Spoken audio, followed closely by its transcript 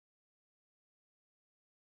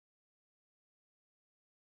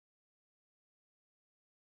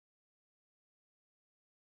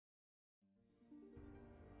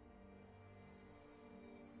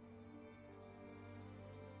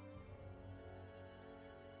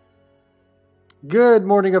Good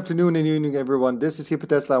morning, afternoon, and evening, everyone. This is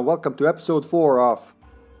HippyTesla, and welcome to episode 4 of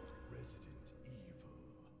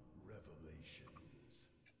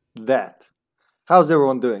that. How's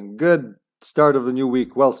everyone doing? Good start of the new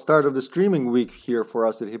week. Well, start of the streaming week here for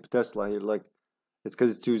us at HippyTesla. Here, like, it's because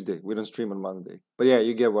it's Tuesday. We don't stream on Monday. But yeah,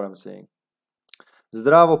 you get what I'm saying.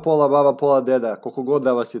 Zdravo, pola baba, pola deda. Koliko god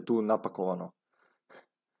da vas je tu napakovano.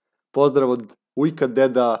 Pozdrav od ujka,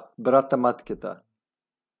 deda, brata, matketa.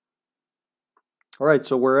 All right,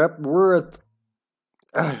 so we're at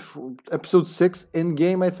episode 6 in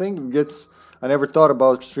game. I think I never thought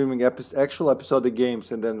about streaming actual episodic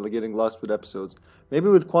games and then getting lost with episodes. Maybe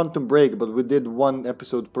with Quantum Break, but we did one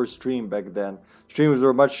episode per stream back then. Streams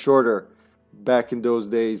were much shorter back in those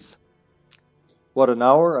days. What, an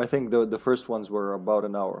hour? I think the first ones were about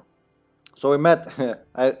an hour. So we met.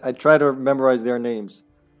 I try to memorize their names.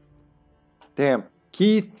 Damn,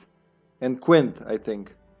 Keith and Quint, I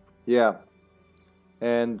think. Yeah.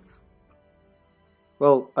 And,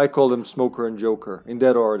 well, I call them Smoker and Joker, in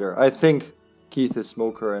that order. I think Keith is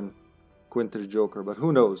Smoker and Quint is Joker, but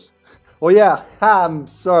who knows? Oh yeah, I'm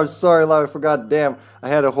sorry, I forgot, damn. I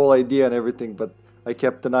had a whole idea and everything, but I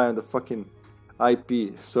kept an eye on the fucking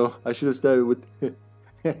IP, so I should have started with,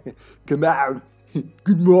 come on,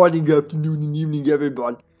 good morning, afternoon, and evening,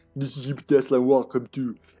 everyone. This is HippyTesla, and welcome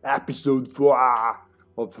to episode 4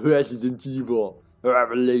 of Resident Evil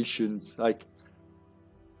Revelations. Like,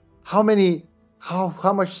 how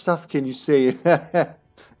much stuff can you say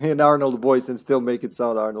in Arnold voice and still make it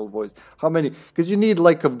sound Arnold voice? How many? Because you need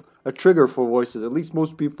like a trigger for voices. At least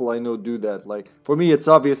most people I know do that. Like for me, it's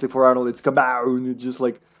obviously for Arnold. It's kabow, it just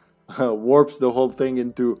like warps the whole thing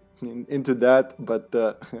into that. But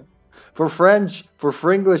for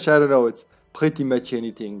Frenglish, I don't know. It's pretty much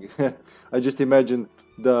anything. I just imagine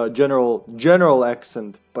the general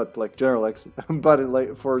accent, but like general accent. But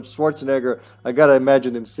like for Schwarzenegger, I gotta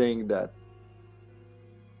imagine him saying that.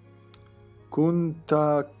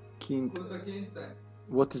 Kunta Kinte.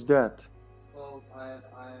 What is that? Well, I'm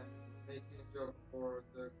making a joke for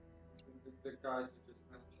the guys you just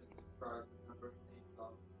mentioned and try to remember names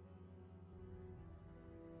on.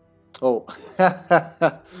 Oh.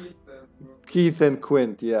 Keith and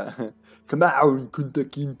Quint, yeah. Come on, Kunta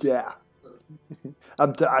Kinte.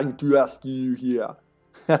 I'm trying to ask you here.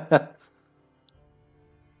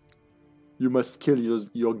 You must kill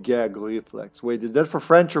your gag reflex. Wait, is that for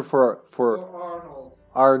French or for Arnold?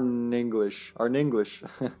 Arn English? Arn English.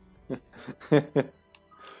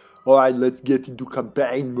 Alright, let's get into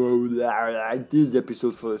campaign mode. This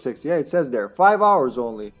episode for 6. Yeah, it says there 5 hours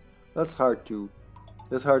only. That's hard to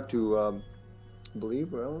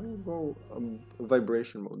believe. Well, go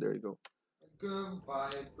vibration mode. There you go. Good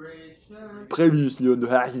vibration. Previously on the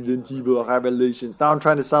Resident Evil Revelations. Now I'm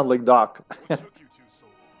trying to sound like Doc.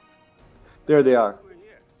 There they are.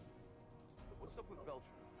 What's up with Beltran?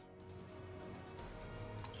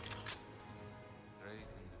 Straight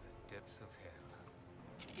into the depths of hell.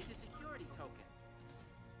 It's a security token.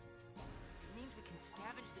 It means we can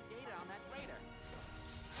scavenge the data on that radar.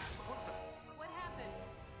 What happened?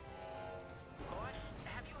 Boss,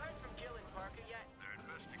 have you heard from Jill and Parker yet? Their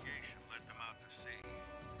investigation led them out to sea.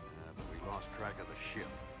 But we lost track of the ship.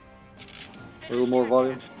 A little more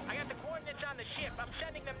volume. I got the coordinates on the ship. I'm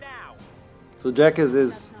sending them now. So Jack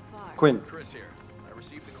is Quint. Chris here. I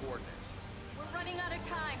received the coordinates. We're running out of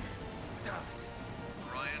time.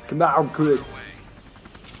 Ryan, Come on, Chris.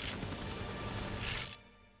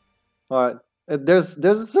 Alright. There's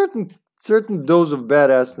a certain dose of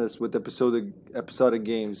badassness with episodic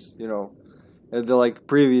games, you know. And they're like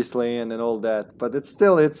previously and all that. But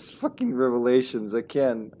it's fucking Revelations.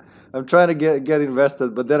 I'm trying to get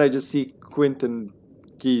invested, but then I just see Quint and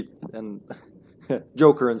Keith and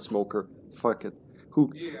Joker and Smoker. Fuck it.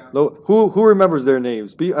 Who remembers their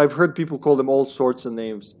names? I've heard people call them all sorts of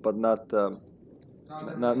names, but not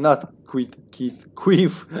Keith,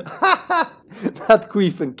 Queef, not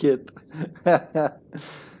Queef and Kit.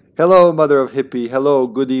 Hello, mother of Hippie. Hello,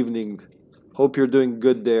 good evening. Hope you're doing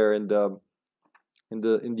good there in the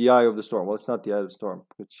eye of the storm. Well, it's not the eye of the storm,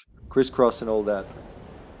 which crisscross and all that.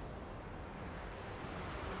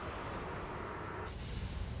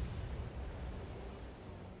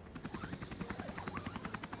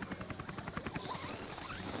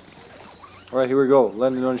 Alright, here we go.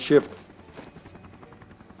 Landing on ship.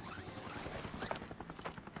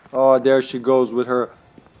 Oh, there she goes with her...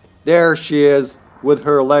 There she is with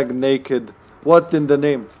her leg naked. What in the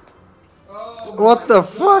name? Oh, What the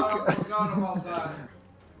fuck? I forgot about that.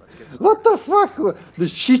 What the fuck?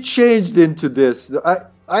 She changed into this.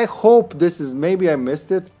 I hope this is... Maybe I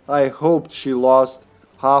missed it. I hoped she lost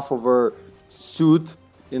half of her suit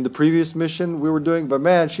in the previous mission we were doing. But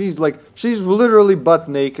man, she's literally butt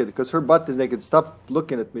naked because her butt is naked. Stop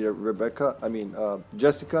looking at me, Rebecca. I mean,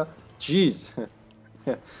 Jessica. Jeez.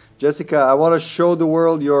 Jessica, I want to show the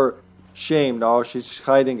world your shame. No, she's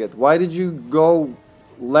hiding it. Why did you go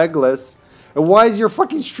legless? And why is your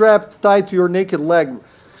fucking strap tied to your naked leg?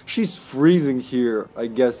 She's freezing here, I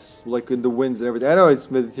guess, like in the winds and everything. I know it's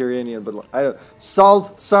Mediterranean, but I don't.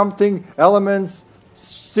 Salt, something, elements,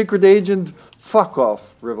 secret agent. Fuck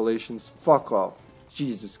off, Revelations. Fuck off.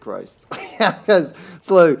 Jesus Christ.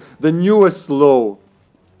 It's like the newest low.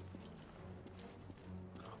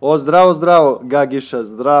 O, zdravo, zdravo, Gagiša,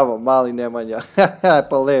 zdravo, mali Nemanja.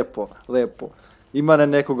 Pa lepo, lepo. Ima na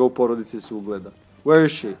nekoga u porodici se ugleda. Where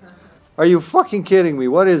is she? Are you fucking kidding me?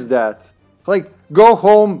 What is that? Like, go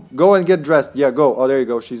home, go and get dressed. Yeah, go. Oh, there you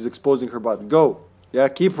go. She's exposing her butt. Go. Yeah,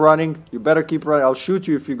 keep running. You better keep running. I'll shoot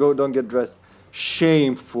you if you don't get dressed.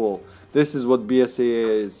 Shameful. This is what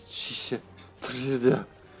BSAA is.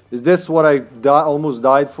 Is this what I almost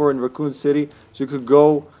died for in Raccoon City? So you could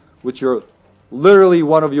go with your... literally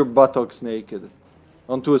one of your buttocks naked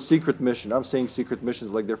onto a secret mission. I'm saying secret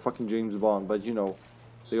missions like they're fucking James Bond, but you know,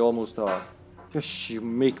 they almost are. Gosh, you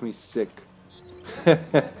make me sick.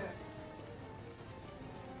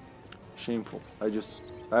 Shameful. I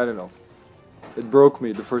don't know. It broke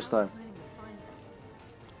me the first time.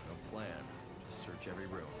 No plan. Just search every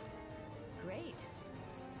room. Great.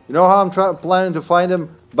 You know how I'm planning to find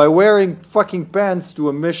him? By wearing fucking pants to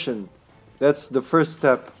a mission. That's the first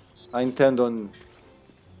step I intend on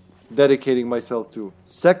dedicating myself to.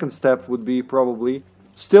 Second step would be probably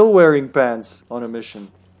still wearing pants on a mission.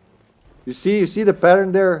 You see the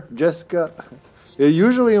pattern there, Jessica? It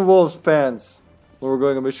usually involves pants when we're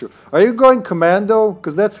going on a mission. Are you going commando?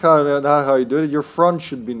 Because that's not how you do it. Your front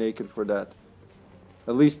should be naked for that.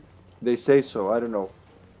 At least they say so. I don't know.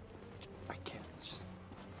 I can't. It's just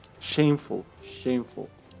shameful. Shameful.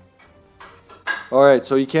 Alright,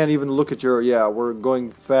 so you can't even look at your... Yeah, we're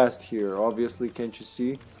going fast here. Obviously, can't you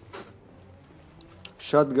see?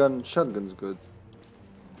 Shotgun's good.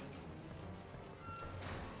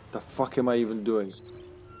 The fuck am I even doing?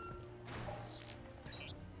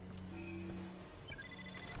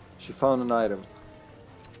 She found an item.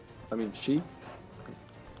 I mean, she?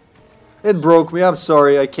 It broke me. I'm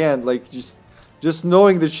sorry. I can't. Like, just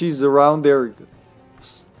knowing that she's around there,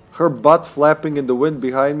 her butt flapping in the wind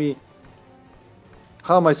behind me.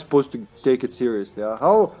 How am I supposed to take it seriously?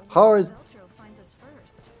 How is... finds us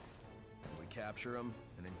first. We capture him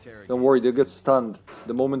and interrogate. Don't worry, they'll get stunned.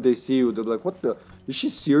 The moment they see you, they'll be like, what the... Is she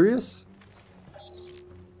serious?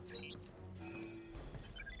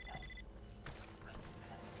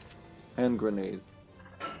 Hand grenade.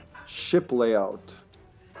 Ship layout.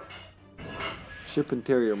 Ship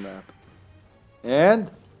interior map.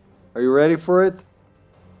 And? Are you ready for it?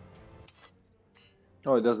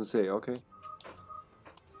 Oh, it doesn't say. Okay.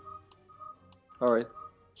 Alright.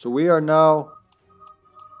 So we are now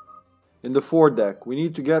in the foredeck. We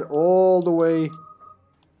need to get all the way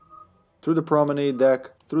through the promenade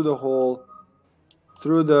deck, through the hall,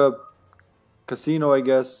 through the casino, I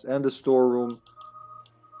guess, and the storeroom,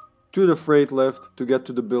 to the freight lift to get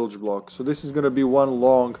to the bilge block. So this is going to be one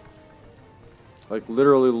long, like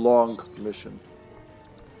literally long mission.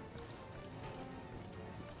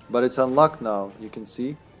 But it's unlocked now, you can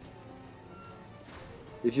see.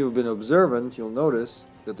 If you've been observant, you'll notice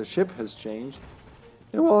that the ship has changed.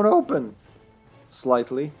 It won't open.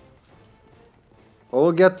 Slightly. But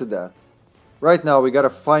we'll get to that. Right now, we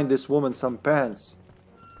gotta find this woman some pants.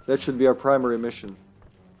 That should be our primary mission.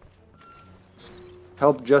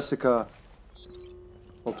 Help Jessica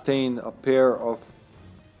obtain a pair of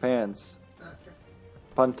pants.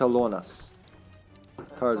 Pantalonas.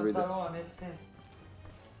 Card reader.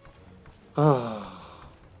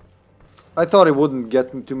 I thought it wouldn't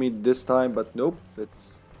get to me this time, but nope.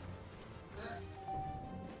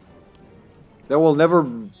 That will never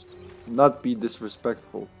not be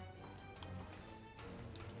disrespectful.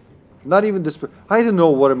 Not even I don't know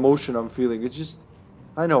what emotion I'm feeling. It's just,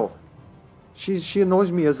 I know. She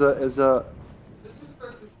annoys me as a.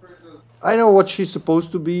 I know what she's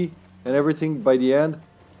supposed to be and everything by the end,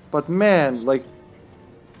 but man, like.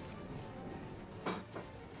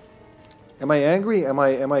 Am I angry? Am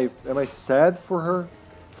I sad for her?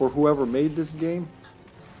 For whoever made this game?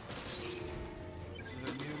 This is a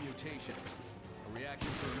new mutation. A reaction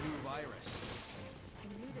to a new virus. I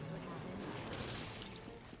knew this would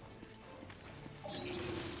happen.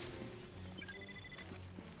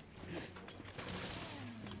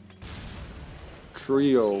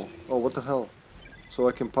 Trio. Oh, what the hell? So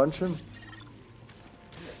I can punch him?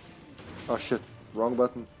 Oh shit. Wrong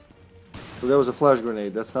button. So that was a flash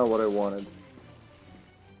grenade. That's not what I wanted.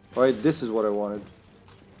 Alright, this is what I wanted.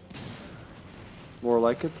 More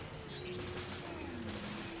like it.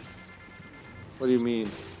 What do you mean?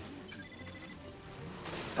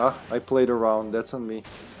 Ah, I played around. That's on me.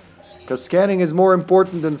 Because scanning is more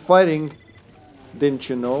important than fighting. Didn't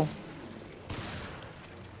you know?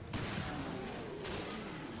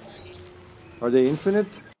 Are they infinite?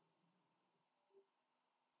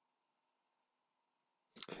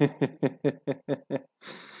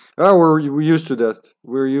 Oh, we're used to that.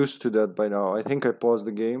 We're used to that by now. I think I paused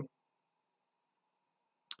the game.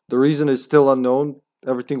 The reason is still unknown.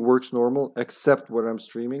 Everything works normal except when I'm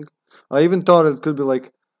streaming. I even thought it could be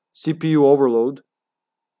like CPU overload.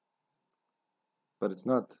 But it's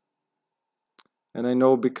not. And I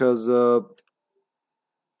know because I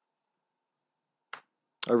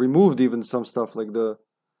removed even some stuff like the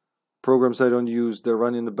programs I don't use. They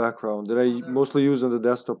run in the background that I mostly use on the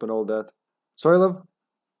desktop and all that. Sorry, love?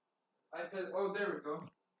 I said, oh, there we go.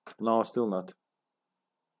 No, still not.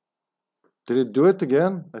 Did it do it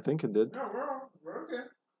again? I think it did. No, we're okay.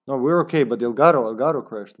 No, we're okay, but Elgato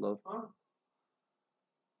crashed, love. Huh?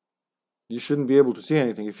 You shouldn't be able to see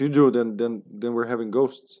anything. If you do, then we're having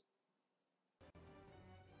ghosts.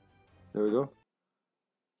 There we go.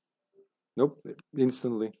 Nope,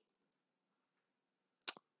 instantly.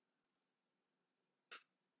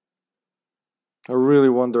 I really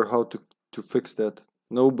wonder how to fix that.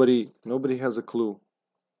 Nobody has a clue.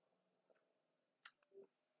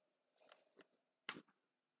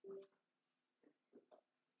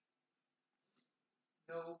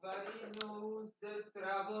 Nobody knows the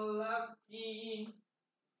trouble I've seen.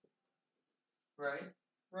 Right?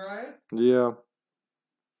 Right? Yeah.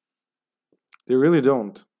 They really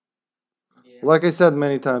don't. Yeah. Like I said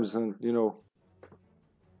many times, and you know.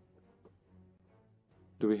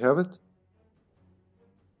 Do we have it?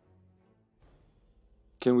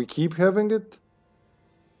 Can we keep having it?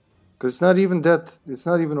 Because it's not even that, it's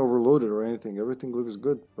not even overloaded or anything. Everything looks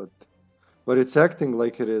good, but it's acting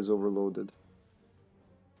like it is overloaded.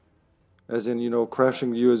 As in, you know,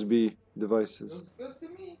 crashing the USB devices. Looks good to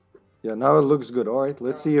me. Yeah, now it looks good. Alright,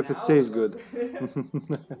 let's see if it stays good.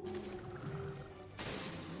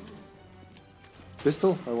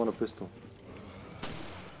 Pistol? I want a pistol.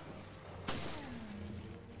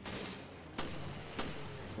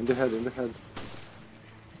 In the head, in the head.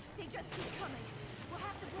 They just keep coming. We'll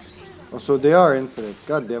have to push through them. Oh, so they are infinite.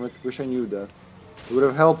 God damn it, wish I knew that. It would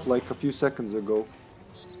have helped like a few seconds ago.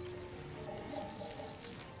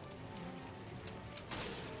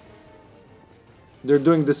 They're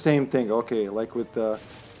doing the same thing, okay, like with the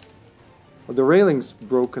railing's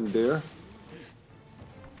broken there.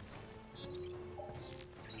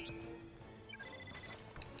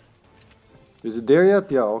 Is it there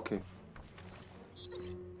yet? Yeah, okay.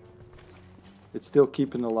 It's still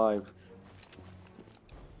keeping alive.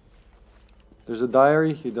 There's a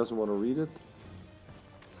diary, he doesn't want to read it.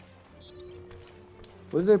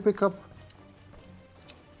 What did I pick up?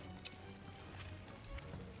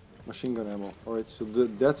 Machine gun ammo. Alright, so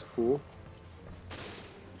that's full.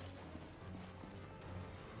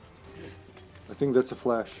 I think that's a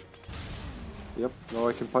flash. Yep, now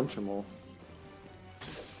I can punch them all.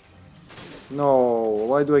 No,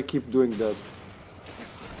 why do I keep doing that?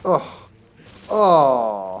 Oh.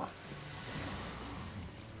 Oh.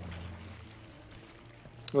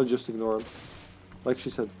 I'll just ignore him. Like she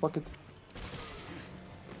said, fuck it.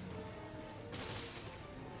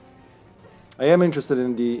 I am interested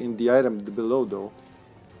in the item below though.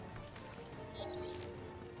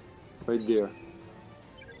 Right there.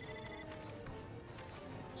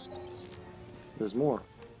 There's more.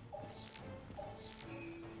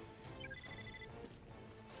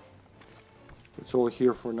 It's all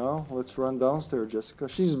here for now. Let's run downstairs, Jessica.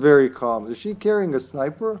 She's very calm. Is she carrying a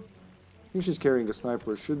sniper? I think she's carrying a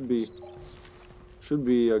sniper. Should be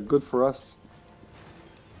good for us.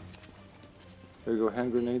 There you go,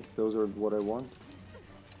 hand grenade. Those are what I want.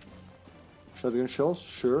 Shotgun shells,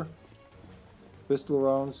 sure. Pistol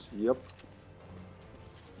rounds, yep.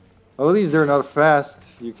 Well, at least they're not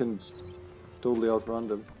fast. You can totally outrun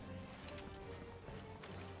them.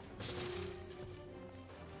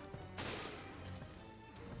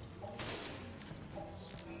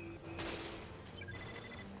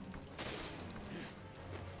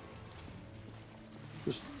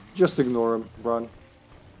 Just ignore him, run.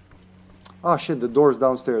 Ah shit, the door's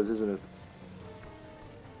downstairs, isn't it?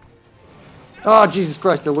 Ah, Jesus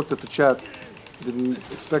Christ, I looked at the chat. Didn't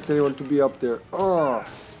expect anyone to be up there. Oh.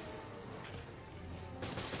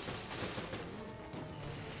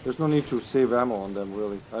 There's no need to save ammo on them,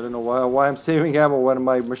 really. I don't know why I'm saving ammo when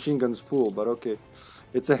my machine gun's full, but okay.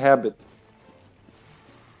 It's a habit.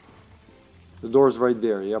 The door's right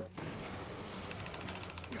there, yep.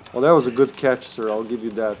 Well, that was a good catch, sir. I'll give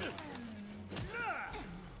you that.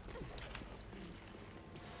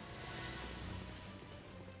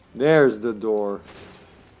 There's the door.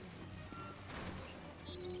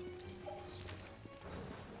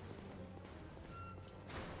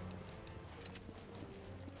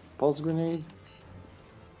 Pulse grenade.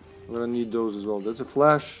 We're gonna need those as well. That's a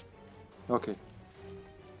flash. Okay.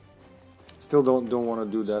 Still don't want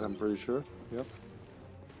to do that, I'm pretty sure. Yep.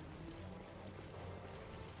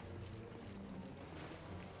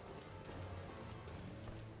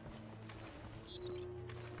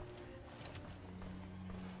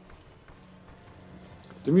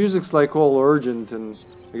 The music's like all urgent, and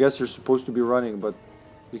I guess you're supposed to be running, but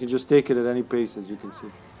you can just take it at any pace, as you can see.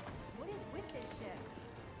 What is with this ship?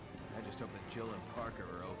 I just hope that Jill and Parker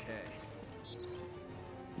are okay.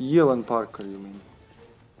 Jill and Parker, you mean?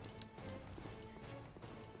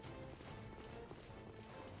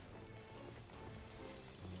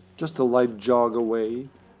 Just a light jog away.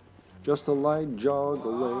 Just a light jog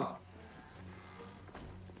away.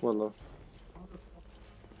 What, love?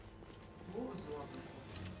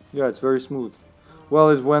 Yeah, it's very smooth. Well,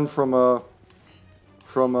 it went from a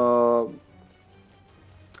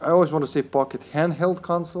I always want to say pocket handheld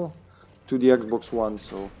console to the Xbox One,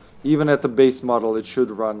 so even at the base model it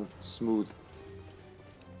should run smooth.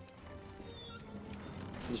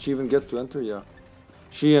 Did she even get to enter? Yeah.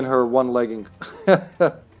 She and her one legging.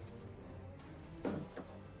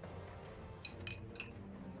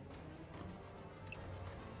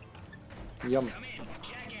 Yum. Come in.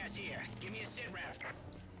 Jackass here. Give me a sit rep.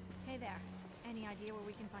 Hey there. Any idea where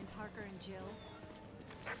we can find Parker and Jill?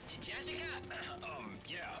 Jessica?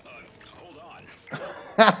 Hold on.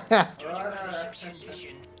 Alright, Judging by the alright. ship's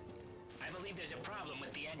condition, I believe there's a problem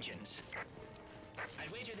with the engines.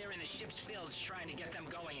 I'd wager they're in the ship's fields trying to get them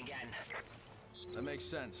going again. That makes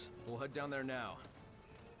sense. We'll head down there now.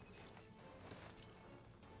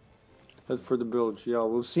 Head for the bilge. Yeah,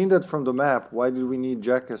 we've seen that from the map. Why did we need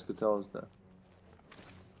Jackass to tell us that?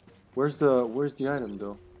 Where's the item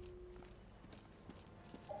though?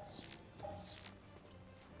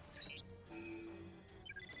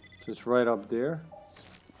 So it's right up there.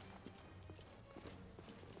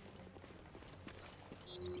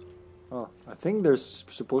 Oh, I think there's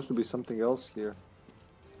supposed to be something else here.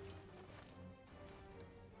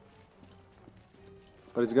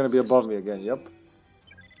 But it's gonna be above me again, yep.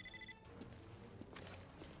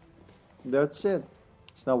 That's it.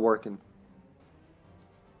 It's not working.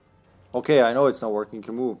 Okay, I know it's not working. You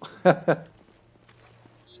can move.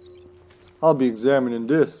 I'll be examining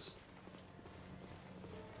this.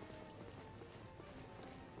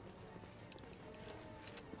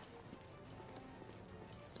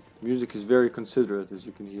 Music is very considerate, as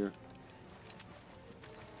you can hear.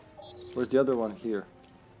 Where's the other one? Here.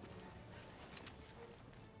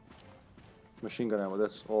 Machine gun ammo,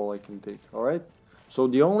 that's all I can take. Alright? So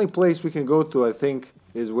the only place we can go to, I think,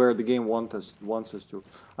 is where the game wants us to.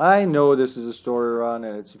 I know this is a story run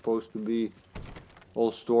and it's supposed to be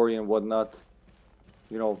all story and whatnot.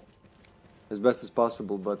 You know, as best as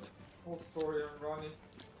possible, but... Whole story on Ronnie.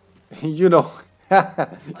 you know,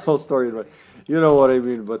 whole story, but you know what I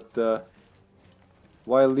mean, but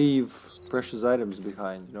why leave precious items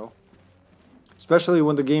behind, you know? Especially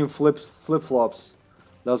when the game flip-flops,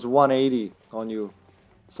 does 180 on you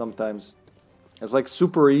sometimes. It's like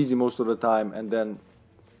super easy most of the time, and then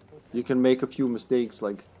you can make a few mistakes,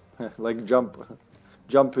 like like jump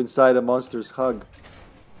inside a monster's hug,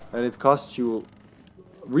 and it costs you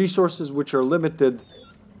resources which are limited,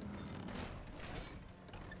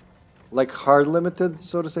 like hard limited,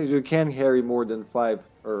 so to say. You can't carry more than 5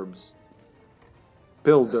 herbs,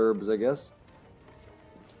 pilled herbs, I guess.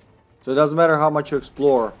 So it doesn't matter how much you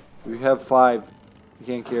explore. If you have 5, you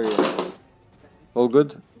can't carry it. All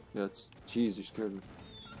good? Yeah, it's... Jeez, you scared me.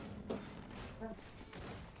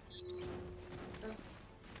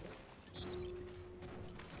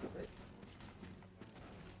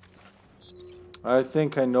 I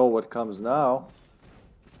think I know what comes now.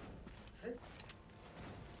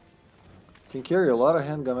 Can carry a lot of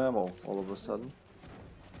handgun ammo all of a sudden.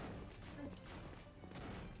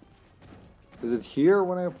 Is it here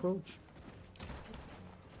when I approach?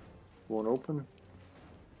 Won't open.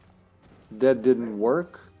 That didn't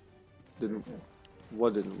work.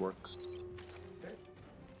 What didn't work?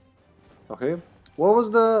 Okay. What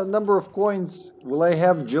was the number of coins? Will I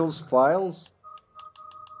have Jill's files?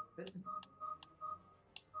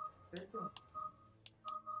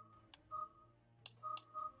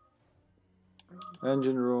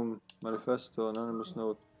 Engine room, manifesto, anonymous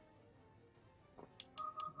note.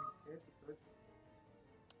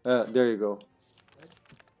 There you go.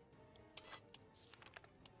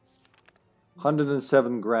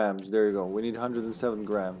 107 grams. There you go. We need 107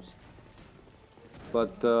 grams.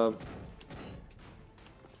 But I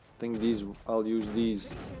think these. I'll use these.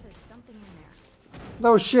 Pretty sure there's something in there.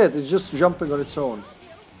 No shit! It's just jumping on its own.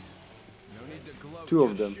 No need to gloat, Two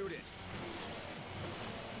of just them. shoot it.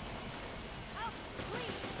 Oh,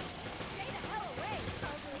 please! Stay the hell away,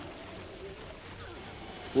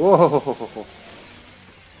 ugly! Whoa!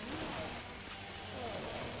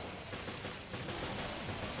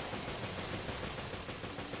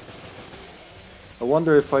 I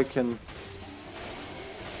wonder if I can.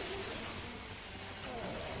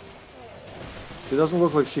 She doesn't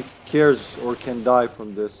look like she cares or can die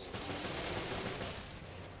from this.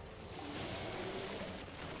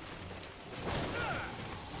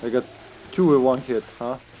 I got 2 in 1 hit,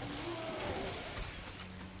 huh?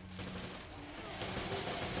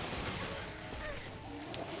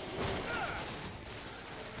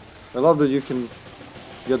 I love that you can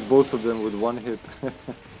get both of them with 1 hit,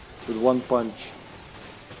 with 1 punch.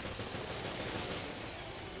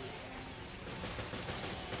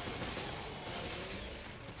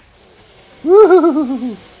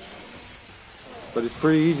 Woo! But it's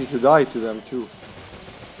pretty easy to die to them too.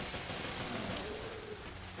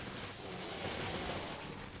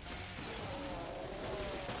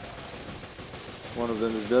 One of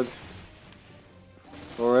them is dead.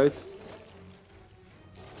 Alright.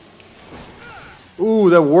 Ooh,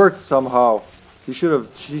 that worked somehow. He should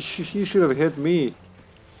have. He should have hit me,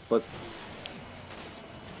 but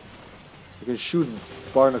I can shoot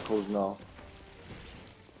barnacles now.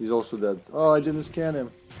 He's also dead. Oh, I didn't scan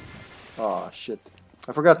him. Ah, shit.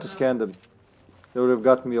 I forgot to scan them. They would have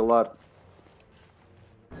got me a lot.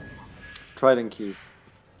 Trident key.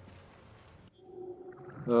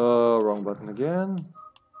 Wrong button again.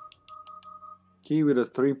 Key with a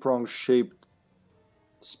 3-prong shaped,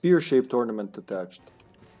 spear-shaped ornament attached.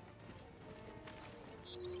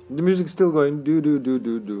 The music's still going. Do do do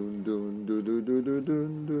do do do do do do do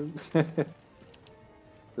do do.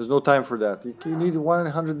 There's no time for that. You need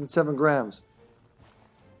 107 grams.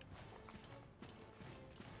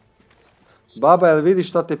 Baba, jel vidi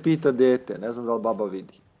šta te pita dete? Ne znam da li baba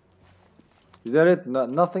vidi. Is that it?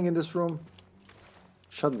 Nothing in this room?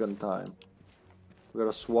 Shotgun time. We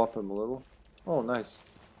gotta swap him a little. Oh, nice.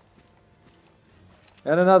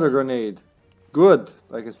 And another grenade. Good.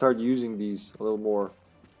 I can start using these a little more.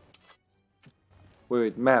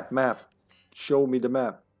 Wait, map. Show me the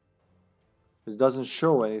map. It doesn't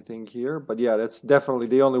show anything here, but yeah, that's definitely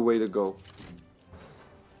the only way to go.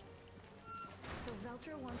 So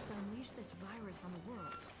Veltro wants to unleash this virus on the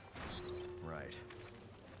world. Right.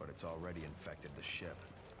 But it's already infected the ship.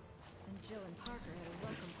 And Joe and Parker had a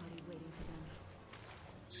welcome party waiting for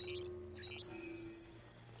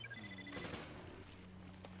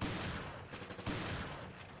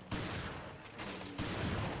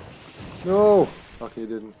them. No! Okay,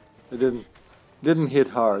 it didn't hit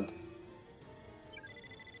hard.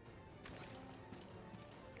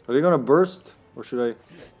 Are they gonna burst? Or should I?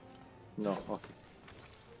 No, okay.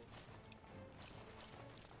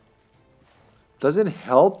 Does it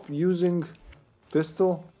help using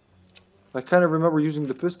pistol? I kind of remember using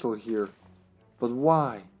the pistol here. But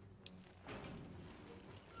why?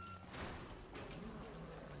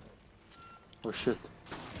 Oh shit.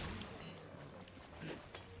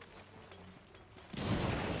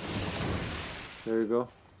 There you go.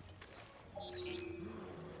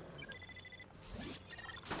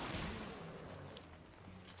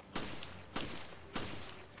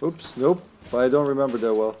 Oops, nope. But I don't remember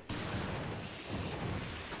that well.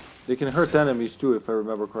 They can hurt enemies too, if I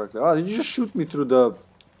remember correctly. Ah, did you just shoot me through the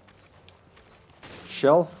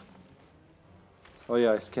shelf? Oh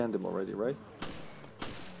yeah, I scanned him already, right?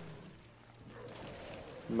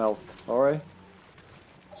 Melt. Alright.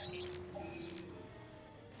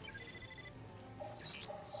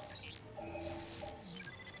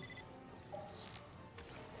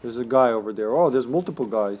 There's a guy over there. Oh, there's multiple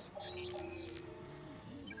guys.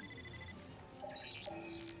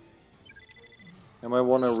 I might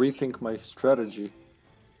want to rethink my strategy.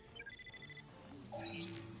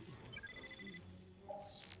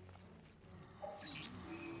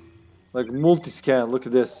 Like multi-scan. Look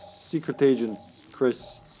at this. Secret agent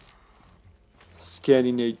Chris.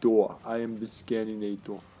 Scanninator. I am the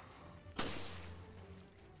Scanninator.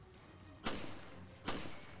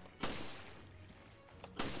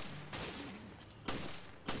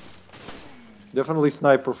 Definitely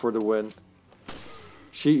sniper for the win.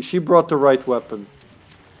 She brought the right weapon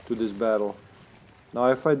to this battle. Now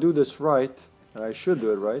if I do this right, and I should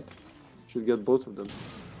do it right, should get both of them.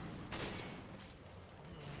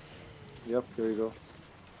 Yep, there you go.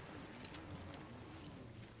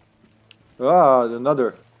 Ah,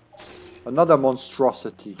 another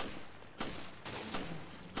monstrosity.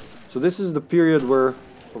 So this is the period where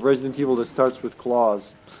of Resident Evil that starts with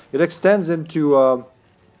claws. It extends into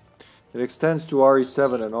to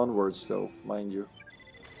RE7 and onwards, though, mind you.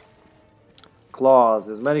 Claws,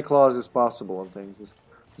 as many claws as possible on things.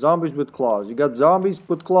 Zombies with claws. You got zombies,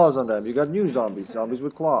 put claws on them. You got new zombies, zombies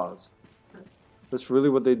with claws. That's really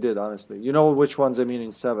what they did, honestly. You know which ones I mean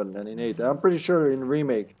in 7 and in 8. I'm pretty sure in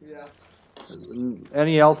Remake. Yeah.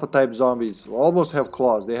 Any alpha type zombies almost have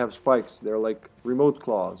claws. They have spikes. They're like remote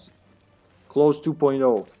claws. Claws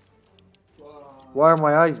 2.0. Why are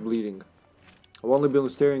my eyes bleeding? I've only been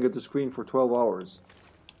staring at the screen for 12 hours.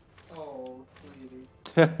 Oh, sweetie.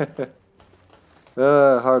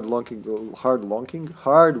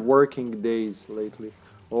 Hard working days lately.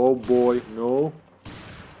 Oh boy, no.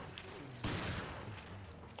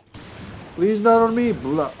 Please not on me.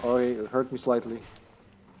 Blah. Oh, it hurt me slightly.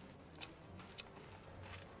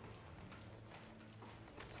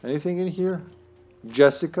 Anything in here?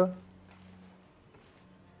 Jessica?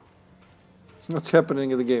 What's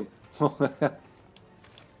happening in the game?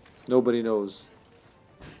 Nobody knows.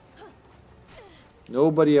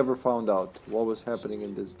 Nobody ever found out what was happening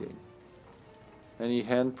in this game. Any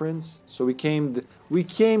handprints? So we came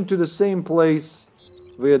to the same place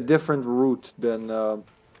via a different route than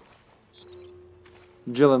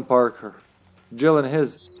Jill and Parker. Jill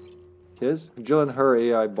and Jill and her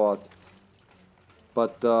AI bot.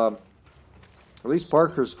 But at least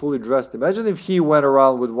Parker's fully dressed. Imagine if he went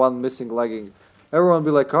around with one missing legging. Everyone would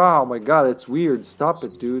be like, oh my god, it's weird. Stop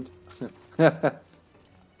it, dude.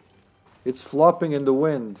 It's flopping in the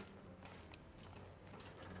wind.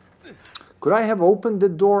 Could I have opened the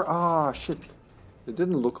door? Ah, shit. It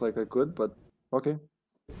didn't look like I could, but okay.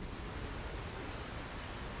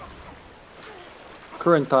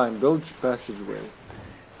 Current time, bilge passageway.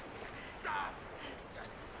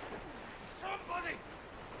 Somebody!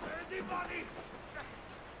 Anybody!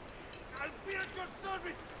 I'll be at your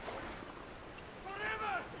service!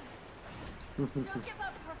 Forever! Don't give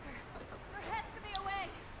up, Parker. There has to be a way.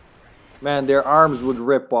 Man, their arms would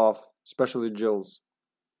rip off, especially Jill's.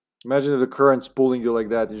 Imagine if the current's pulling you like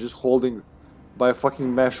that. You're just holding by a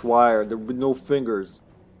fucking mesh wire. There would be no fingers.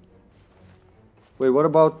 Wait, what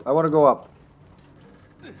about... I want to go up.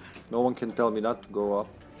 No one can tell me not to go up.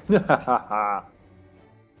 The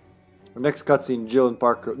next cutscene, Jill and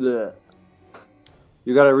Parker. Blech.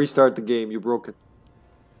 You gotta restart the game. You broke it.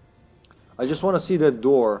 I just want to see that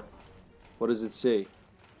door. What does it say?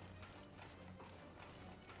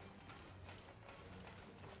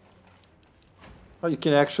 Oh, you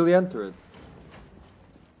can actually enter it.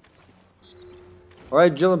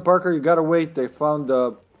 Alright, Jill and Parker, you gotta wait. They found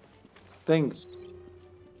the thing.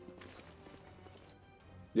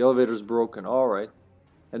 The elevator's broken. Alright.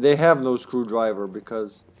 And they have no screwdriver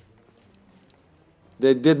because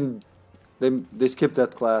they didn't... They skipped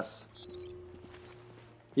that class.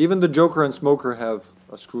 Even the Joker and Smoker have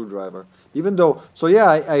a screwdriver. Even though... So yeah,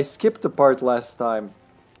 I skipped the part last time.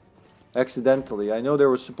 Accidentally. I know there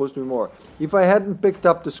was supposed to be more. If I hadn't picked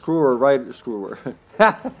up the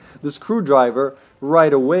the screwdriver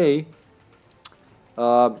right away,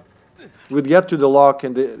 we'd get to the lock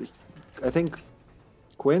and I think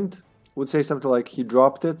Quint would say something like he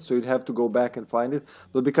dropped it, so you'd have to go back and find it.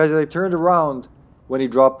 But because I turned around when he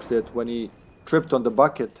dropped it, when he tripped on the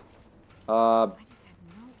bucket,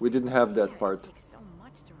 we didn't have that part. It takes so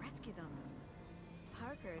much to rescue them.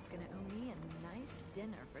 Parker is gonna owe me a nice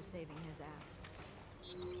dinner for saving his ass.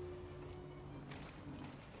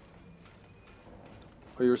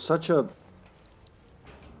 Oh, you're such a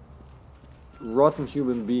rotten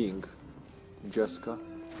human being, Jessica.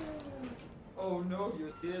 Oh no,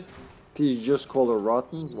 you did. Did you just call her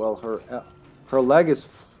rotten? Well, her leg is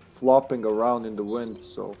flopping around in the wind,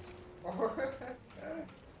 so... How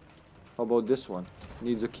about this one?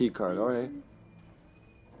 Needs a key card, alright.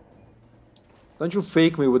 Don't you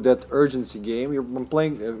fake me with that urgency game. I'm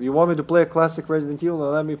playing. You want me to play a classic Resident Evil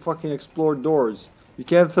and let me fucking explore doors. You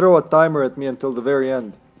can't throw a timer at me until the very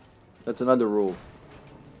end. That's another rule.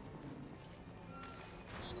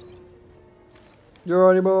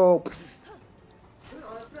 Geronimo!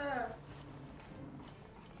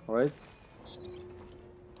 Alright.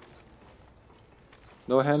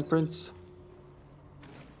 No handprints?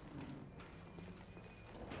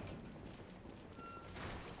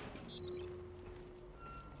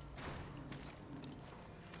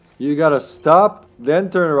 You gotta stop, then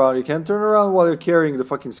turn around. You can't turn around while you're carrying the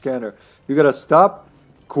fucking scanner. You gotta stop,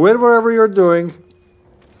 quit whatever you're doing,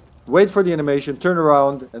 wait for the animation, turn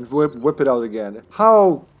around, and whip it out again.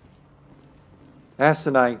 How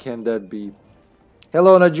Asinine can that be?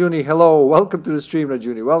 Hello Najuni, hello, welcome to the stream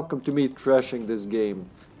Najuni, welcome to me trashing this game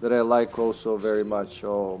that I like also very much.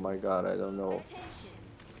 Oh my god, I don't know.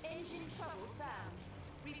 Engine trouble found.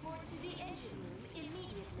 Report to the engine room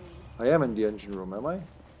immediately. I am in the engine room, am I?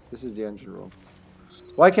 This is the engine room.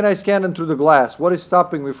 Why can't I scan them through the glass? What is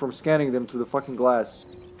stopping me from scanning them through the fucking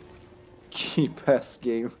glass? Cheap ass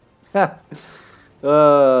game.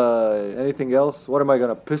 Anything else? What am I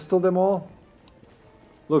gonna pistol them all?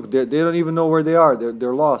 Look, they don't even know where they are.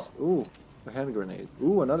 They're lost. Ooh, a hand grenade.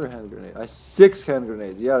 Ooh, another hand grenade. 6 hand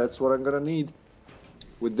grenades. Yeah, that's what I'm gonna need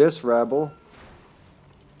with this rabble.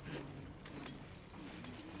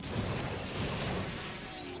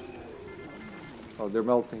 Oh, they're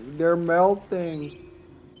melting. They're melting.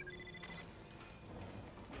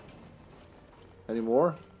 Any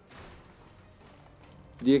more?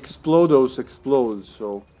 The Explodos explode,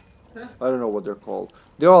 so I don't know what they're called.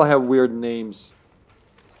 They all have weird names.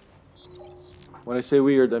 When I say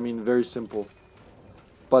weird, I mean very simple.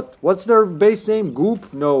 But what's their base name?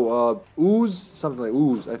 Goop? No, Ooze? Something like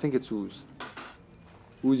Ooze. I think it's Ooze.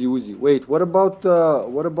 Oozy. Wait, what about the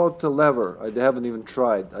lever? I haven't even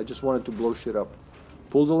tried. I just wanted to blow shit up.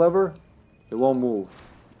 Pull the lever. It won't move.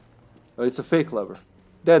 It's a fake lever.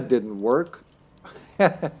 That didn't work.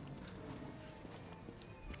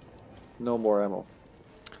 No more ammo.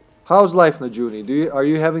 How's life, Najuni? Are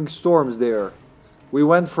you having storms there? We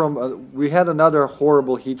went from we had another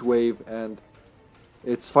horrible heat wave, and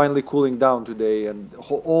it's finally cooling down today. And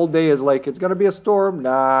all day is like it's gonna be a storm.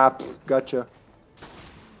 Nah, gotcha.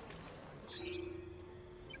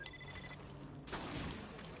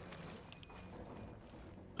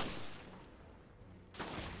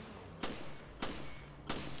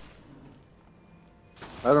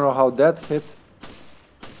 I don't know how that hit.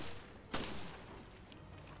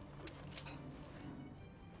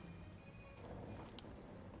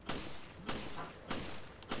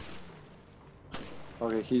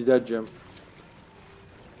 Okay, he's dead, Jim.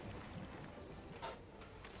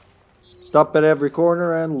 Stop at every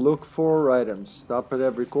corner and look for items. Stop at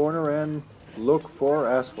every corner and look for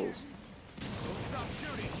assholes.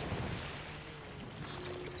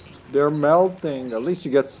 They're melting. At least you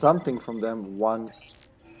get something from them. One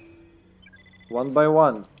by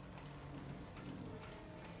one.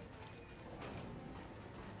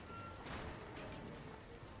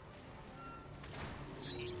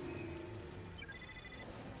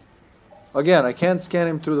 Again, I can't scan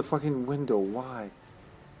him through the fucking window. Why?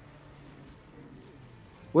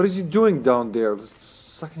 What is he doing down there?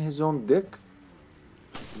 Sucking his own dick?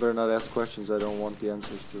 Better not ask questions I don't want the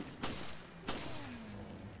answers to.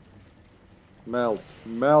 Melt.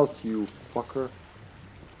 Melt, you fucker.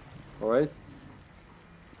 Alright.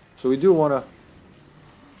 So we do wanna...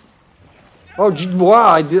 Oh,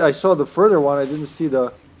 wow! I saw the further one. I didn't see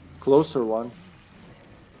the closer one.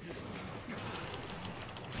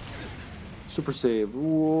 Super save.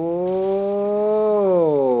 Whoa!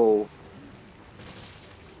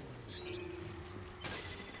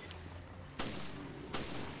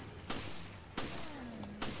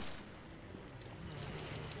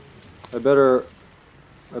 I better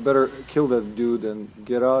kill that dude and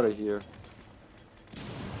get out of here.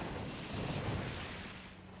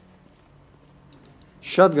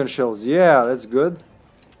 Shotgun shells. Yeah, that's good.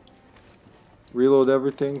 Reload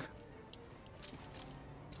everything.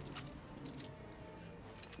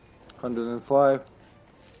 105.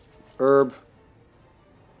 Herb.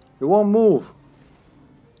 It won't move.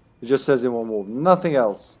 It just says it won't move. Nothing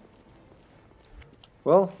else.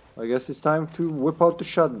 Well, I guess it's time to whip out the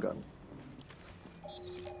shotgun.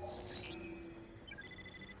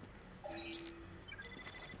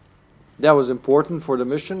 That was important for the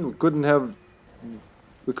mission. We couldn't have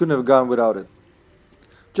gone without it.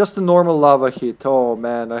 Just a normal lava hit. Oh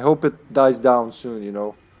man, I hope it dies down soon, you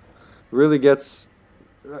know. Really gets...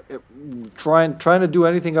 Trying to do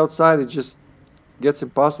anything outside, it just gets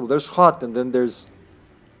impossible. There's hot and then there's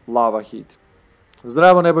lava heat.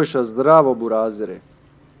 Zdravo Nebojša, zdravo burazere.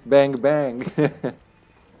 Bang bang.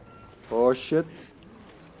 Oh shit.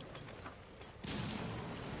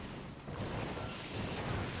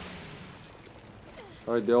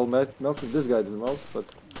 Alright, they all melted. This guy didn't melt, but...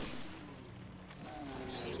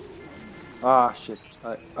 Ah, shit.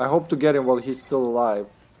 I hope to get him while he's still alive.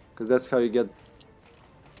 Because that's how you get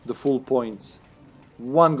the full points.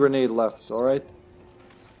 1 grenade left, alright?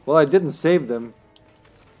 Well, I didn't save them.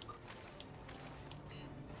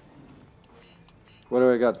 What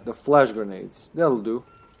do I got? The flash grenades. That'll do.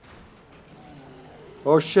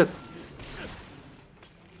 Oh, shit.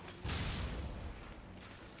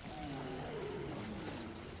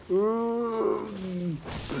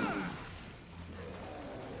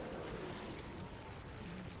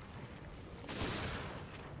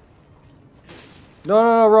 No,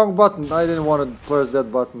 no, no, wrong button. I didn't want to press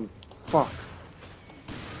that button. Fuck.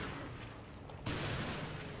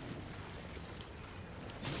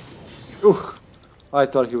 Ugh. I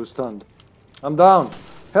thought he was stunned. I'm down.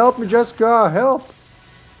 Help me, Jessica. Help.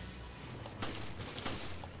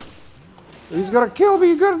 He's gonna kill me.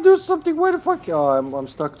 You gotta do something. Why the fuck? Oh, I'm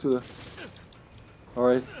stuck to the...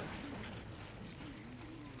 Alright.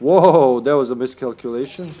 Whoa, that was a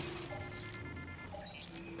miscalculation.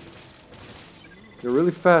 They're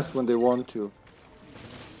really fast when they want to.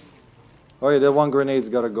 Alright, that one grenade's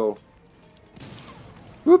gotta go.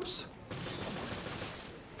 Whoops.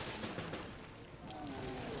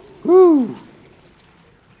 Woo!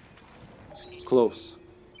 Close.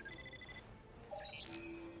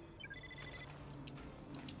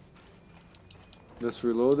 That's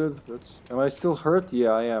reloaded. That's... Am I still hurt?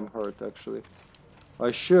 Yeah, I am hurt, actually.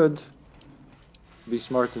 I should be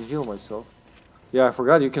smart and heal myself. Yeah, I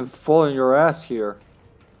forgot you can fall on your ass here.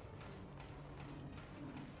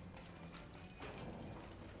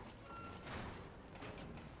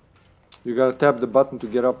 You gotta tap the button to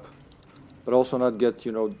get up, but also not get,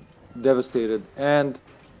 you know, devastated. And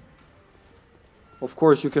of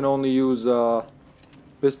course you can only use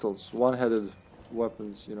pistols, one-headed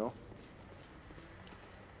weapons, you know.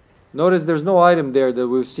 Notice there's no item there that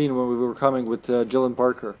we've seen when we were coming with Jill and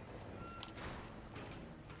Parker.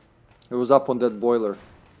 It was up on that boiler.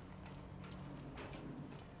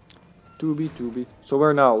 Tubi. So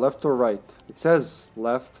where now? Left or right? It says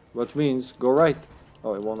left, which means go right.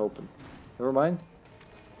 Oh, it won't open. Never mind.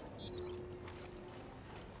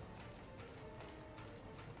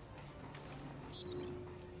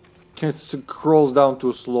 It crawls down to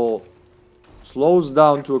a slow. Slows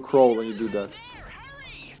down to a crawl when you do that.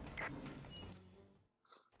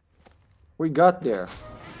 We got there.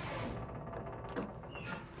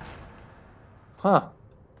 Huh.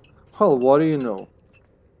 Well, what do you know?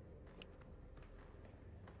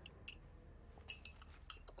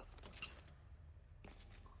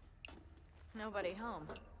 Nobody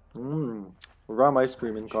home. Rum ice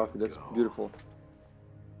cream and coffee. That's beautiful.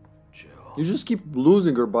 Jill. You just keep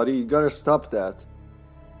losing her, buddy. You gotta stop that.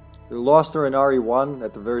 You lost her in RE1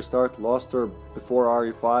 at the very start. Lost her before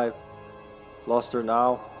RE5. Lost her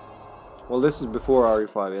now. Well, this is before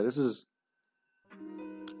RE5. Yeah, this is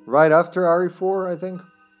right after RE4, I think.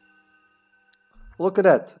 Look at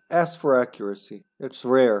that. S for accuracy. It's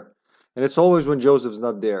rare. And it's always when Joseph's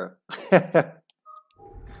not there.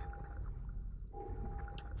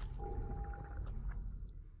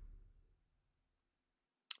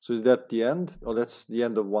 So is that the end? Oh, that's the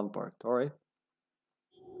end of one part. Alright.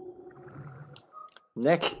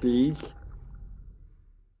 Next, please.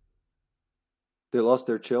 They lost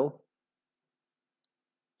their chill.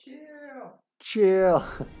 Chill.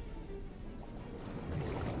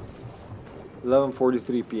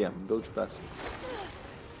 11:43 p.m. Village Pass.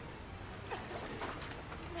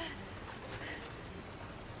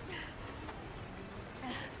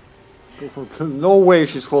 No way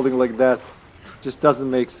she's holding like that. Just doesn't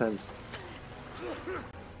make sense.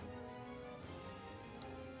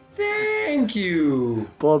 Thank you.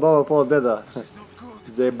 Paul Baba, Paul Deda.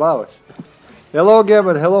 Zebawash. Hello,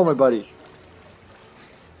 Gambit. Hello, my buddy.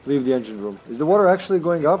 Leave the engine room. Is the water actually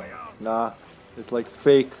going up? Nah. It's like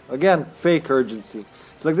fake. Again, fake urgency.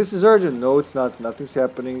 It's like, this is urgent. No, it's not. Nothing's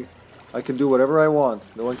happening. I can do whatever I want.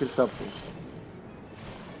 No one can stop me.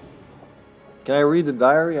 Can I read the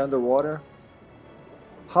diary underwater?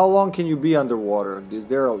 How long can you be underwater? Is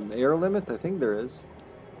there an air limit? I think there is.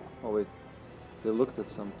 Oh, wait. They looked at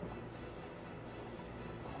something.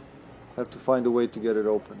 I have to find a way to get it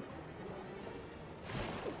open.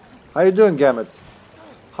 How you doing, Gamut?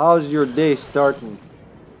 How's your day starting?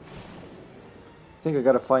 I think I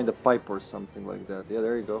gotta find a pipe or something like that. Yeah,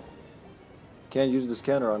 there you go. Can't use the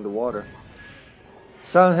scanner underwater.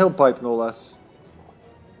 Silent Hill pipe, no less.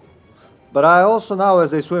 But I also now,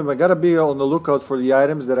 as I swim, I gotta be on the lookout for the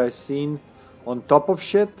items that I've seen on top of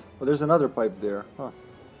shit. Oh, there's another pipe there. Huh.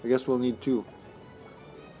 I guess we'll need two.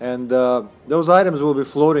 And those items will be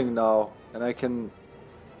floating now. And I can...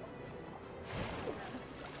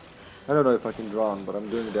 I don't know if I can drown, but I'm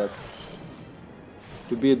doing that.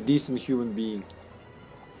 To be a decent human being.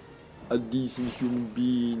 A decent human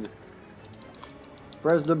being.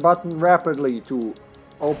 Press the button rapidly to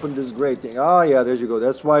open this grating. Ah, yeah, there you go.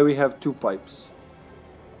 That's why we have two pipes.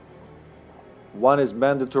 One is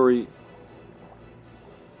mandatory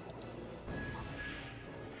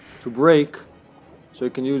to break, so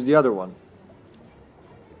you can use the other one.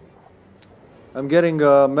 I'm getting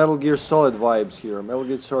Metal Gear Solid vibes here. Metal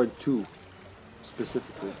Gear Solid 2,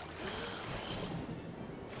 specifically.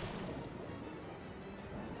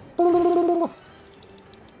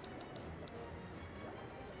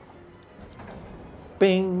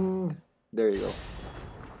 Bing! There you go.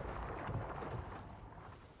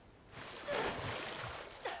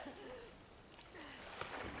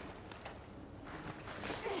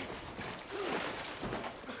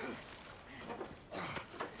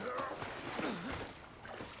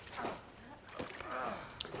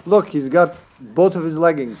 Look, he's got both of his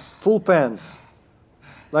leggings, full pants,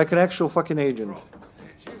 like an actual fucking agent. A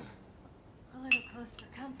little close for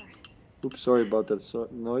comfort. Oops, sorry about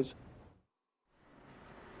that noise.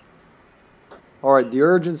 Alright, the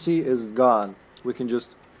urgency is gone. We can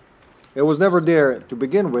just... It was never there to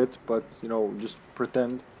begin with, but, you know, just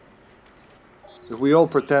pretend. If we all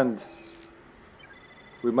pretend,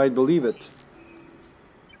 we might believe it.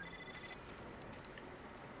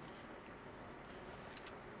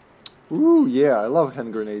 Ooh, yeah, I love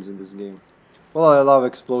hand grenades in this game. Well, I love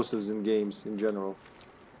explosives in games in general.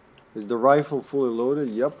 Is the rifle fully loaded?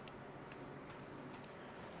 Yep.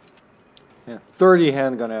 Yeah, 30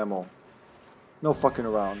 handgun ammo. No fucking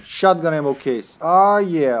around. Shotgun ammo case. Ah,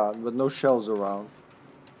 yeah, but no shells around.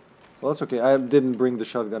 Well, that's okay. I didn't bring the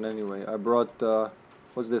shotgun anyway. I brought,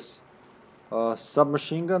 what's this?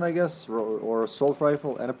 Submachine gun, I guess, or assault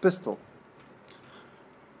rifle, and a pistol.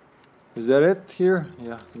 Is that it here?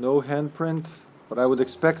 Yeah, no handprint, but I would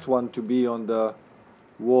expect one to be on the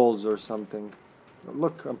walls or something.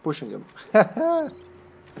 Look, I'm pushing him.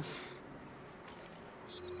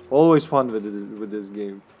 Always fun with this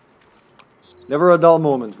game. Never a dull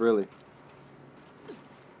moment, really.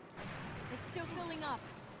 It's still filling up.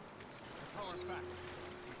 Power's back.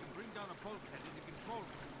 You can bring down a bulkhead into control room.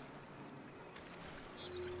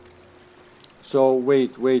 So,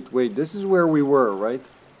 wait. This is where we were, right?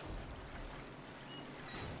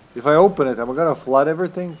 If I open it, am I gonna flood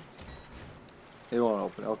everything? It won't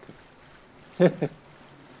open, okay.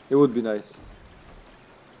 It would be nice.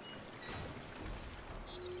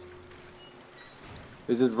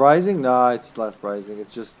 Is it rising? Nah, it's not rising.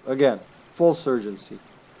 It's just, again, false urgency.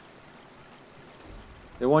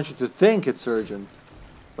 They want you to think it's urgent,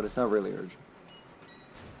 but it's not really urgent.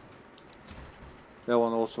 That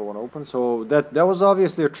one also won't open. So that was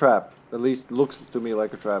obviously a trap. At least looks to me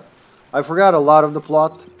like a trap. I forgot a lot of the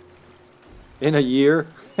plot in a year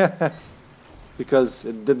because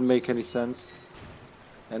it didn't make any sense.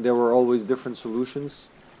 And there were always different solutions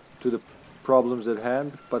to the problems at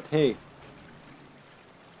hand. But hey,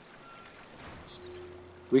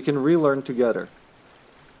 we can relearn together.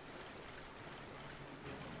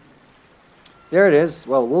 There it is.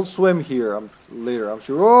 Well, we'll swim here later, I'm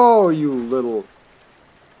sure. Oh, you little...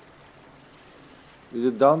 Is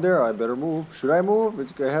it down there? I better move. Should I move?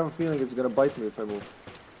 I have a feeling it's gonna bite me if I move.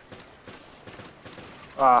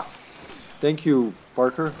 Ah. Thank you,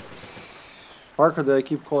 Parker. Parker that I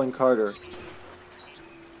keep calling Carter.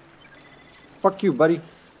 Fuck you, buddy.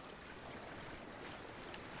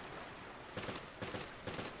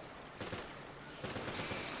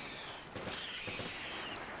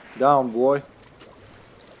 Down, boy.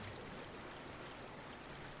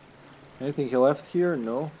 Anything he left here?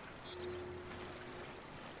 No.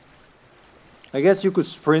 I guess you could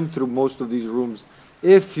sprint through most of these rooms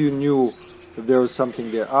if you knew if there was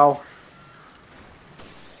something there. Ow.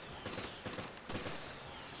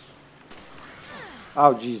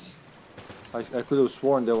 Ow, jeez. I could have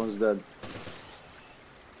sworn that one's dead.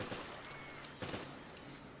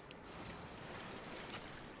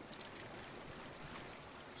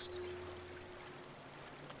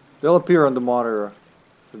 They'll appear on the monitor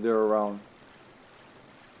if they're around.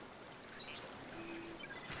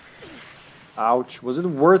 Ouch. Was it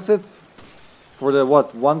worth it? For the,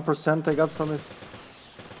 what, 1% I got from it?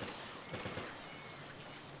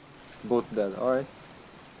 Both dead, alright.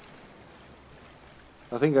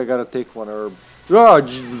 I think I gotta take one herb. Oh,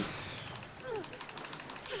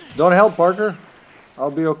 don't help, Parker.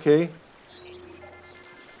 I'll be okay.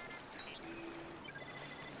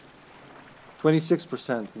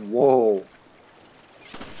 26%. Whoa.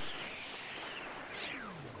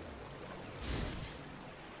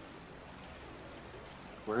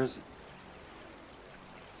 Where is it?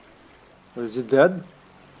 Or is it dead?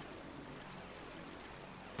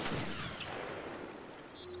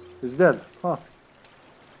 It's dead. Huh.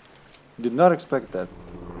 Did not expect that.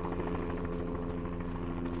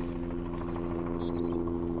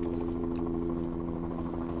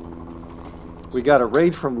 We got a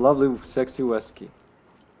raid from lovely, sexy Wesky.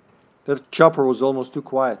 That chopper was almost too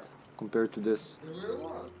quiet compared to this.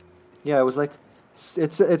 Yeah, it was like...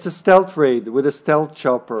 It's a stealth raid with a stealth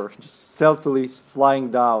chopper. Just stealthily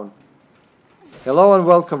flying down. Hello and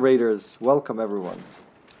welcome, raiders. Welcome, everyone.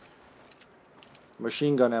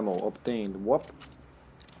 Machine gun ammo obtained. Whoop.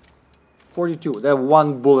 42. That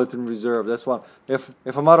one bullet in reserve. That's one. If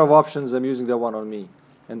I'm out of options, I'm using that one on me.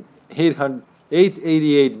 And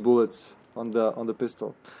 888 bullets on the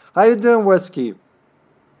pistol. How you doing, Wesky?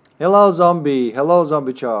 Hello, zombie. Hello,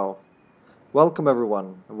 zombie chow. Welcome,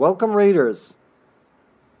 everyone. Welcome, raiders.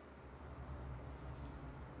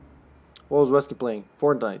 What was Wesky playing?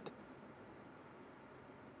 Fortnite.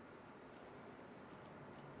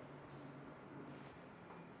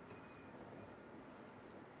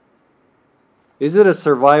 Is it a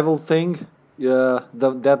survival thing?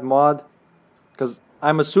 That mod? Because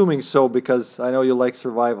I'm assuming so, because I know you like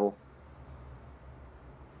survival.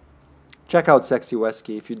 Check out Sexy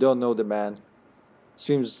Wesky if you don't know the man.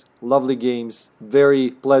 Streams lovely games, very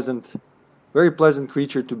pleasant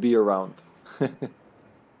creature to be around.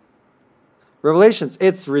 Revelations,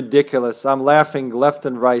 it's ridiculous. I'm laughing left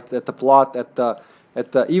and right at the plot,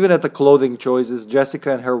 even at the clothing choices.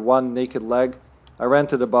 Jessica and her one naked leg. I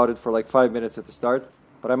ranted about it for like 5 minutes at the start,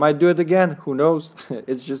 but I might do it again. Who knows?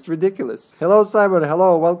 It's just ridiculous. Hello, Simon.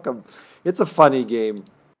 Hello, welcome. It's a funny game.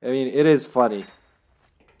 I mean, it is funny.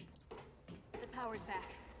 The power's back.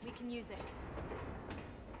 We can use it.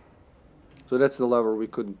 So that's the lever we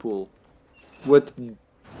couldn't pull with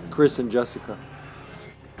Chris and Jessica.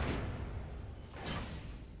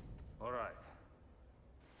 All right.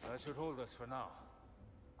 That should hold us for now.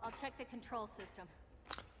 I'll check the control system.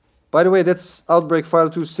 By the way, that's Outbreak File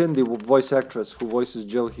 2 Cindy, voice actress, who voices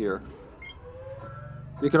Jill here.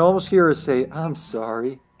 You can almost hear her say, "I'm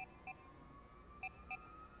sorry."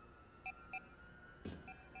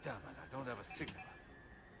 Damn it, I don't have a signal.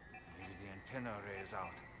 Maybe the antenna array is out.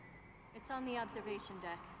 It's on the observation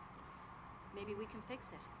deck. Maybe we can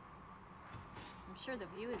fix it. I'm sure the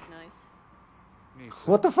view is nice.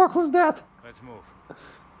 What the fuck was that? Let's move.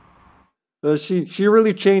 She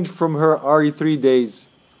really changed from her RE3 days,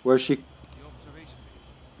 where she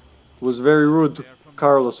was very rude to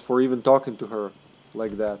Carlos for even talking to her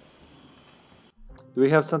like that. Do we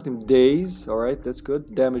have something? Days? Alright, that's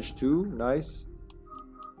good. Damage 2, nice.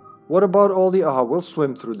 What about all the... we'll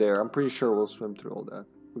swim through there. I'm pretty sure we'll swim through all that.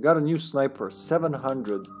 We got a new sniper,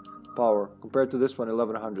 700 power, compared to this one,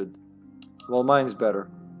 1100. Well, mine's better.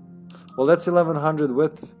 Well, that's 1100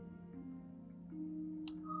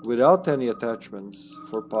 without any attachments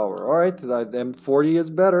for power. Alright, the M40 is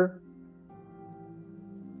better.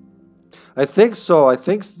 I think so. I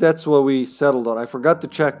think that's what we settled on. I forgot to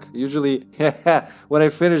check. Usually, when I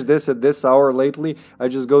finish this at this hour lately, I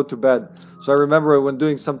just go to bed. So I remember when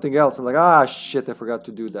doing something else, I'm like, ah, shit, I forgot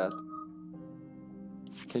to do that.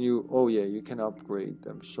 Can you... Oh, yeah, you can upgrade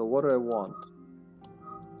them. So what do I want?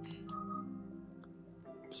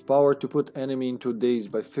 Power to put enemy into daze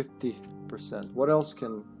by 50%. What else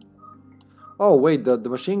can... Oh, wait, the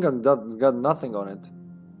machine gun got nothing on it.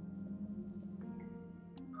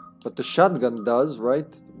 But the shotgun does,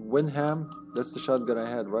 right? Winham, that's the shotgun I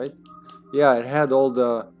had, right? Yeah, it had all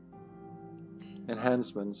the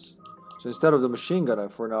enhancements. So instead of the machine gun,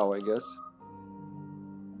 for now, I guess.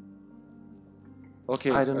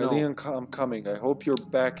 Okay, I don't know. I'm coming. I hope your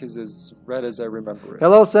back is as red as I remember it.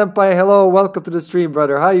 Hello, Senpai. Hello, welcome to the stream,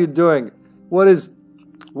 brother. How you doing? What is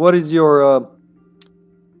your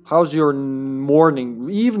how's your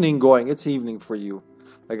evening going? It's evening for you.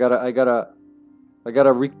 I gotta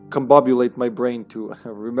recombobulate my brain to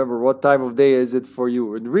remember what time of day is it for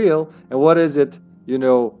you in real, and what is it,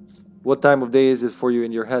 what time of day is it for you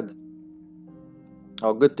in your head.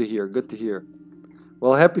 Oh, good to hear, good to hear.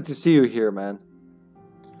 Well, happy to see you here, man.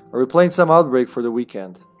 Are we playing some Outbreak for the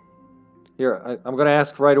weekend? Here, I'm gonna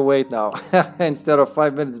ask right away now, instead of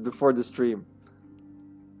 5 minutes before the stream.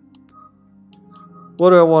 What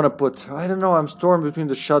do I want to put? I don't know. I'm torn between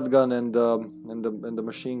the shotgun and the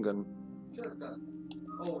machine gun. Shotgun.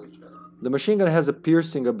 Always shotgun. The machine gun has a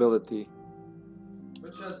piercing ability.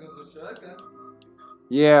 But shotgun's a shotgun.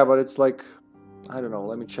 Yeah, but it's like, I don't know.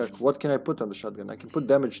 Let me check. What can I put on the shotgun? I can put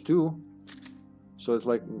damage 2. So it's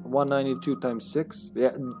like 192 times 6.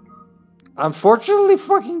 Yeah. Unfortunately,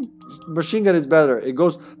 fucking machine gun is better. It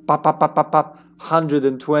goes pop, pop, pop, pop, pop.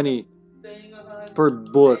 120 per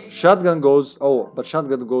bullet. Shotgun goes, but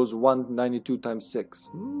shotgun goes 192 times 6.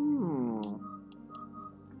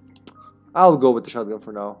 I'll go with the shotgun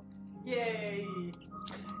for now. Yay!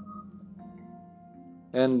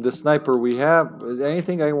 And the sniper we have, is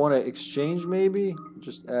anything I want to exchange maybe?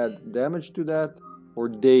 Just add damage to that. Or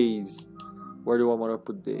daze. Where do I want to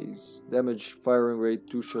put daze? Damage, firing rate,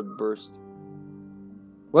 2-shot burst.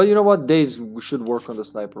 Well, you know what? Daze should work on the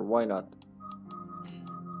sniper. Why not?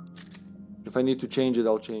 If I need to change it,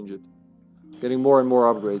 I'll change it. Getting more and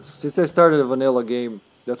more upgrades. Since I started a vanilla game,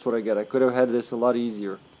 that's what I get. I could have had this a lot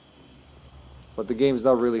easier. But the game's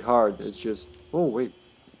not really hard. It's just... Oh, wait.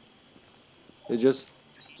 It just...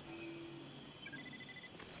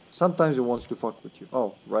 Sometimes it wants to fuck with you.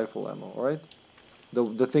 Oh, rifle ammo, alright?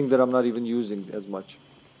 The thing that I'm not even using as much.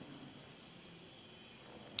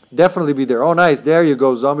 Definitely be there. Oh, nice. There you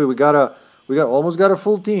go, zombie. We almost got a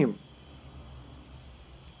full team.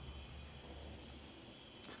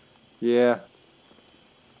 Yeah.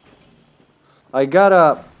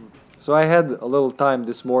 So I had a little time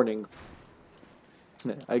this morning.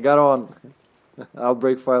 I got on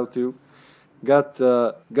Outbreak File 2. Got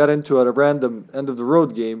into a random end of the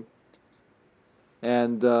road game.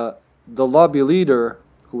 And the lobby leader,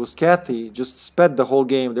 who was Kathy, just sped the whole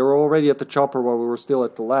game. They were already at the chopper while we were still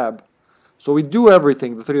at the lab. So we do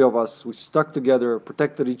everything, the three of us. We stuck together,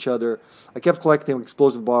 protected each other. I kept collecting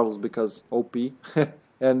explosive bottles because OP.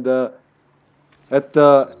 And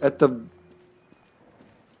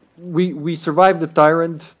we survived the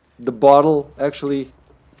tyrant. The bottle, actually,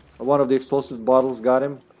 one of the explosive bottles got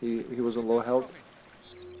him. He was on low health.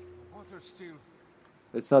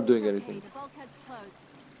 It's not doing anything. The bulkhead's closed.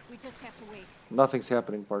 We just have to wait. Nothing's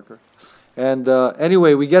happening, Parker. And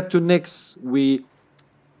anyway, we get to Nix. We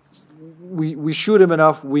shoot him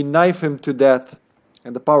enough. We knife him to death,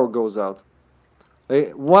 and the power goes out.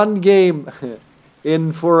 One game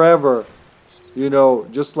in forever, you know,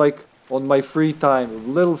 just like on my free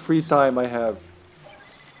time, little free time I have,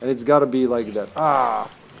 and it's got to be like that. Ah,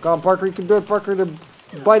 come on, Parker, you can do it, Parker. They're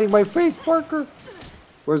biting my face, Parker.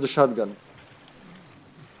 Where's the shotgun?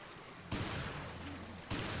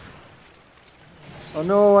 Oh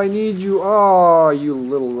no, I need you. Oh, you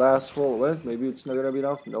little asshole. What? Maybe it's not gonna be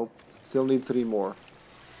enough. Nope. Still need 3 more.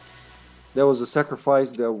 That was a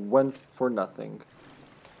sacrifice that went for nothing.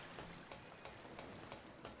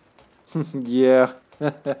 Yeah.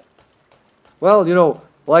 Well, you know,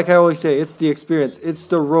 like I always say, it's the experience. It's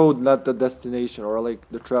the road, not the destination, or like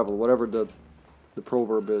the travel, whatever the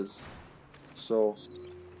proverb is. So,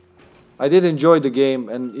 I did enjoy the game,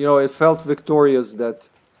 and you know, it felt victorious that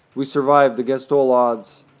we survived against all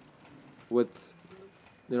odds with,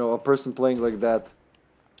 you know, a person playing like that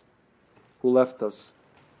who left us.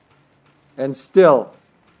 And still,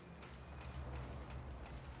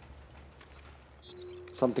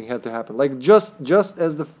 something had to happen. Like just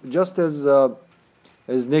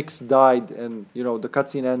as Nix died, and you know the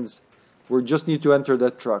cutscene ends, we just need to enter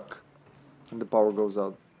that truck, and the power goes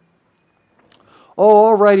out.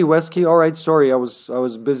 Oh, alrighty, Wesky. Alright, sorry, I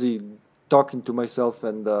was busy talking to myself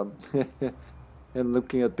and and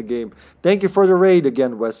looking at the game. Thank you for the raid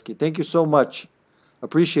again, Wesky. Thank you so much.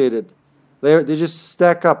 Appreciate it. They just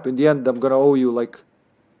stack up. In the end, I'm gonna owe you like,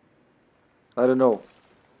 I don't know,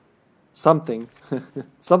 something.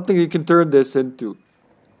 Something you can turn this into.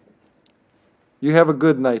 You have a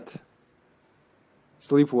good night.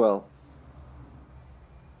 Sleep well.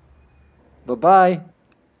 Bye-bye.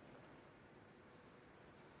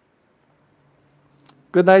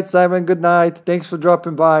 Good night, Simon. Good night. Thanks for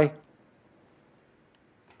dropping by.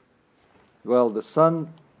 Well, the sun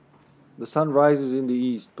rises in the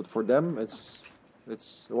east, but for them, it's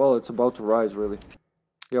about to rise, really.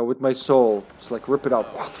 Yeah, with my soul, it's like rip it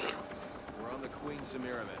out. We're on the Queen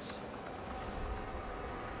Semiramis.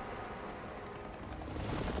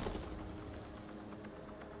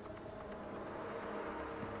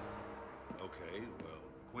 Okay, well,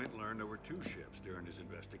 Quint learned there were 2 ships during his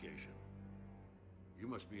investigation. You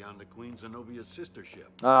must be on the Queen Zenobia's sister ship.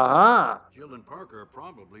 Aha! Jill and Parker are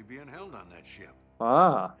probably being held on that ship.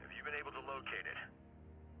 Ah. Have you been able to locate it?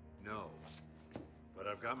 No, but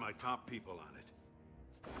I've got my top people on it.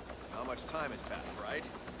 How much time has passed, right?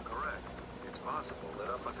 Correct. It's possible that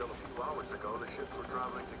up until a few hours ago, the ships were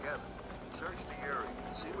traveling together. Search the area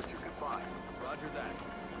and see what you can find. Roger that.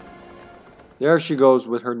 There she goes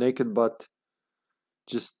with her naked butt,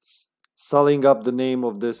 just sullying up the name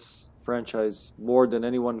of this franchise more than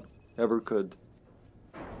anyone ever could.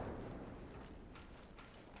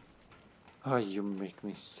 Ah, you make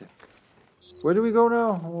me sick. Where do we go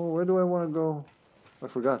now? Where do I want to go? I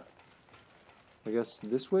forgot. I guess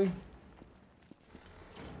this way?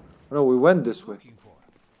 No, we went this way.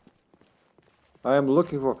 I am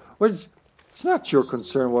looking for... Wait, it's not your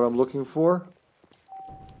concern what I'm looking for.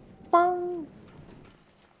 Bang!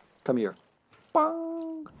 Come here.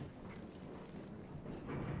 Bang!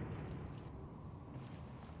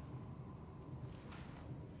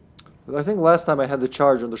 But I think last time I had the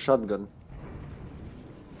charge on the shotgun.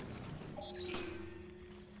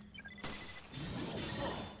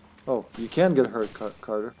 Oh, you can get hurt,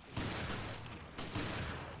 Carter.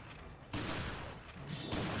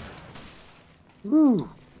 Woo!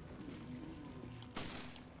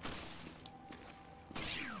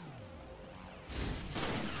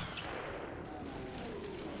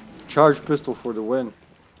 Charge pistol for the win.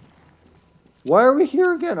 Why are we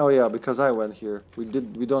here again? Oh yeah, because I went here. We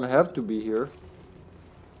don't have to be here.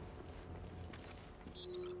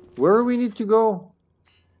 Where do we need to go?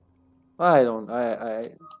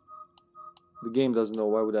 The game doesn't know.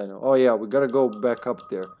 Why would I know? Oh yeah, we gotta go back up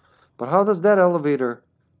there. But how does that elevator...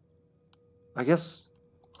 I guess...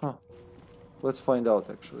 Huh. Let's find out,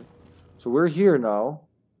 actually. So we're here now.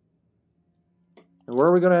 And where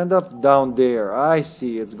are we gonna end up? Down there. I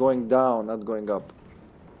see. It's going down, not going up.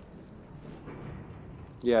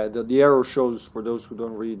 Yeah, the arrow shows for those who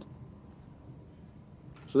don't read.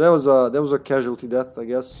 So that was a casualty death, I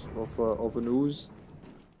guess, of an ooze.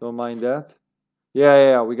 Don't mind that.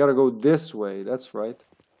 Yeah, we gotta go this way. That's right.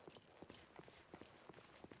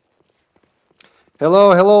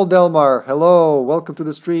 Hello, Delmar. Hello, welcome to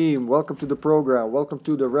the stream. Welcome to the program. Welcome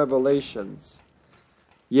to the revelations.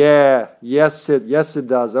 Yeah, yes it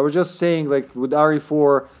does. I was just saying, like, with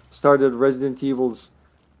RE4 started Resident Evil's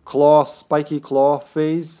spiky claw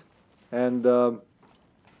phase, and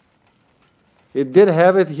it did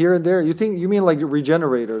have it here and there. You mean like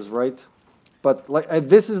regenerators, right? But like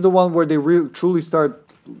this is the one where they truly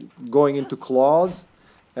start going into claws,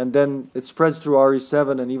 and then it spreads through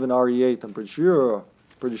RE7 and even RE8. I'm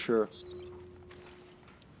pretty sure.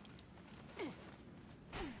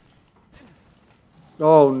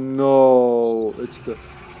 Oh no! It's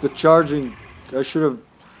the charging. I should have.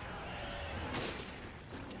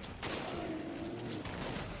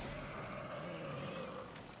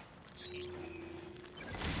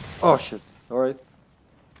 Oh shit! All right.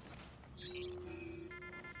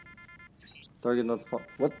 Target not found.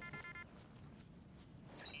 What?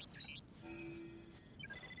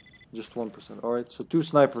 Just 1%. All right. So 2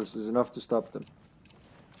 snipers is enough to stop them.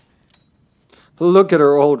 Look at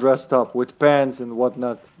her all dressed up with pants and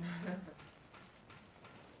whatnot.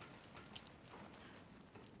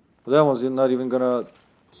 But that one's not even gonna...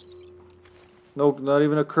 No, not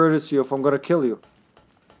even a courtesy if I'm gonna kill you.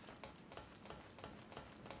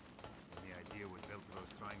 Any idea what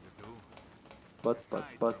Velcro's trying to do? But.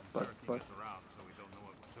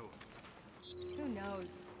 Who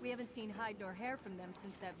knows? We haven't seen hide nor hair from them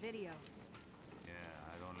since that video. Yeah,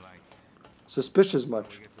 I don't like it. Suspicious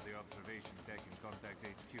much. Get to the observation deck and contact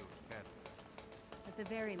HQ. Better. At the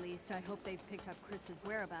very least, I hope they've picked up Chris's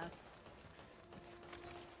whereabouts.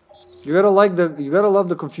 You gotta love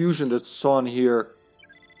the confusion that's on here.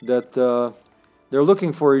 That they're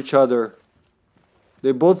looking for each other.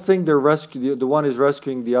 They both think they're the one is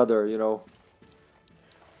rescuing the other, you know.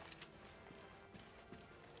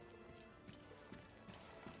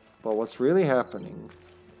 But what's really happening?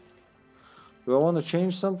 Do I want to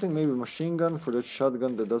change something? Maybe machine gun for the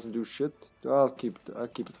shotgun that doesn't do shit? I'll keep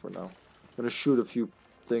it for now. I'm gonna shoot a few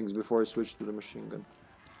things before I switch to the machine gun.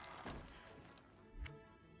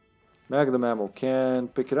 Magnum ammo, can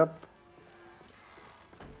pick it up.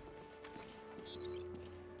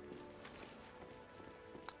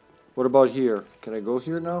 What about here? Can I go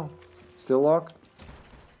here now? Still locked?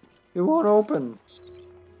 It won't open.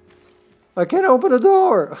 I can't open the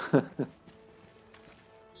door!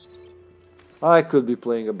 I could be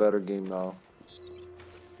playing a better game now.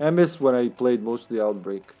 I missed when I played most of the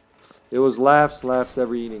Outbreak. It was laughs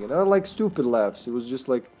every evening. And I don't like stupid laughs. It was just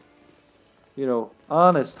like, you know,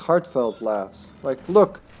 honest, heartfelt laughs. Like,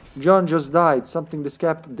 look, John just died. Something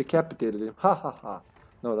decapitated him. Ha ha ha.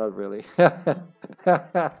 No, not really.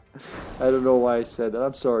 I don't know why I said that.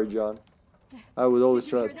 I'm sorry, John. I would always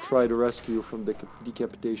try to rescue you from the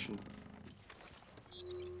decapitation.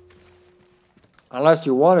 Unless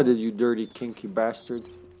you wanted it, you dirty, kinky bastard.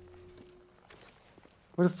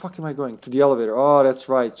 Where the fuck am I going? To the elevator. Oh, that's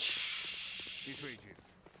right. Shh.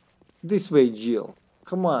 This way, Jill.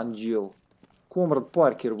 Come on, Jill. Comrade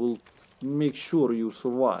Parker will make sure you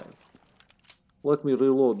survive. Let me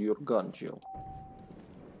reload your gun, Jill.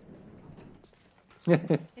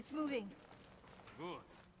 It's moving. Good.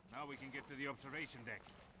 Now we can get to the observation deck.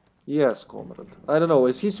 Yes, comrade. I don't know.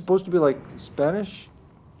 Is he supposed to be like Spanish?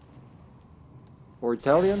 Or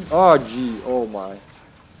Italian? Oh, gee. Oh, my.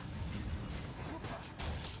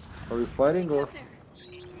 Are we fighting or...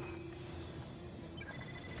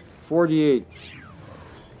 48.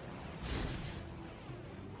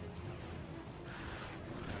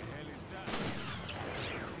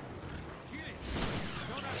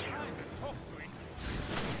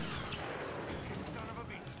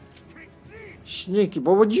 Sneaky,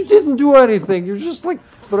 but you didn't do anything. You're just like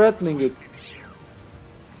threatening it.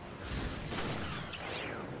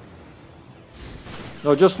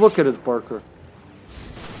 No, just look at it, Parker.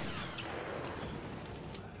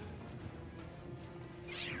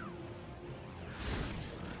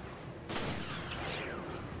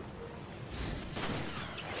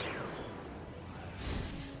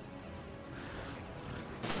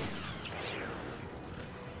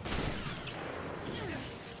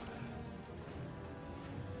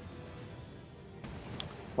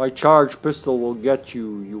 My charge pistol will get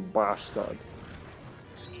you, you bastard.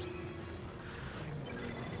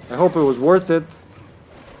 I hope it was worth it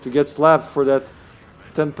to get slapped for that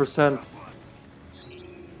 10%.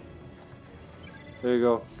 There you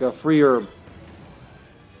go. Got free herb.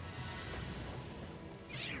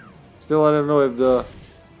 Still, I don't know if the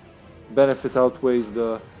benefit outweighs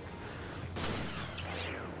the...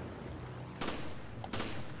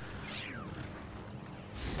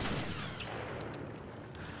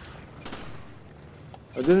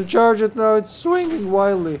 I didn't charge it now, it's swinging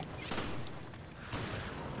wildly.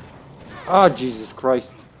 Ah, Jesus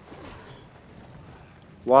Christ.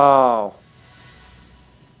 Wow.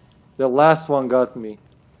 The last one got me.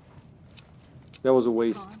 That was a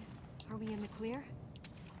waste. Are we in the clear?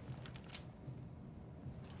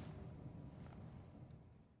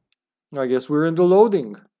 I guess we're in the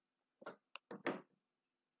loading.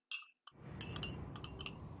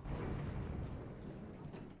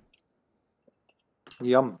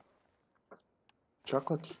 Yum.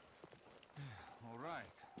 Chocolate. All right,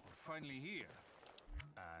 we're finally here.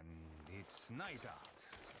 And it's night out,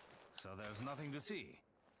 so there's nothing to see.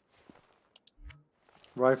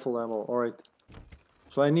 Rifle ammo, alright.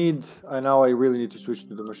 So now I really need to switch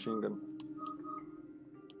to the machine gun.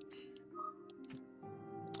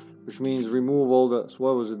 Which means remove all the, so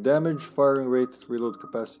what was it? Damage, firing rate, reload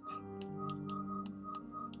capacity.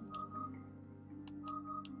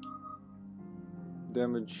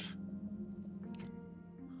 Damage.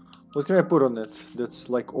 What can I put on it that's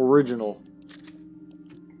like original?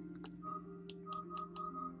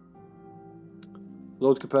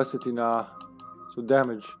 Load capacity, nah. So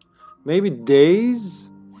damage. Maybe daze?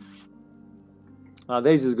 Ah,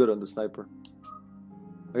 daze is good on the sniper.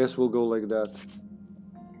 I guess we'll go like that.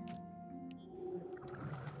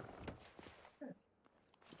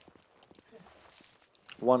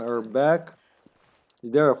 One herb back.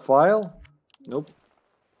 Is there a file? Nope.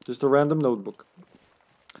 Just a random notebook.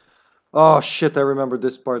 Oh shit, I remember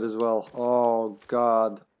this part as well. Oh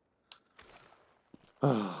god.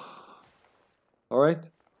 Alright.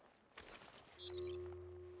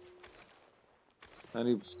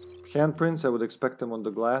 Any handprints? I would expect them on the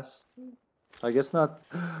glass. I guess not.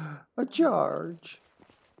 A charge.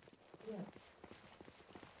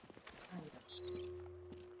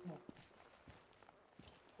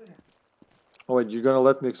 Oh wait, you're gonna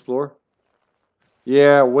let me explore?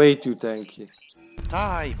 Yeah, way too tanky.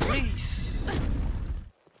 Die, please.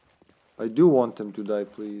 I do want them to die,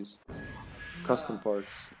 please. Custom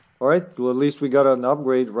parts. Alright, well at least we got an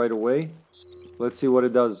upgrade right away. Let's see what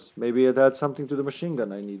it does. Maybe it adds something to the machine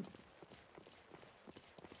gun I need.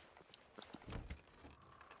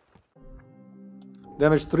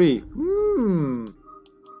 Damage 3.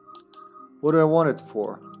 What do I want it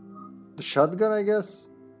for? The shotgun, I guess?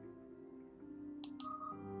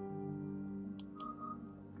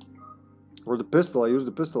 Or the pistol. I use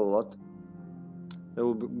the pistol a lot. That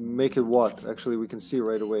will make it what? Actually, we can see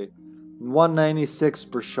right away. 196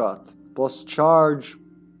 per shot. Plus charge.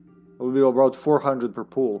 It will be about 400 per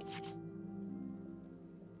pull.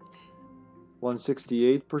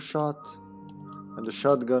 168 per shot. And the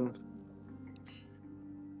shotgun.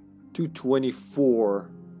 224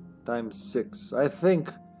 times 6. I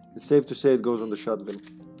think it's safe to say it goes on the shotgun.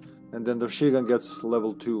 And then the machine gun gets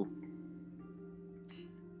level 2.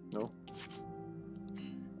 No?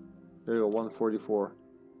 There you go, 144.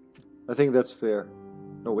 I think that's fair.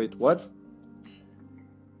 No, wait, what?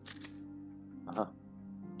 Uh-huh.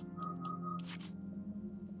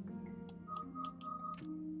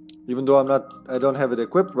 Even though I don't have it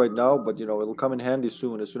equipped right now, but you know, it'll come in handy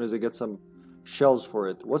soon, as soon as I get some shells for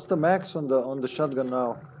it. What's the max on the shotgun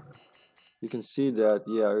now? You can see that.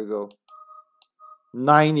 Yeah, there you go.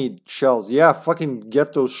 90 shells. Yeah, fucking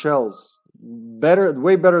get those shells. Better,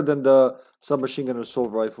 way better than the submachine gun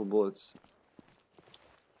assault rifle bullets.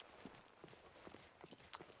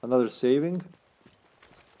 Another saving.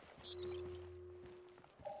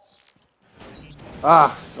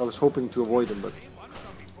 Ah, I was hoping to avoid him, but...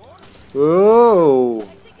 Oh!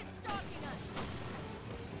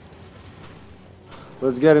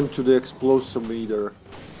 Let's get him to the explosive meter.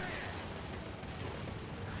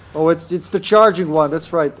 Oh, it's the charging one,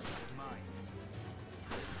 that's right.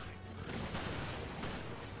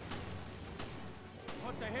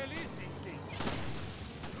 What the hell is this thing?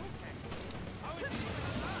 How is he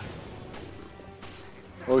alive?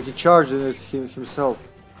 Oh, he charged it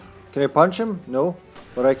himself. Can I punch him? No,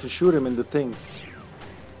 but I can shoot him in the thing.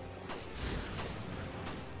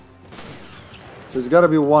 So it's gotta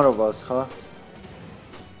be one of us, huh?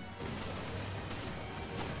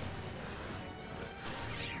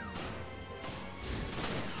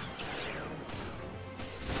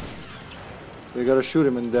 You gotta shoot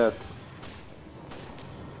him in that.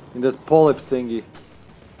 In that polyp thingy.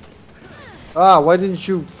 Ah, why didn't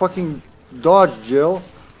you fucking dodge, Jill?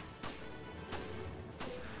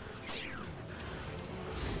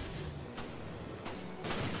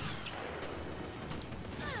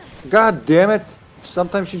 God damn it!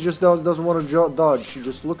 Sometimes she just doesn't want to dodge. She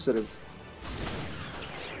just looks at him.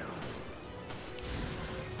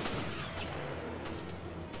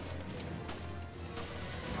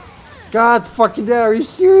 God fucking damn! Are you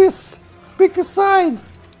serious? Pick a side.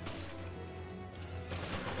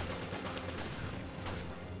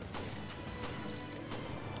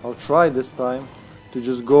 I'll try this time to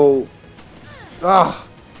just go. Ah!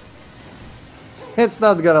 It's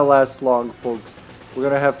not gonna last long, folks. We're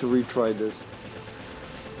gonna have to retry this.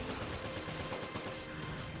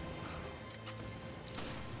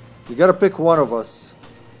 You gotta pick one of us.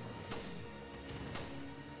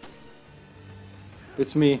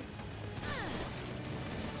 It's me.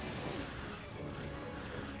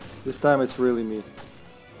 This time it's really me.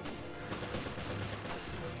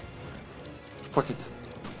 Fuck it.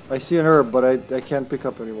 I see an herb, but I can't pick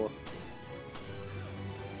up anymore.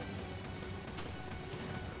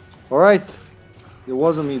 Alright. It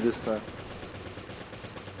wasn't me this time.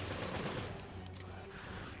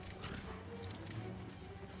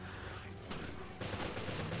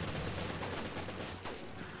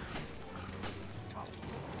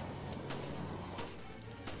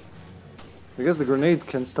 I guess the grenade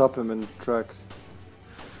can stop him in tracks.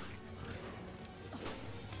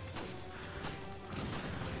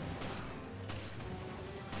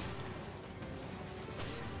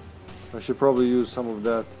 I should probably use some of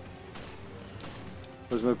that.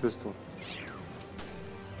 Where's my pistol?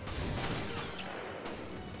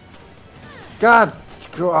 God!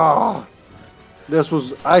 Oh. This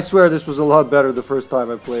was... I swear this was a lot better the first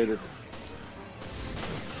time I played it.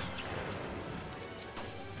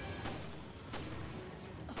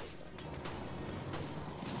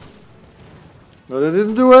 No, they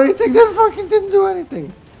didn't do anything. They fucking didn't do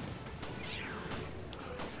anything.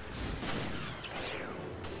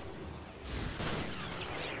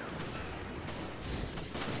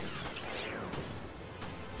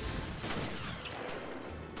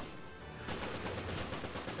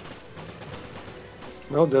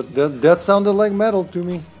 No, that sounded like metal to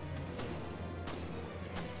me.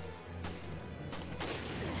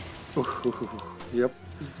 Yep,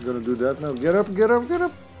 gonna do that now. Get up, get up, get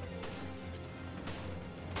up.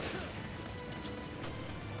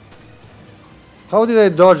 How did I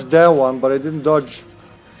dodge that one, but I didn't dodge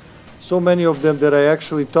so many of them that I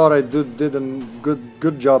actually thought I did a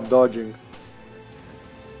good job dodging.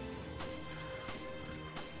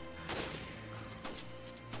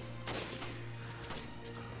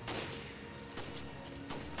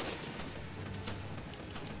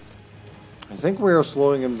 I think we are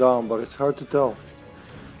slowing him down, but it's hard to tell.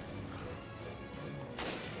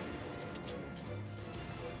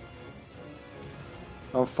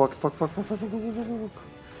 Oh, fuck.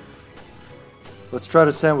 Let's try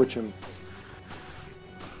to sandwich him.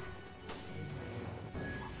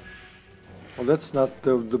 Well, that's not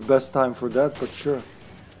the best time for that, but sure.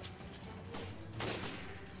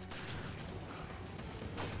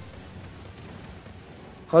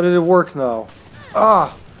 How did it work now?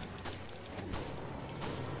 Ah!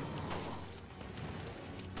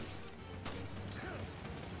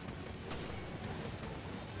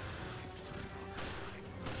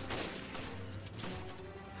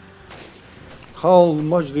 How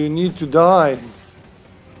much do you need to die?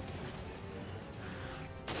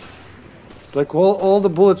 It's like all the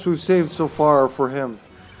bullets we've saved so far are for him.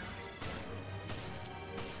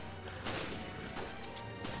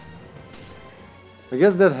 I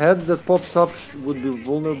guess that head that pops up would be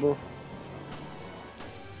vulnerable.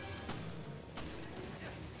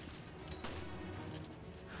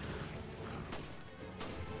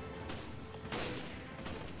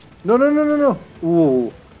 No.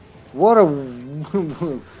 Ooh. What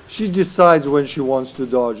a... She decides when she wants to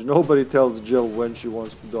dodge. Nobody tells Jill when she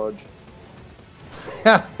wants to dodge.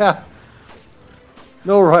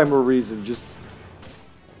 No rhyme or reason. Just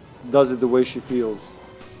does it the way she feels.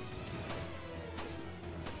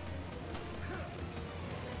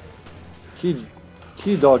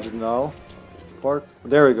 Key dodged now. Park.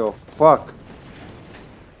 There we go. Fuck.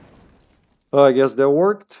 I guess that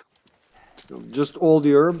worked. Just all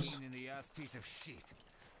the herbs.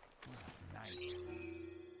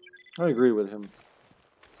 I agree with him.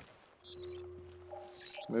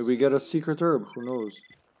 Maybe we get a secret herb, who knows?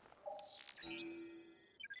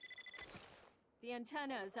 The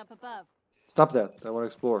antenna is up above. Stop that, I want to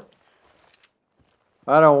explore.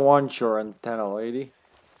 I don't want your antenna, lady.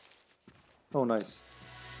 Oh, nice.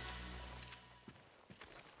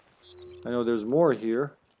 I know there's more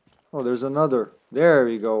here. Oh, there's another. There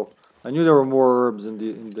we go. I knew there were more herbs in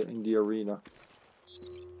the arena.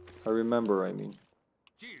 I remember, I mean.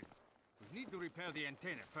 We need to repair the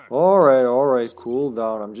antenna first. Alright, cool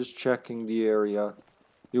down. I'm just checking the area.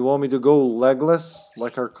 You want me to go legless,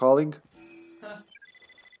 like our colleague?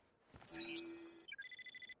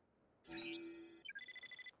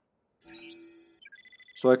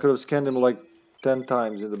 So I could have scanned him like 10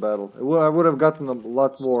 times in the battle. I would have gotten a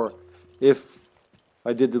lot more if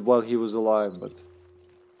I did it while he was alive, but...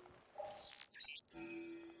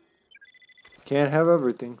 Can't have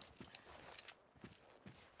everything.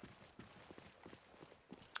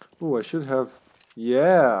 Ooh, I should have...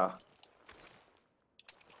 Yeah!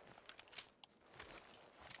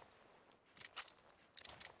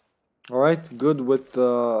 Alright, good with...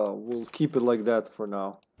 we'll keep it like that for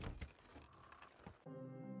now.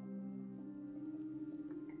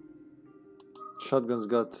 Shotgun's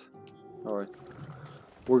got... Alright.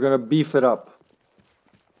 We're gonna beef it up.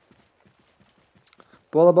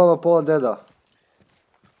 Pola baba, pola deda.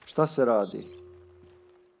 Šta se radi?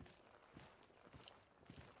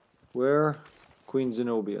 Where? Queen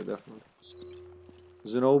Zenobia, definitely.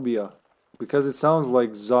 Zenobia. Because it sounds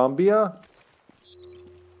like Zombia?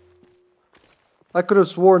 I could have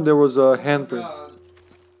sworn there was a handprint.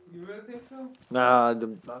 You really think so? Nah,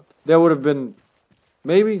 that would have been...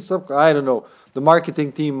 Maybe some... I don't know. The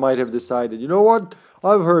marketing team might have decided, you know what?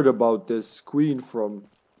 I've heard about this queen from...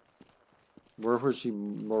 Where was she?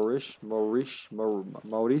 Mauritius?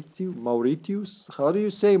 How do you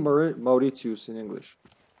say Mauritius in English?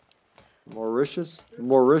 Mauritius?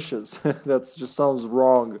 Mauritius. That just sounds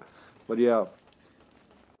wrong. But yeah.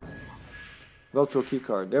 Veltro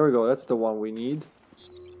keycard. There we go. That's the one we need.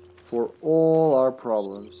 For all our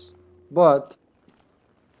problems. But...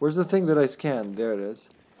 Where's the thing that I scanned? There it is.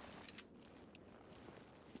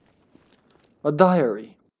 A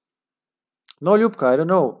diary. No, Lyubka, I don't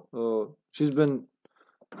know.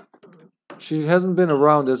 She hasn't been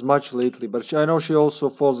around as much lately, but I know she also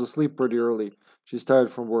falls asleep pretty early. She's tired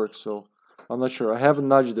from work, so I'm not sure. I haven't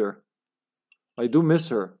nudged her. I do miss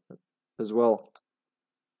her as well.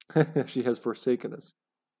 She has forsaken us.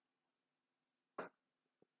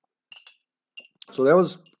 So that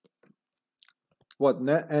was... What?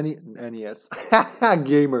 NES.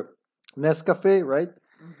 Gamer. Nescafe, right?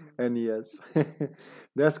 Mm-hmm. NES.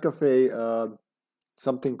 Nescafe,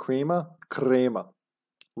 something crema? Crema.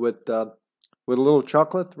 With a little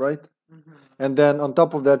chocolate, right? Mm-hmm. And then on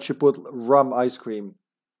top of that, she put rum ice cream.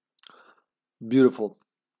 Beautiful.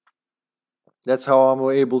 That's how I'm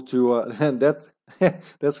able to, and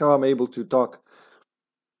that's how I'm able to talk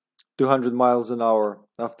 200 miles an hour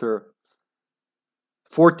after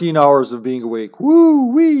 14 hours of being awake.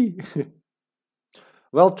 Woo-wee!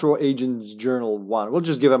 Veltro Agent's Journal 1. We'll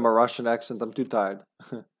just give him a Russian accent. I'm too tired.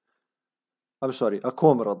 I'm sorry, a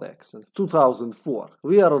comrade accent. 2004.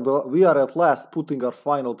 We are at last putting our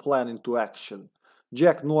final plan into action.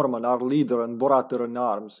 Jack Norman, our leader and Borater in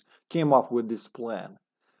arms, came up with this plan.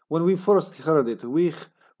 When we first heard it, we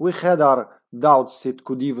had our doubts it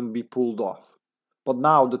could even be pulled off. But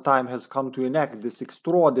now the time has come to enact this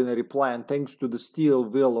extraordinary plan thanks to the steel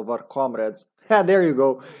will of our comrades. There you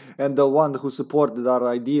go. And the one who supported our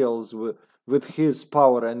ideals with his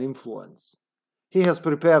power and influence. He has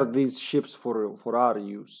prepared these ships for our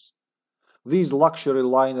use. These luxury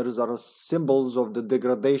liners are symbols of the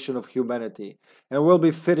degradation of humanity and will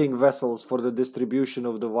be fitting vessels for the distribution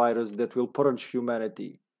of the virus that will purge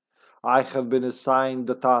humanity. I have been assigned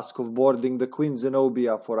the task of boarding the Queen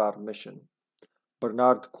Zenobia for our mission.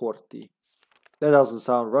 Bernard Corti. That doesn't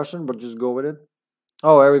sound Russian, but just go with it.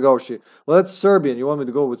 Oh, there we go. Well, that's Serbian. You want me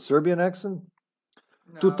to go with Serbian accent?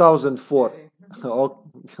 No, 2004. Oh,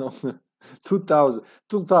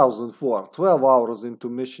 2004. 12 hours into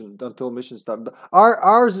mission until mission started.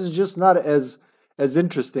 Ours is just not as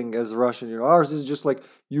interesting as Russian. You know, ours is just like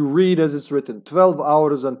you read as it's written. 12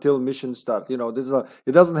 hours until mission start. You know,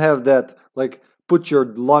 it doesn't have that like put your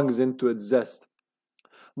lungs into it zest.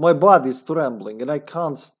 My body's trembling, and I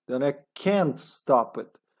can't stop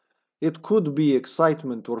it. It could be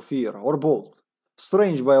excitement or fear, or both.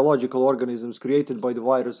 Strange biological organisms created by the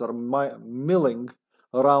virus are milling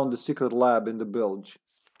around the secret lab in the bilge.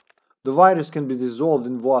 The virus can be dissolved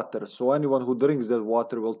in water, so anyone who drinks that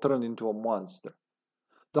water will turn into a monster.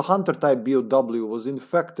 The Hunter-type BOW was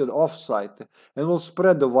infected off-site and will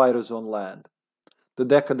spread the virus on land. The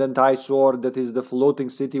decadent eyesore that is the floating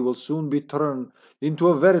city will soon be turned into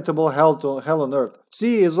a veritable hell on earth.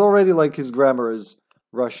 See, it's already like his grammar is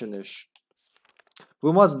Russianish.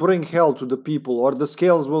 We must bring hell to the people, or the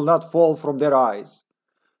scales will not fall from their eyes.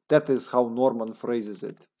 That is how Norman phrases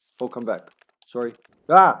it. Oh, come back. Sorry.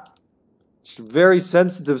 Ah! It's a very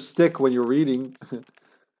sensitive stick when you're reading.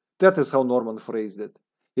 That is how Norman phrased it.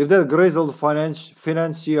 If that grizzled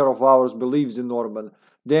financier of ours believes in Norman,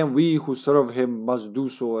 then we who serve him must do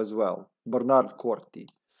so as well. Bernard Corti.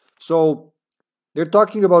 So, they're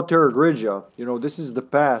talking about Terra Grigia. You know, this is the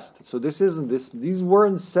past. So this isn't this. These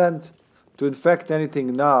weren't sent to infect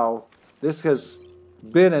anything now. This has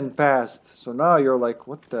been and passed. So now you're like,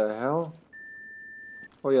 what the hell?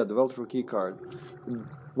 Oh yeah, the Veltro keycard.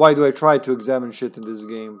 Why do I try to examine shit in this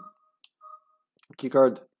game?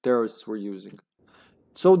 Keycard terrorists were using.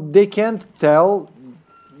 So they can't tell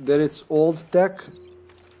that it's old tech.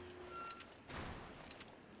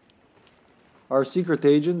 Our secret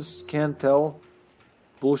agents can't tell.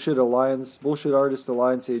 Bullshit alliance, bullshit artist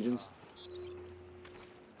alliance agents.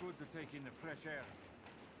 Good to take in the fresh air.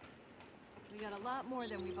 We got a lot more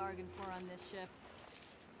than we bargained for on this ship.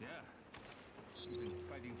 Yeah. We've been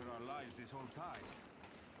fighting for our lives this whole time.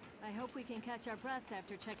 I hope we can catch our breaths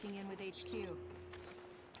after checking in with HQ.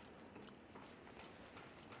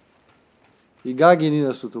 I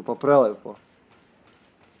Gaginine su tu, pa prelepo.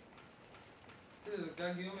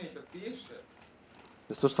 Gagi umije da piše.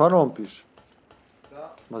 Jesi to stvarno on piše?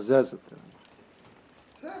 Da. Ma zezate.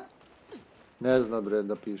 Ce? Ne zna bre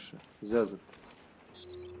da piše. Zezate.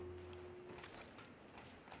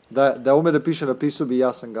 Da ume da piše, napisao bi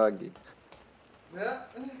ja sam Gagi. Da.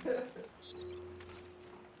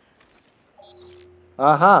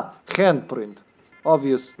 Aha, handprint.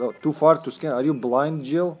 Obvious. Oh, too far to scan. Are you blind,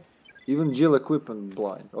 Jill? Even Jill equipment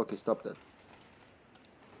blind. Okay, stop that.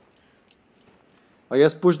 I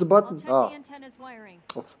guess push the button. I'll check the antenna's wiring.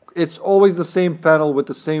 It's always the same panel with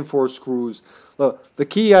the same 4 screws. The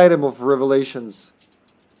key item of Revelations,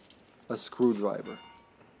 a screwdriver.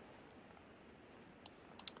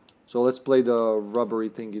 So let's play the rubbery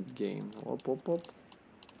thingy game. Op, op, op.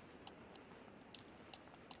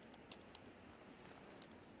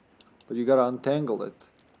 But you gotta untangle it.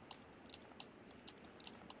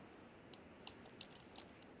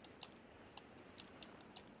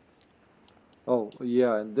 Oh,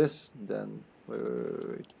 yeah, and this then.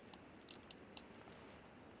 Wait.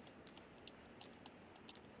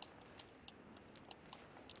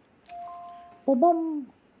 Boom, boom.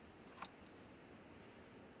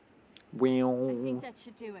 I think that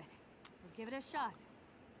should do it. We'll give it a shot.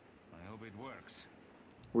 I hope it works.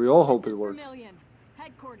 We all hope This it is works. Vermilion.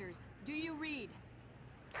 Headquarters. Do you read?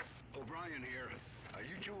 O'Brien here. Are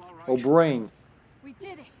you two all right? O'Brien. We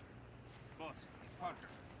did it. Boss, it's Parker.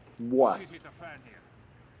 Boss. Shit hit the fan here.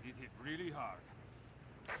 It hit really hard.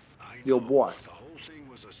 I Yo, know, boss. but the whole thing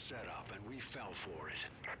was a setup, and we fell for it.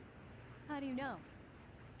 How do you know?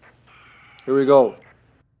 Here we go.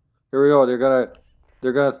 Here we go.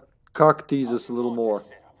 They're gonna cock tease us a little more.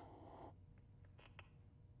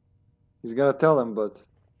 He's gonna tell him, but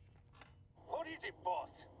What is it,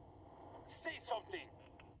 boss? Say something.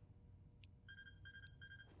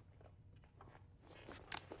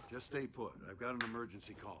 Just stay put. I've got an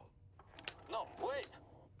emergency call. No, wait.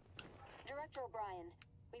 Director O'Brien,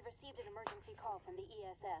 we've received an emergency call from the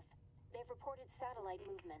ESF. They've reported satellite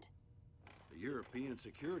movement. The European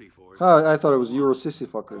Security Force. I thought it was Euro sissy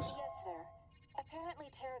fuckers. Yes, sir. Apparently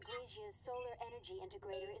Terra Grigia's solar energy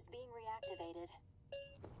integrator is being reactivated.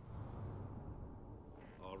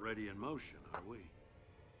 Already in motion, are we?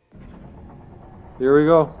 Here we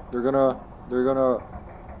go. They're gonna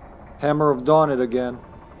Hammer of Dawn it again.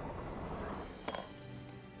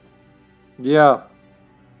 Yeah.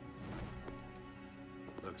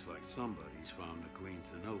 Looks like somebody's found the Queen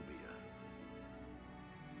Zenobia.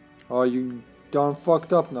 Oh, you done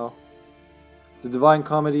fucked up now. The Divine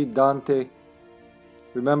Comedy, Dante.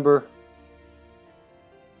 Remember?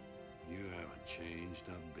 You haven't changed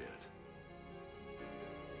a bit.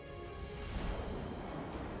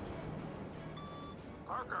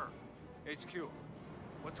 Parker! HQ,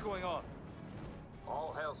 what's going on?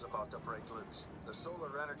 All hell's about to break loose. The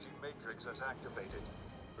solar energy matrix has activated.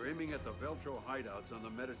 They're aiming at the Veltro hideouts on the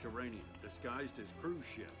Mediterranean, disguised as cruise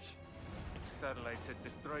ships. Satellites that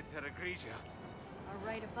destroyed Terra Grigia. Are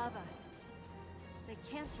right above us. They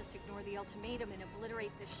can't just ignore the ultimatum and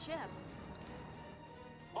obliterate the ship.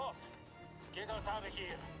 Boss, get us out of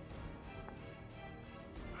here.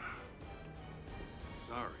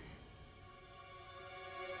 Sorry.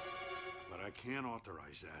 But I can't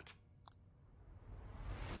authorize that.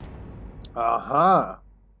 Aha.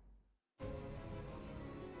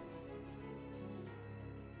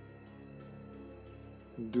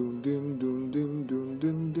 Dun dun dun dun dun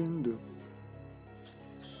dun dun dun.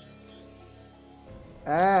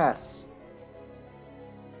 Ass.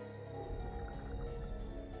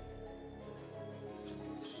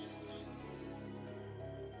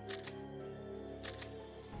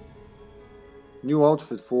 New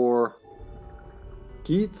outfit for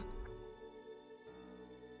Keith.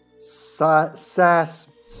 Sass.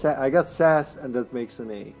 I got sass, and that makes an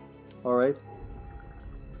A. All right.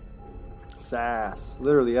 Sass.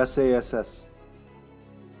 Literally S-A-S-S.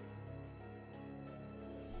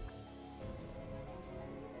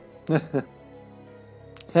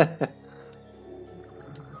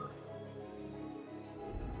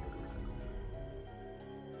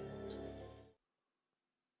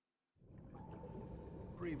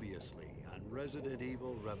 Previously on Resident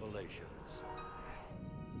Evil Revelations.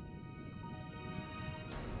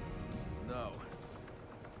 No.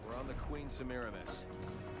 We're on the Queen Semiramis.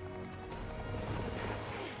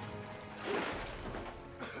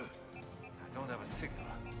 I don't have a signal.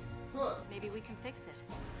 Good. Maybe we can fix it.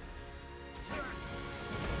 Are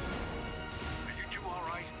you two all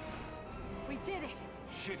right? We did it!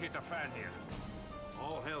 Shit hit the fan here.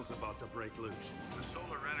 All hell's about to break loose. The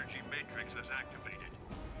solar energy matrix is activated.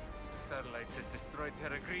 Satellites had destroyed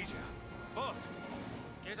Terra Grigia. Boss,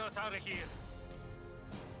 get us out of here.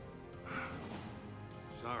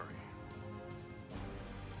 Sorry.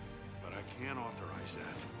 But I can't authorize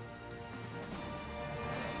that.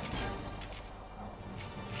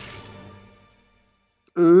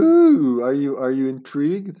 Ooh, are you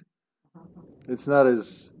intrigued? It's not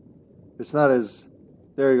as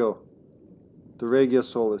there you go. The Regia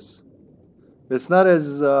Solis. It's not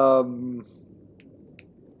as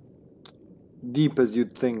deep as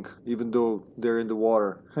you'd think, even though they're in the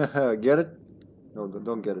water. Get it? No,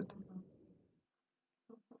 don't get it.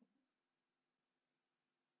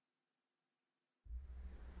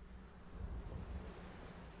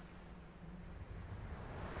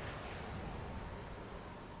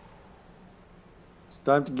 It's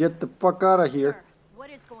time to get the fuck out of here. Sir, what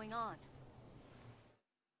is going on?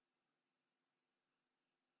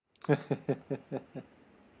 You're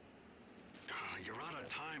out of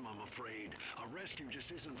time, I'm afraid. A rescue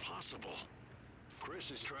just isn't possible.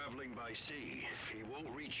 Chris is traveling by sea. He won't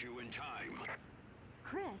reach you in time.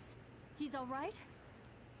 Chris? He's alright?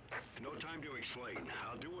 No time to explain.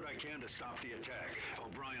 I'll do what I can to stop the attack.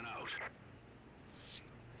 O'Brien out.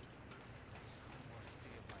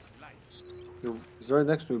 He's right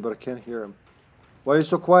next to me, but I can't hear him. Why are you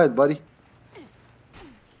so quiet, buddy?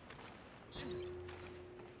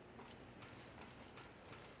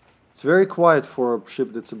 It's very quiet for a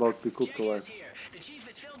ship that's about to be cooked alive. Here. The chief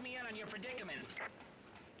has filled me in on your predicament.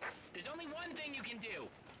 There's only one thing you can do.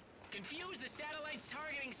 Confuse the satellite's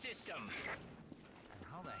targeting system.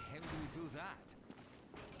 How the hell do we do that?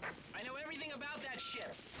 I know everything about that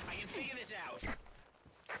ship. I can figure this out.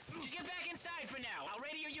 Just get back inside for now. I'll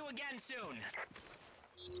radio you again soon.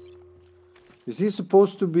 Is he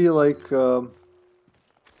supposed to be like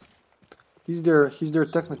he's their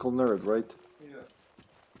technical nerd, right? Yes.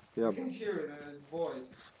 Yeah. You can hear it in his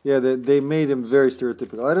voice. Yeah, they made him very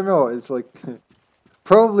stereotypical. I don't know, it's like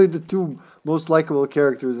probably the two most likable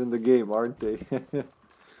characters in the game, aren't they?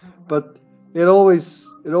 But it always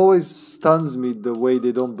stuns me the way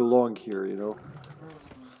they don't belong here, you know.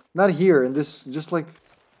 Not here, in this, just like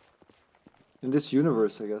in this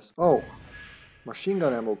universe, I guess. Oh, machine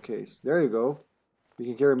gun ammo case. There you go. You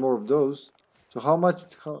can carry more of those. So how much?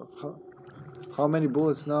 How many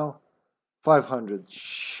bullets now? 500.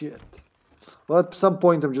 Shit. Well, at some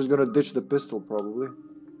point I'm just gonna ditch the pistol, probably.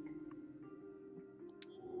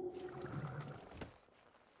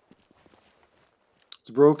 It's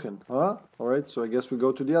broken, huh? Alright, so I guess we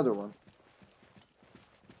go to the other one.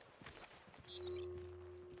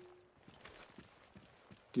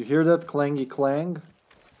 Do you hear that? Clangy clang?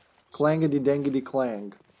 Clangity dangity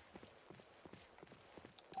clang.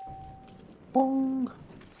 Pong!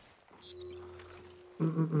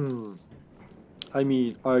 I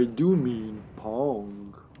do mean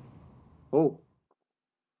pong. Oh.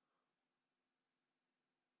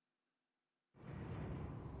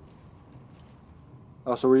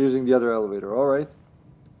 Oh, so we're using the other elevator. Alright.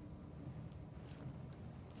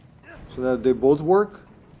 So that they both work?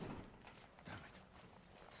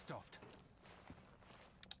 Stopped.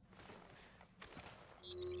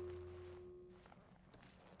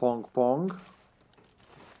 Pong pong.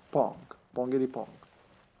 Pong. Pongity pong.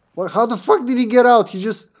 What? How the fuck did he get out? He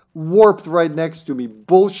just warped right next to me.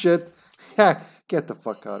 Bullshit. Get the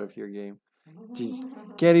fuck out of here, game. Jeez.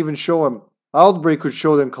 Can't even show him. Outbreak could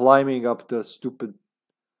show them climbing up the stupid...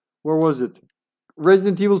 Where was it?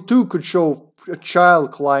 Resident Evil 2 could show a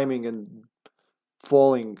child climbing and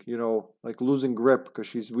falling, you know, like losing grip because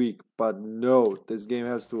she's weak. But no, this game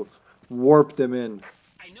has to warp them in.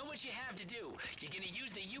 I know what you have to do. You're gonna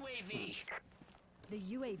use the UAV. The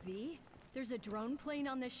UAV? There's a drone plane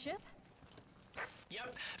on this ship?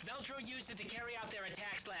 Yep, Veltro used it to carry out their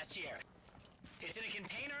attacks last year. It's in a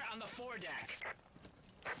container on the foredeck.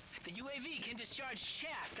 The UAV can discharge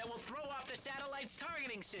chaff that will throw off the satellite's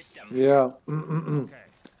targeting system. Yeah.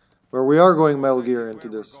 Where we are going Metal Gear into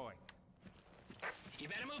this. You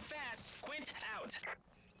better move fast. Quint out.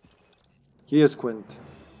 He is Quint.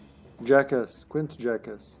 Jackass. Quint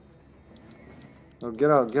Jackass. No, get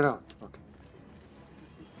out, get out. Okay.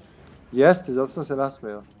 Jeste, zato sam se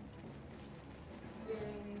nasmejao.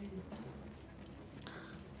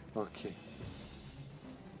 Okay.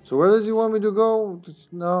 So where does he want me to go?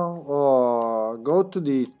 No. Oh, go to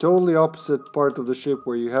the totally opposite part of the ship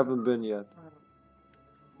where you haven't been yet.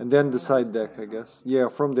 And then the side deck, I guess. Yeah,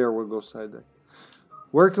 from there we'll go side deck.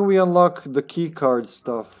 Where can we unlock the key card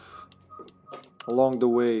stuff along the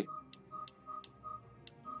way?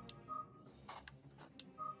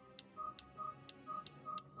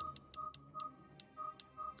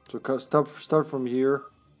 So start from here.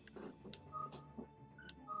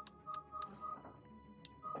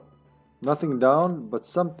 Nothing down, but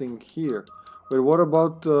something here. Wait, what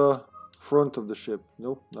about the front of the ship?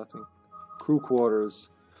 Nope, nothing. Crew quarters.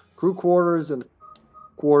 Crew quarters and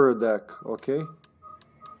quarter deck, okay?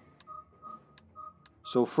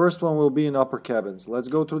 So first one will be in upper cabins. Let's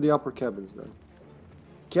go through the upper cabins then.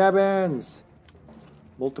 Cabins!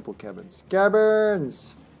 Multiple cabins.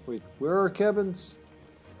 Cabins! Wait, where are cabins?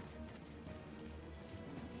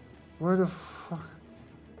 Where the fuck?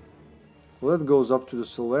 Well, that goes up to the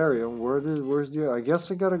solarium. Where's the... I guess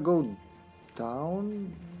I gotta go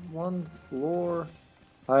down one floor.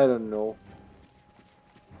 I don't know.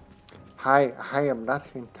 I am not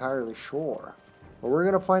entirely sure. But we're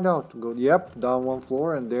gonna find out. Go, yep, down one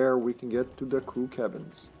floor, and there we can get to the crew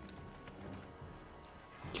cabins.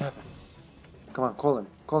 Cabin. Come on, call him.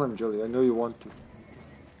 Call him, Jolie. I know you want to.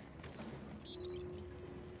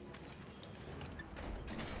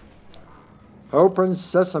 Open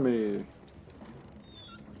sesame.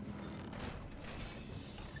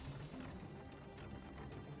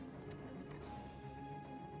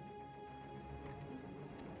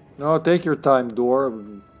 No, take your time, door.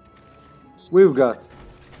 We've got.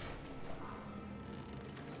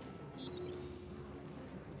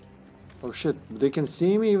 Oh shit, they can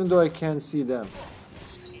see me even though I can't see them.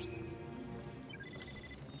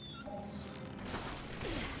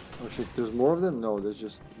 Oh shit, there's more of them? No, there's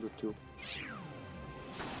just the two.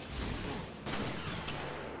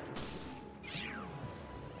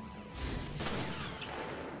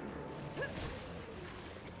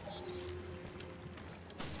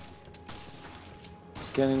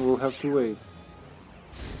 Scanning will have to wait.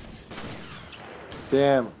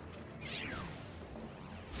 Damn.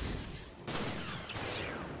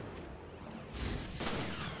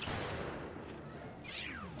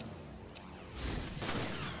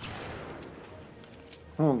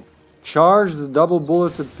 Charge the double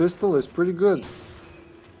bulleted pistol is pretty good.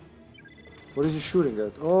 What is he shooting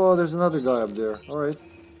at? Oh, there's another guy up there. Alright.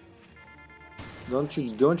 Don't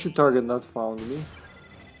you target not found me.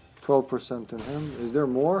 12% in him. Is there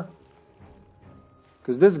more?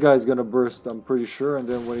 Because this guy's gonna burst, I'm pretty sure. And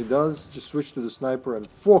then when he does, just switch to the sniper and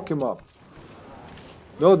fuck him up.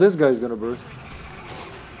 No, this guy's gonna burst.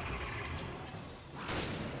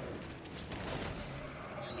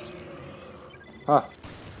 Ha!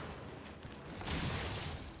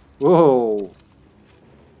 Whoa!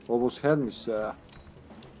 Almost had me, sir.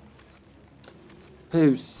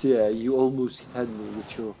 Oh, sir, you almost had me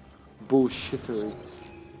with your bullshittery.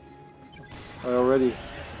 I already...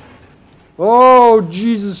 Oh,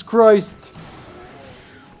 Jesus Christ!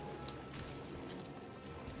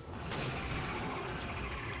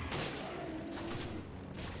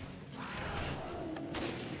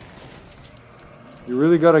 You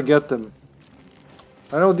really gotta get them.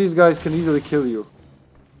 I know these guys can easily kill you.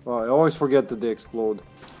 Oh, I always forget that they explode.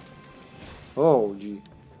 Oh, gee.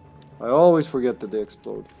 I always forget that they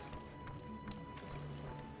explode.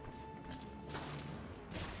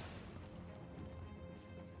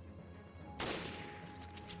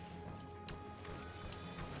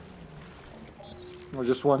 Or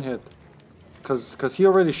just one hit. Cause he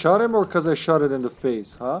already shot him, or cause I shot it in the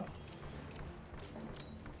face, huh?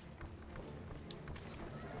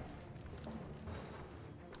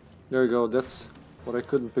 There you go, that's what I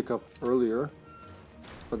couldn't pick up earlier.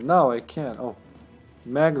 But now I can. Oh.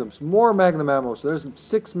 Magnums. More magnum ammo. So there's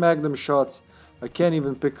 6 magnum shots I can't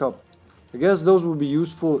even pick up. I guess those would be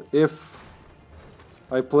useful if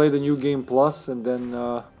I play the New Game Plus and then...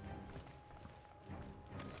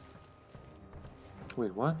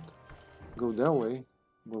 Wait, what? Go that way?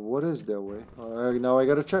 But what is that way? Now I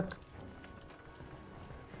gotta check.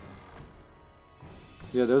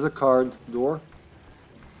 Yeah, there's a card door.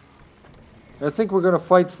 I think we're gonna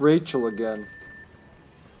fight Rachel again.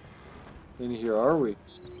 In here, are we?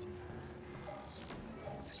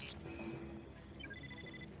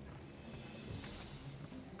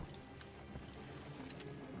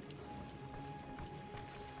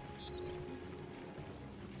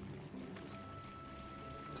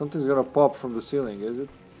 Something's gonna pop from the ceiling, is it?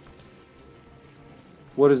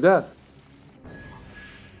 What is that?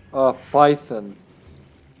 A python.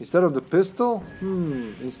 Instead of the pistol?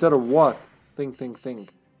 Instead of what?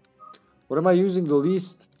 Think. What am I using the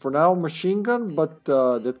least? For now, machine gun, but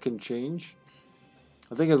that can change.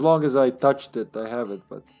 I think as long as I touched it, I have it,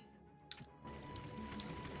 but...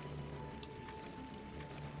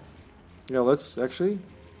 You know, let's actually...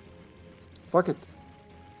 Fuck it.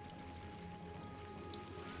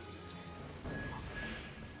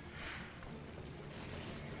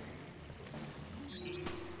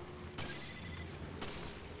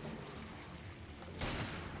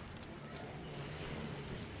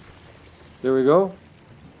 There we go.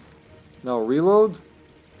 Now reload.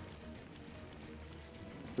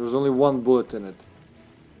 There's only one bullet in it.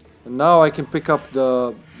 And now I can pick up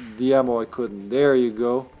the ammo I couldn't. There you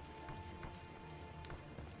go.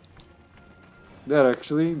 That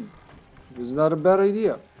actually is not a bad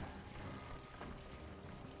idea.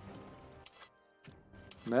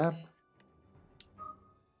 Map.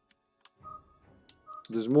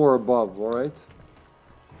 There's more above, alright?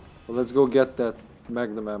 Well, let's go get that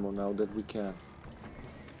magnum ammo now that we can.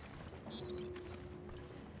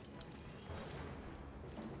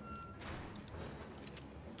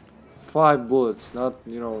 Five bullets, not,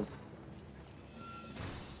 you know,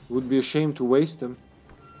 would be a shame to waste them.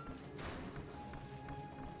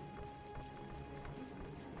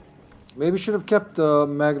 Maybe should have kept the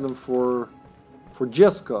magnum for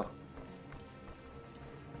Jessica.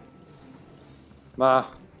 Nah.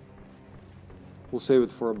 We'll save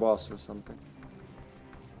it for a boss or something.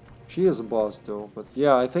 She is a boss though, but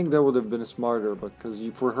yeah, I think that would have been smarter, but because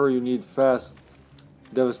for her you need fast,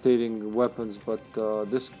 devastating weapons, but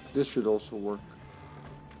this should also work.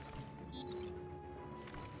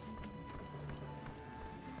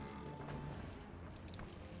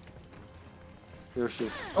 There she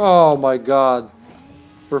is. Oh my god.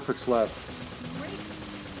 Perfect slap. Great. She's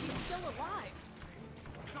still alive.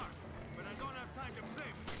 But I don't have time to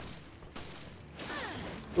play.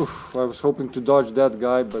 Oof, I was hoping to dodge that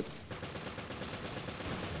guy, but...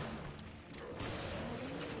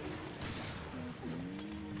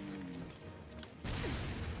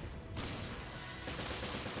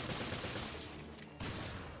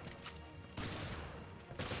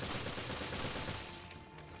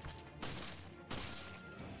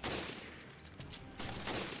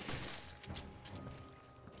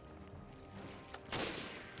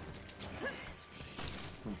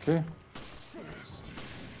 Okay.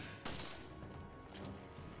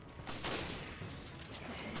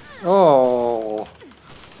 Oh.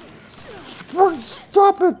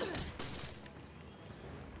 Stop it.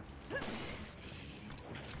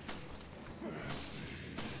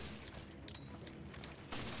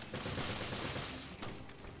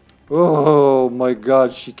 Oh my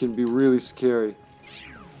god, she can be really scary.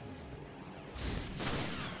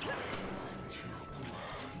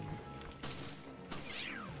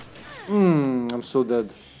 I'm so dead.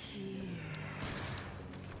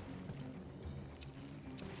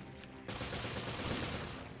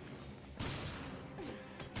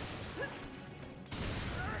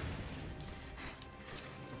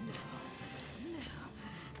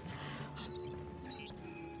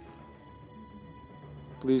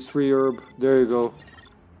 Please free herb. There you go.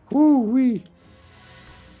 Woo-wee.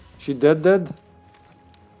 She dead?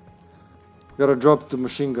 Gotta drop the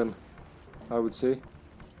machine gun, I would say.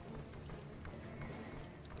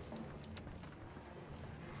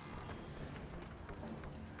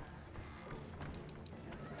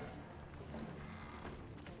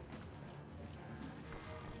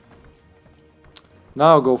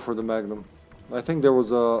 Now go for the magnum. I think there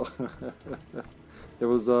was a there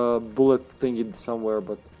was a bullet thingy somewhere,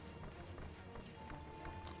 but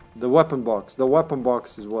the weapon box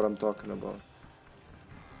is what I'm talking about.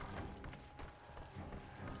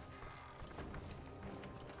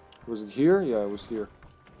 Was it here? Yeah, it was here.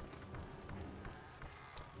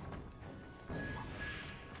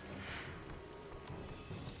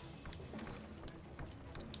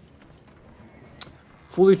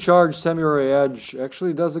 Fully charged Samurai Edge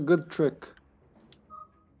actually does a good trick.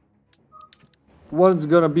 One's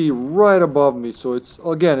gonna be right above me, so it's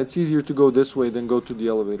easier to go this way than go to the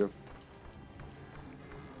elevator.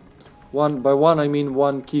 By one I mean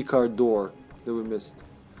one keycard door that we missed.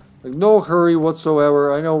 Like, no hurry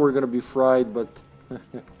whatsoever. I know we're gonna be fried, but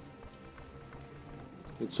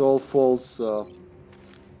it's all false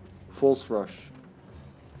rush.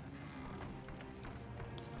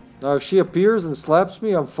 Now if she appears and slaps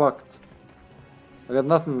me, I'm fucked. I got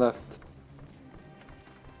nothing left.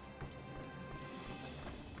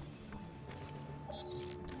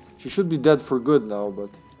 She should be dead for good now,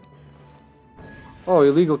 but... Oh,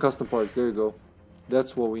 illegal custom parts. There you go.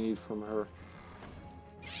 That's what we need from her.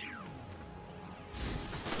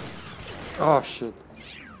 Oh, shit.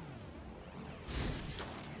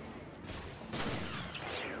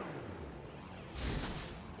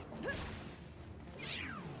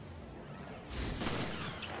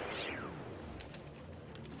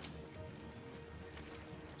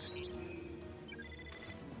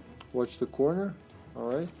 Watch the corner.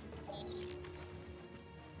 Alright.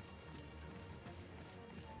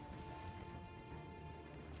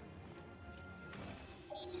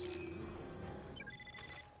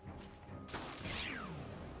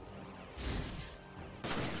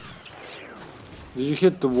 Did you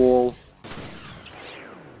hit the wall?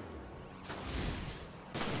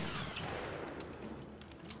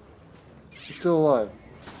 You're still alive.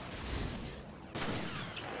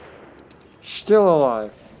 Still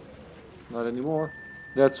alive. Not anymore.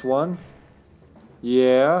 That's one.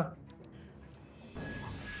 Yeah.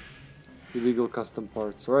 Illegal custom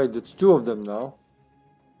parts. Alright, that's two of them now.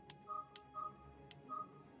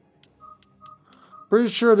 Pretty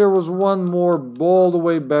sure there was one more all the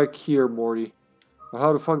way back here, Morty.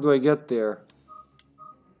 How the fuck do I get there?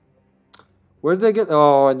 Where did I get?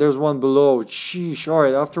 Oh, and there's one below. Sheesh.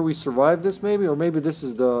 Alright, after we survive this maybe? Or maybe this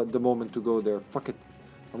is the moment to go there. Fuck it.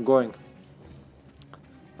 I'm going.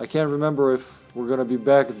 I can't remember if we're gonna be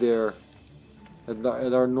back there at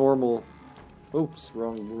our normal... Oops,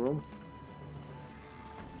 wrong room.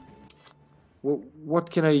 What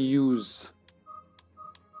can I use?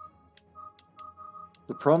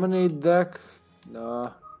 The promenade deck?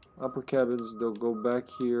 Nah. Upper cabins, they'll go back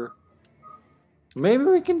here. Maybe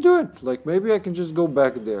we can do it. Like, maybe I can just go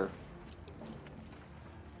back there.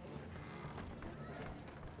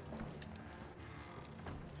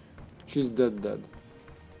 She's dead.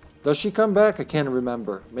 Does she come back? I can't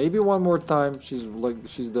remember. Maybe one more time. She's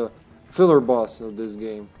the filler boss of this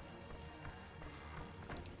game.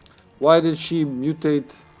 Why did she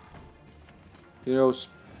mutate? You know,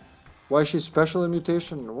 why is she special in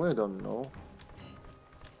mutation? Well, I don't know.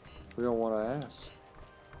 We don't want to ask.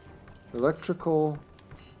 Electrical.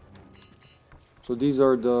 So these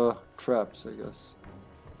are the traps, I guess.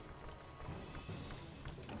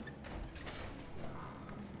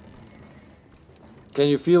 Can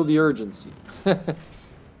you feel the urgency?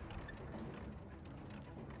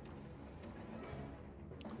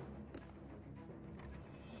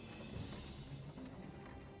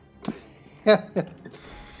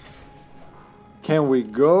 Can we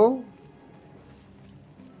go?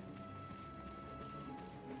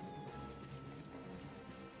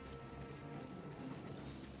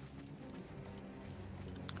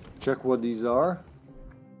 Check what these are.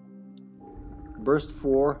 Burst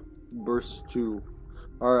 4, burst 2.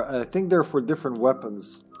 Alright, I think they're for different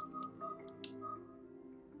weapons.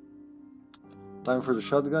 Time for the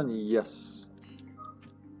shotgun? Yes.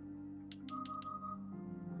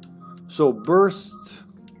 So burst,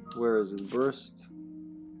 where is it? Burst.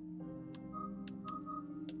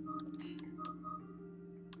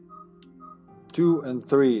 Two and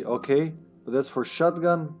 3, okay. But that's for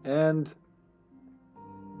shotgun and...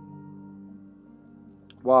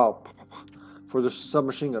 Wow. For the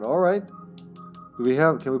submachine gun, alright. Do we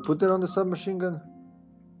have, can we put that on the submachine gun?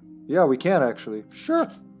 Yeah, we can actually. Sure.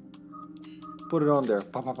 Put it on there.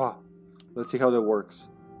 Pa pa pa. Let's see how that works.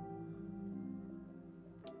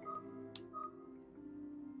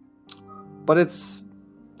 But it's,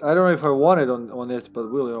 I don't know if I want it on it,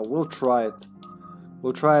 but we'll try it.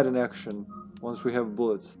 We'll try it in action once we have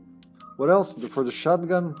bullets. What else? For the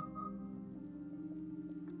shotgun?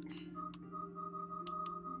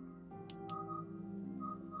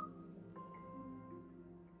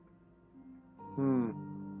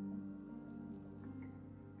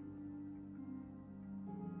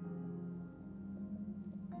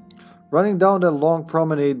 Running down that long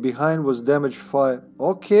promenade behind was damage 5.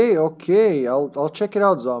 Okay, okay. I'll check it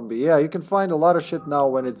out, zombie. Yeah, you can find a lot of shit now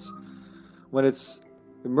when it's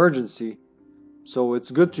emergency. So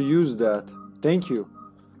it's good to use that. Thank you.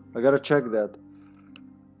 I gotta check that.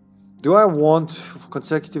 Do I want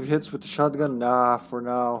consecutive hits with the shotgun? Nah, for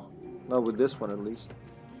now. Not with this one, at least.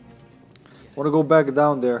 Want to go back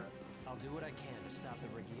down there. I'll do what I can to stop the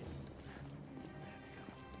Ricky.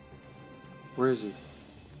 Where is he?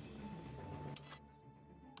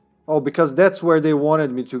 Oh, because that's where they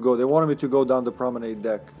wanted me to go. They wanted me to go down the promenade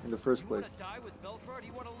deck in the first place. You want to die with Veltro, or do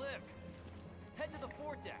you want to live? Head to the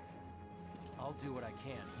foredeck. I'll do what I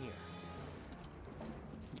can here.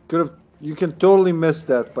 Could have. You can totally miss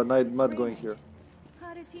that, but I'm not going here.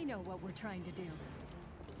 How does he know what we're trying to do?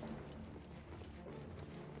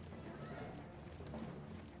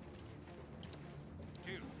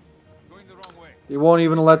 Going the wrong way. They won't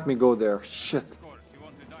even let me go there. Shit. Of course, you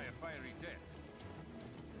want to die a fiery death.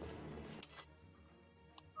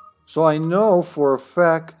 So I know for a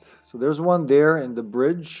fact. So there's one there in the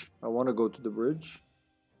bridge. I want to go to the bridge.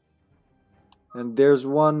 And there's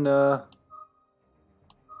one.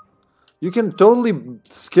 You can totally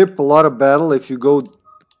skip a lot of battle if you go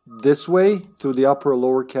this way through the upper and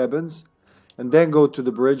lower cabins. And then go to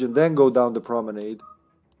the bridge and then go down the promenade.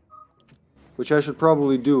 Which I should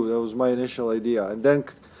probably do. That was my initial idea. And then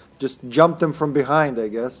just jump them from behind, I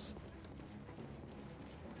guess.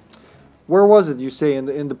 Where was it, you say?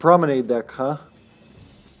 In the promenade deck, huh?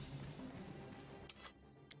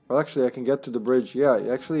 Well, actually, I can get to the bridge. Yeah,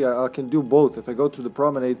 actually, I can do both. If I go to the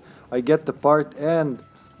promenade, I get the part and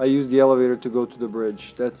I use the elevator to go to the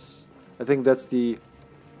bridge. I think that's the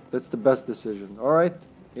best decision. All right,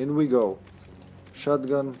 in we go.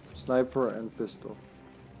 Shotgun, sniper, and pistol.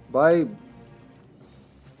 Bye,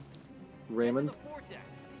 Raymond.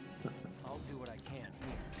 I'll do what I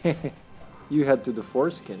can. You head to the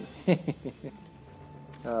foreskin.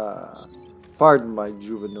 Pardon my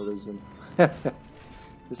juvenilism.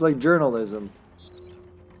 It's like journalism.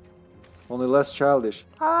 Only less childish.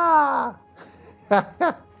 Ah!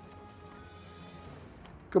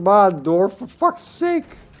 Come on, door, for fuck's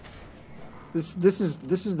sake! This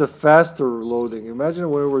is the faster loading. Imagine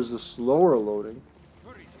when it was the slower loading.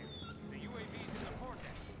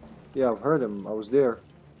 Yeah, I've heard him. I was there.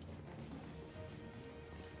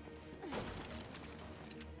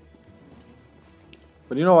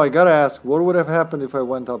 But you know, I gotta ask, what would have happened if I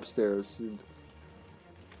went upstairs?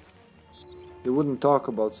 They wouldn't talk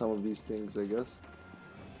about some of these things, I guess.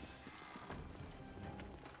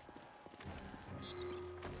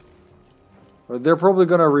 Or they're probably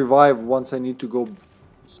gonna revive once I need to go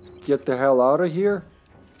get the hell out of here.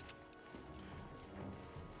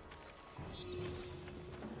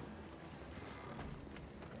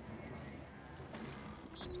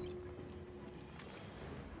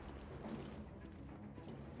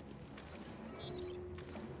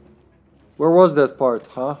 Where was that part,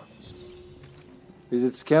 huh? Is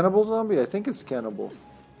it scannable, zombie? I think it's scannable.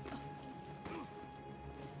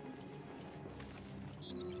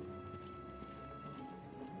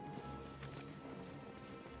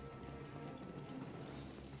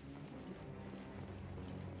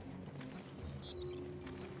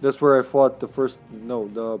 That's where I fought the first... No,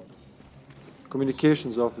 the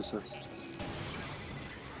communications officer.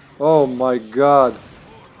 Oh my god.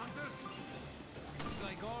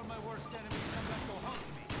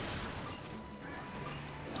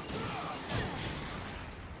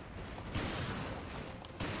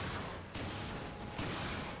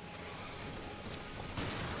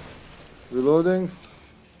 Reloading.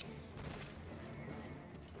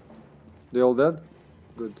 They all dead?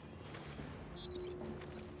 Good.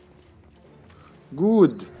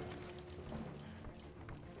 Good.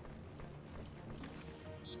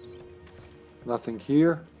 Nothing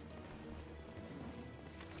here.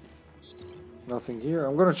 Nothing here.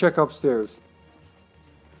 I'm gonna check upstairs.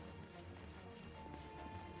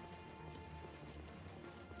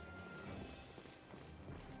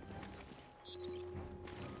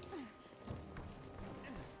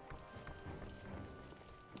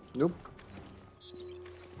 Nope.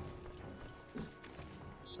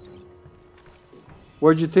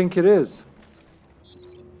 Where'd you think it is?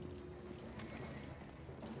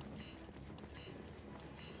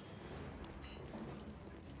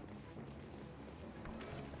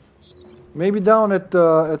 Maybe down at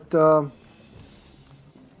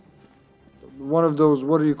one of those,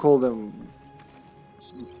 what do you call them?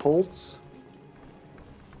 Pults?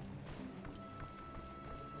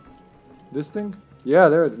 This thing? Yeah,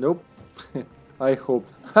 there. Nope. I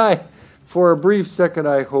hoped. For a brief second,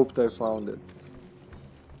 I hoped I found it.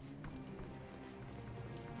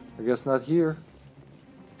 I guess not here.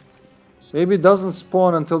 Maybe it doesn't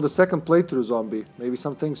spawn until the second playthrough, zombie. Maybe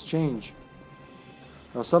some things change.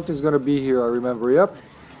 Now something's gonna be here, I remember. Yep.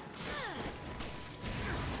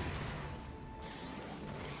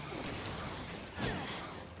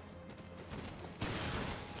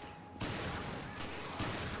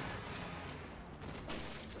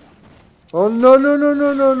 Oh, no, no, no,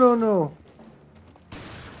 no, no, no, no.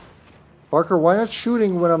 Parker, why not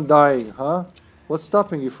shooting when I'm dying, huh? What's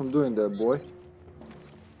stopping you from doing that, boy?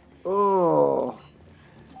 Oh.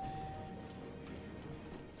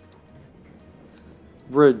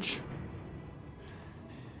 Bridge.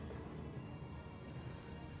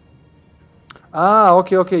 Ah,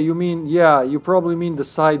 okay, okay. You mean, yeah, you probably mean the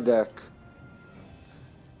side deck.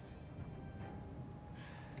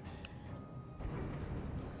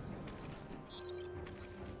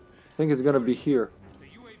 I think it's gonna be here.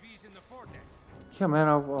 Yeah, man,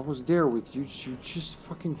 I was there with you. You just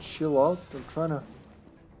fucking chill out. I'm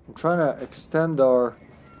trying to extend our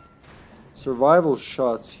survival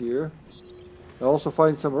shots here. I also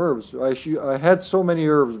find some herbs. I had so many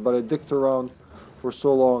herbs, but I dicked around for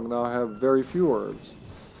so long. Now I have very few herbs.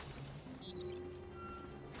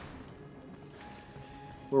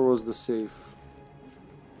 Where was the safe?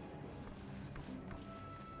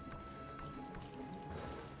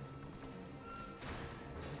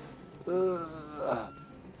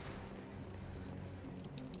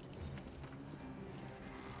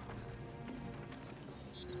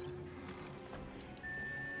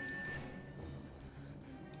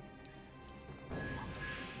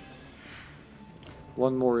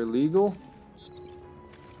 One more illegal.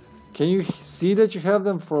 Can you see that you have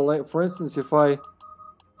them for instance, if I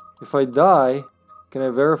die, can I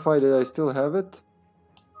verify that I still have it?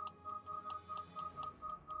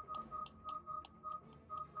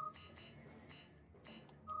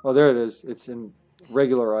 Oh, there it is. It's in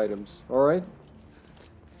regular items. All right.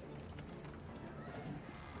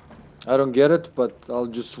 I don't get it, but I'll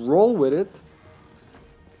just roll with it.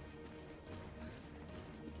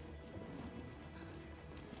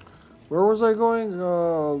 Where was I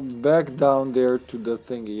going? Back down there to the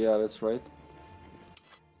thingy. Yeah, that's right.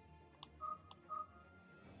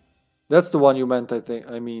 That's the one you meant, I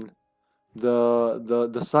think. I mean,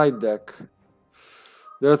 the side deck.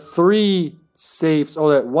 There are 3 safes. Oh,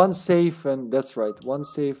 that one safe and that's right. One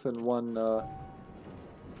safe and one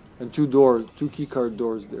and 2 doors, 2 keycard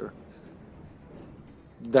doors there.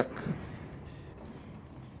 Deck.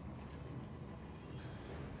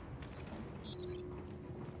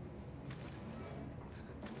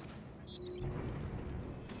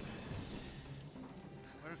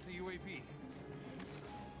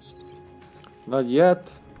 Not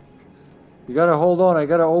yet. You gotta hold on. I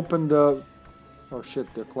gotta open the... Oh shit,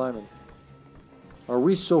 they're climbing. Are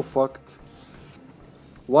we so fucked?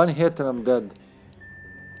 One hit and I'm dead.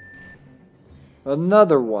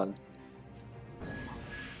 Another one.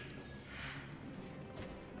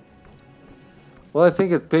 Well, I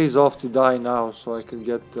think it pays off to die now so I can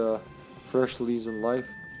get fresh lease on life.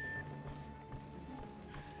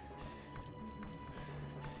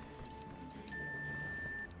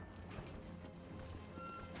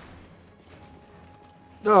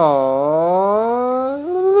 Oh.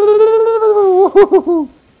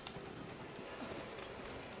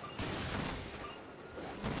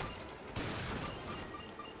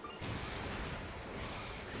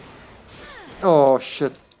 Oh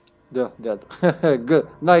shit. Yeah, dead. Good.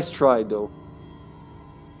 Nice try though.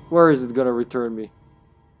 Where is it gonna return me?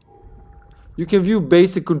 You can view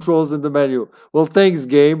basic controls in the menu. Well, thanks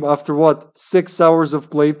game. After what? 6 hours of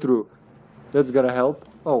playthrough. That's gonna help.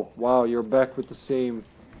 Oh, wow, you're back with the same...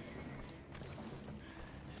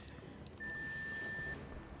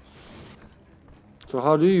 So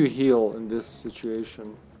how do you heal in this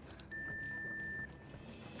situation?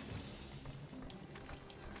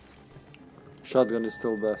 Shotgun is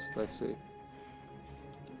still best, I'd say.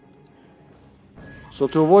 So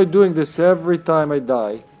to avoid doing this every time I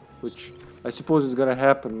die, which I suppose is gonna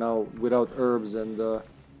happen now without herbs and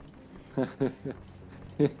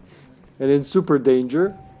and in super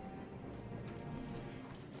danger.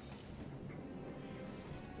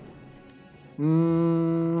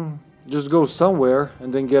 Just go somewhere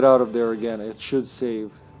and then get out of there again. It should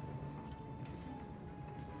save.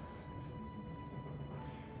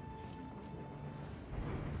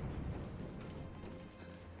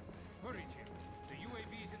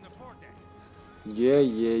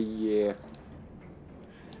 Yeah.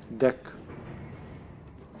 Deck.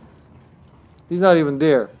 He's not even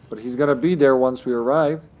there, but he's gonna be there once we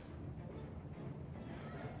arrive.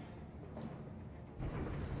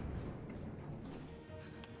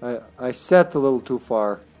 I sat a little too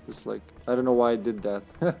far. It's like, I don't know why I did that.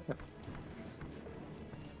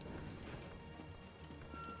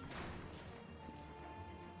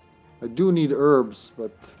 I do need herbs,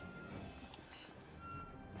 but...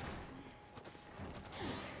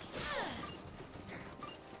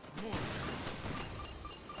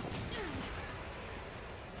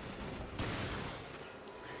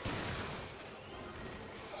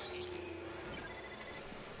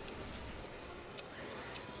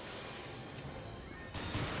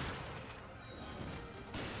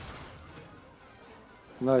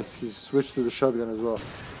 Nice, he's switched to the shotgun as well.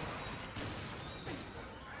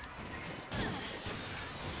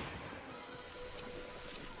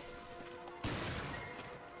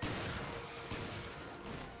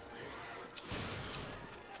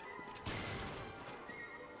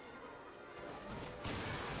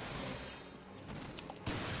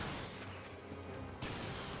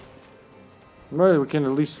 Right, we can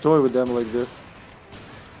at least toy with them like this.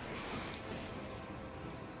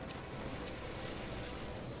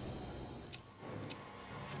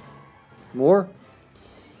 More?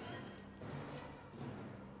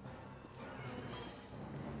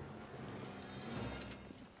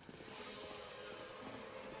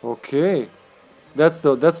 Okay. That's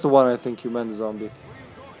the one I think you meant, zombie.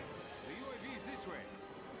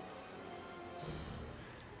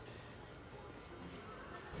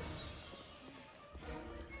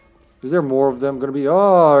 Is there more of them gonna be?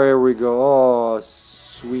 Oh, here we go. Oh,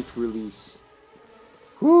 sweet release.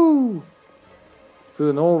 Whoo!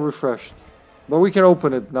 Feeling all refreshed. But we can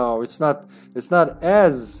open it now. It's not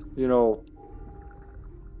as, you know.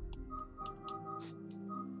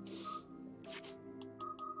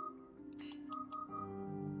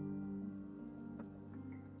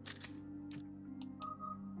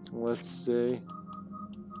 Let's see.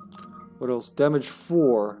 What else? Damage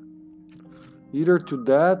 4. Either to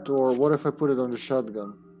that, or what if I put it on the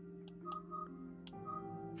shotgun?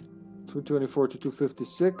 224 to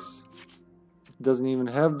 256. Doesn't even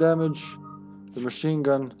have damage. The machine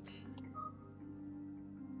gun.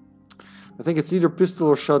 I think it's either pistol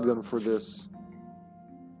or shotgun for this.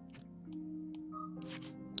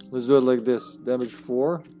 Let's do it like this. Damage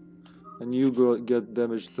 4. And you go get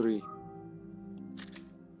damage 3.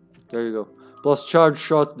 There you go. Plus charge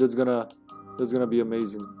shot, that's gonna be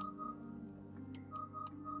amazing.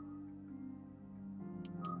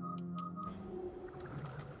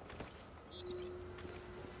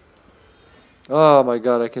 Oh my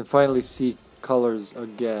god, I can finally see colors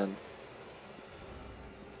again.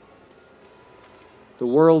 The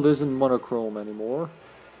world isn't monochrome anymore.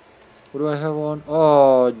 What do I have on?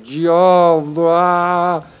 Oh,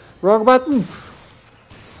 wrong button!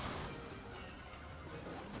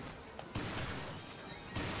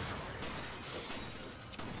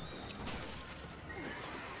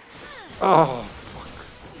 Oh, fuck.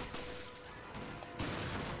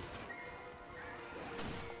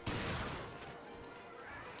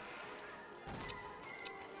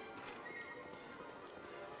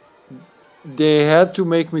 They had to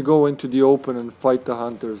make me go into the open and fight the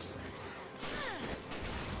hunters.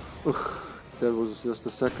 Ugh, that was just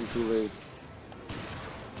a second too late.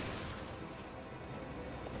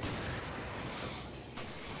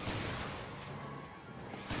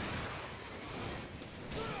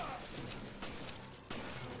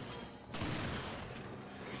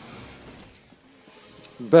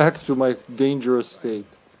 Back to my dangerous state.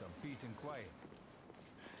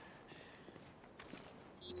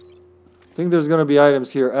 I think there's gonna be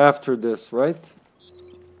items here after this, right?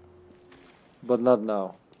 But not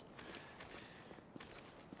now.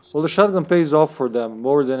 Well, the shotgun pays off for them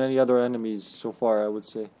more than any other enemies so far, I would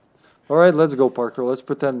say. Alright, let's go, Parker. Let's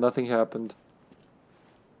pretend nothing happened.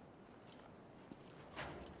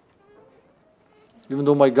 Even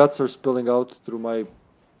though my guts are spilling out through my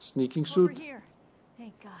sneaking suit. Over here.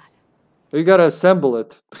 Thank God. You gotta assemble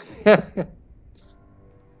it.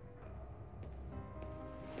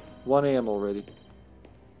 1 AM already.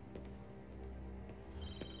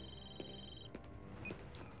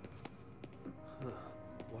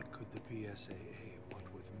 What could the BSAA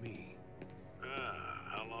want with me?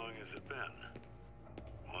 How long has it been?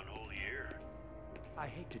 1 whole year? I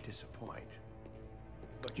hate to disappoint.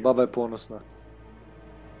 Baba je ponosna.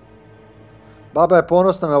 Baba je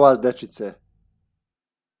ponosna na vas, dečice.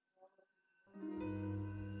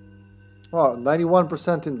 Oh,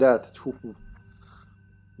 91% in death.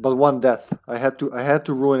 But 1 death. I had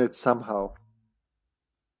to ruin it somehow.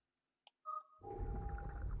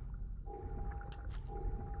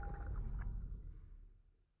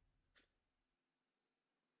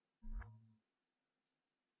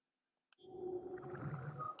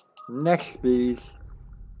 Next, please.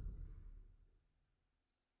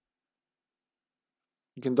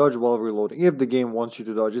 You can dodge while reloading, if the game wants you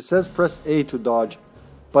to dodge. It says press A to dodge,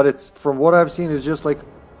 but it's, from what I've seen, it's just like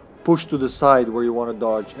push to the side where you want to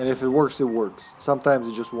dodge, and if it works, it works. Sometimes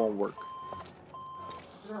it just won't work.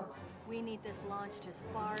 We need this launched as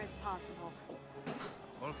far as possible.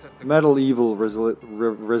 Metal Evil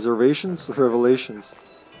Revelations?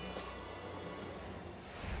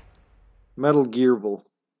 Metal Gearville.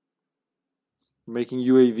 Making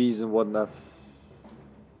UAVs and whatnot.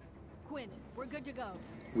 Quint, we're good to go.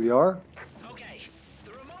 We are? Okay,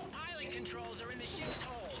 the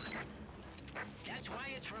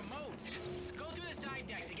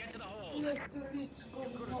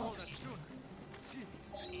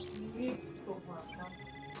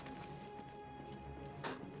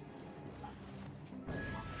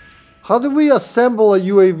How do we assemble a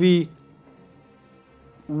UAV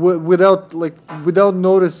without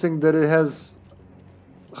noticing that it has?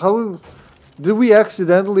 How did we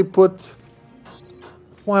accidentally put?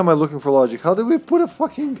 Why am I looking for logic? How did we put a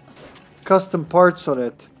fucking custom parts on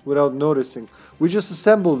it without noticing? We just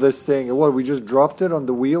assembled this thing and what? We just dropped it on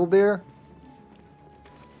the wheel there?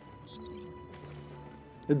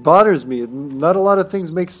 It bothers me. Not a lot of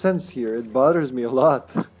things make sense here. It bothers me a lot.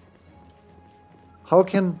 How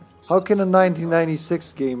can a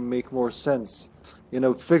 1996 game make more sense in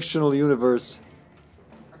a fictional universe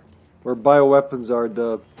where bioweapons are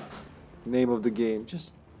the name of the game?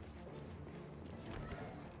 Just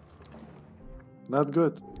not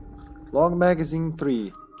good. Long magazine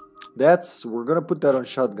 3. We're gonna put that on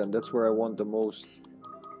shotgun. That's where I want the most.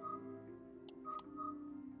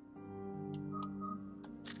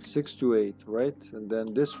 6 to 8, right? And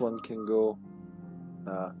then this one can go.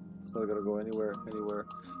 Nah, it's not gonna go anywhere.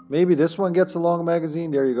 Maybe this one gets a long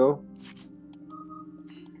magazine. There you go.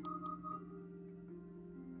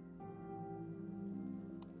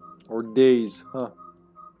 Or days, huh?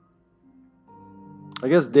 I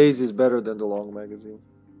guess days is better than the long magazine.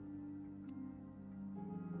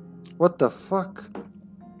 What the fuck?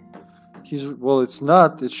 Well, it's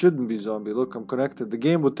not. It shouldn't be zombie. Look, I'm connected. The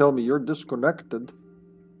game would tell me you're disconnected.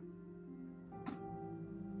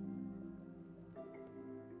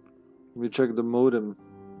 Let me check the modem.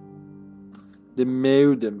 The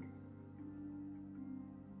modem.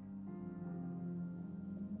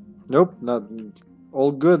 Nope, not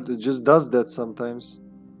all good. It just does that sometimes.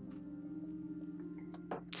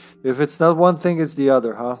 If it's not one thing, it's the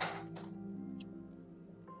other, huh?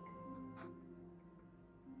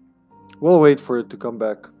 We'll wait for it to come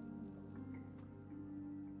back.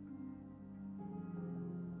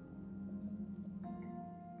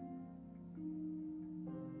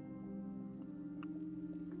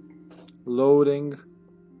 Loading.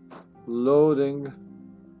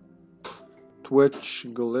 Twitch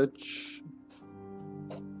glitch.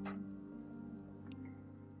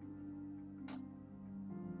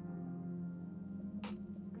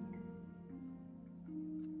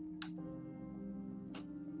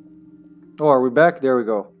 Oh, are we back? There we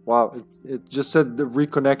go. Wow, it just said the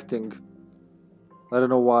reconnecting. I don't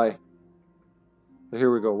know why. But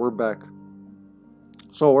here we go. We're back.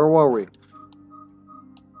 So, where were we?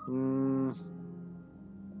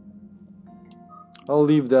 I'll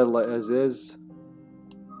leave that as is.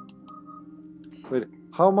 Wait,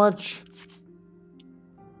 how much?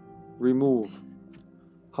 Remove.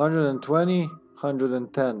 120,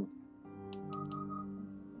 110.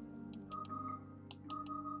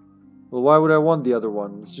 Well, why would I want the other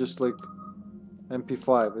one? It's just like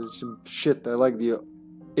MP5. It's shit. I like the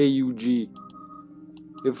AUG.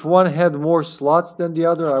 If one had more slots than the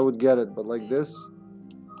other, I would get it. But like this.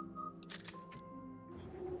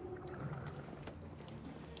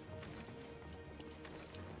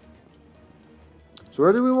 So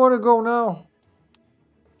where do we want to go now?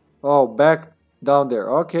 Oh, back down there.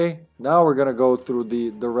 Okay. Now we're gonna go through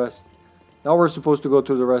the rest. Now we're supposed to go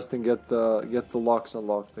through the rest and get the locks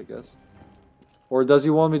unlocked, I guess. Or does he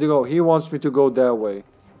want me to go? He wants me to go that way.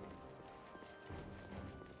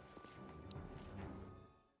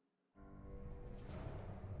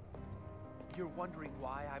 You're wondering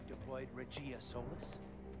why I've deployed Regia Solis?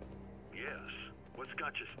 Yes. What's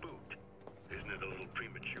got you spooked? Isn't it a little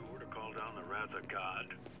premature to call down the wrath of God?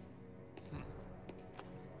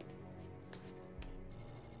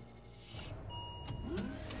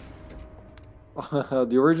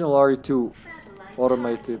 The original RE2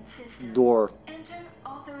 automated door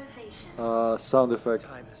sound effect.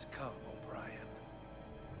 Time has come, O'Brien.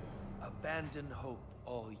 Abandon hope,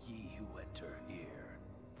 all ye who enter here.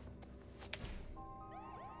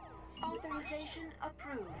 Authorization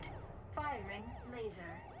approved. Firing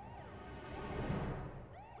laser.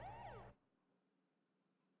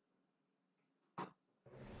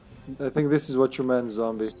 I think this is what you meant,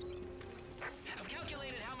 zombie. I've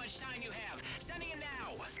calculated how much time you have. Sending it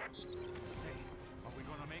now. Hey, are we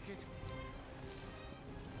gonna make it?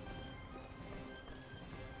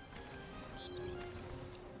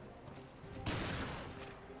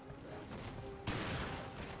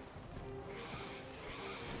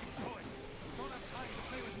 Boy, don't have time to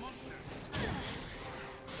play with monsters.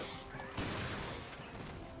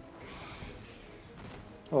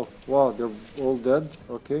 Oh, wow, they're all dead?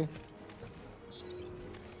 Okay.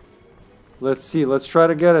 Let's see, let's try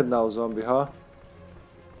to get it now, zombie, huh?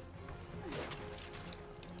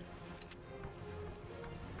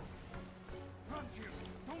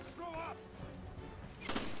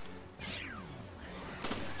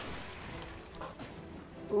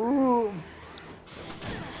 Ooh.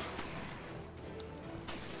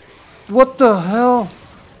 What the hell?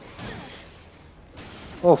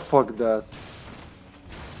 Oh, fuck that.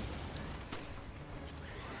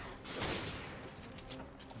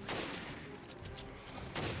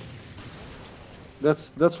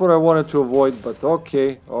 That's what I wanted to avoid, but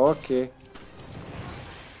okay, okay.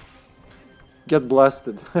 Get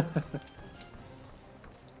blasted.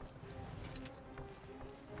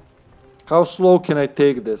 How slow can I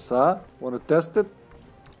take this, huh? Want to test it?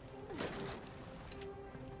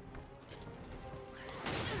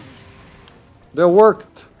 That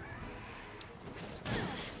worked.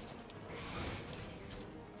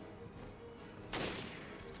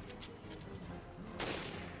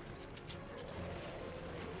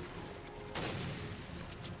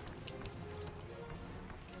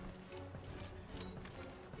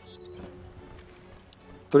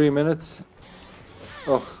 Three minutes.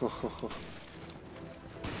 Oh.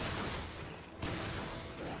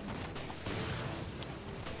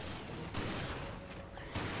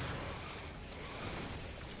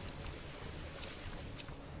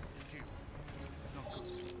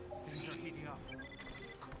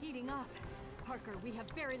 Heating up. Parker, we have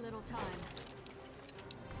very little time.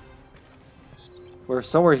 Where,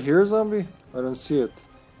 somewhere here, zombie? I don't see it.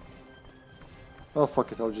 Oh,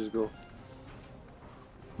 fuck it, I'll just go.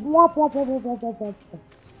 Wop, wop, wop, wop, wop, wop, wop.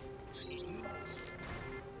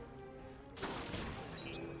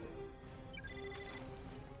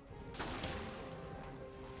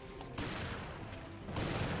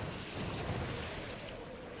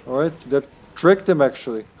 Alright, that tricked him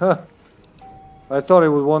actually. Huh. I thought he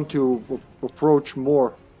would want to approach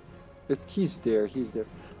more. He's there, he's there.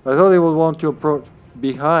 I thought he would want to approach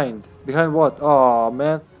behind. Behind what? Oh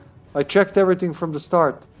man. I checked everything from the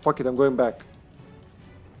start. Fuck it, I'm going back.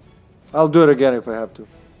 I'll do it again if I have to.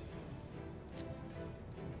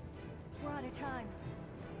 We're out of time.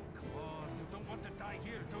 Come on, you don't want to die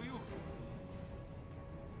here, do you?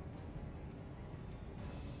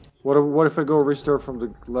 What if I go restart from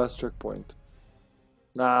the last checkpoint?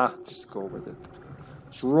 Nah, just go with it.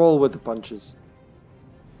 Just roll with the punches.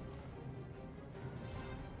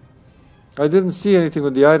 I didn't see anything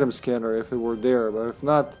on the item scanner if it were there, but if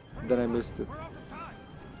not, then I missed it.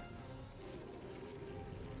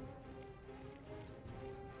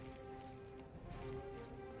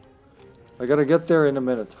 I gotta get there in a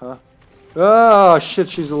minute, huh? Ah, shit,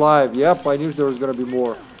 she's alive. Yep, I knew there was gonna be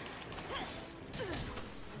more.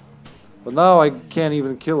 But now I can't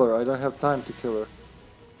even kill her. I don't have time to kill her.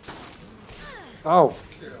 Ow.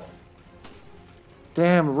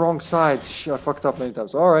 Damn, wrong side. I fucked up many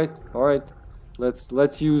times. Alright, alright.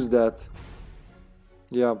 Let's use that.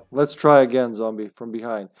 Yeah, let's try again, zombie, from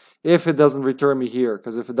behind. If it doesn't return me here,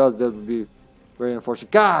 because if it does, that would be very unfortunate.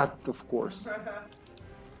 God, of course.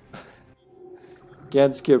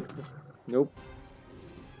 Can't skip. Nope.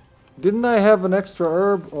 Didn't I have an extra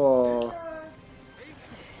herb? Oh.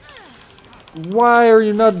 Why are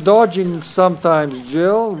you not dodging sometimes,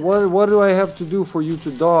 Jill? What do I have to do for you to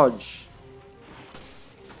dodge?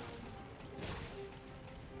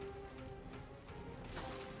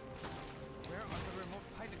 Where are the remote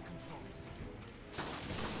pilot controls?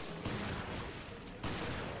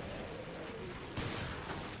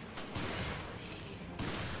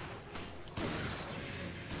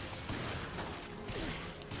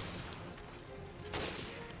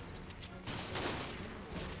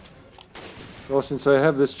 Well, since I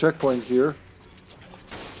have this checkpoint here.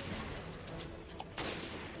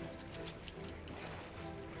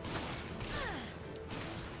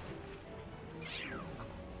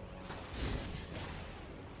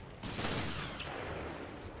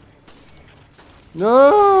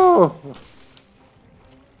 No!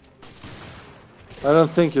 I don't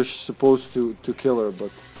think you're supposed to kill her,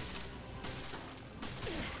 but...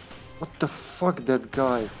 What the fuck, that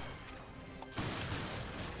guy?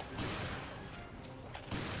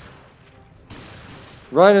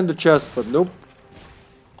 Right in the chest, but nope.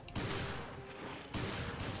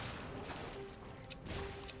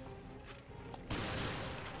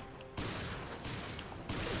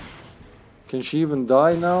 Can she even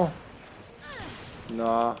die now?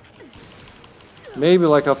 Nah. Maybe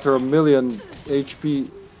like after 1,000,000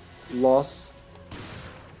 HP loss.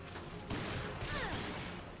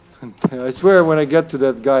 I swear when I get to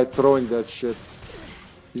that guy throwing that shit,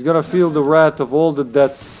 he's gonna feel the wrath of all the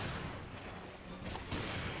deaths.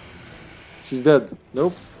 She's dead.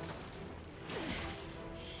 Nope.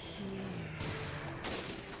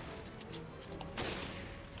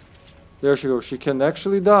 There she goes. She can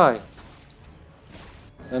actually die.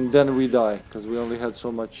 And then we die, because we only had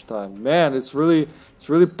so much time. Man, it's really It's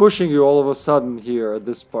really pushing you all of a sudden here at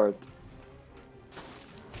this part.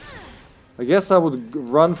 I guess I would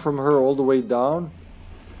run from her all the way down.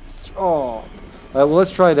 Oh. Well,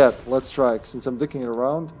 let's try that. Let's try. Since I'm dicking it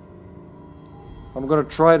around. I'm gonna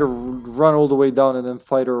try to run all the way down and then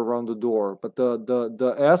fight her around the door. But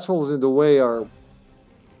the assholes in the way are...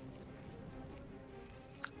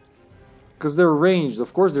 Because they're ranged.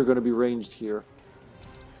 Of course they're gonna be ranged here.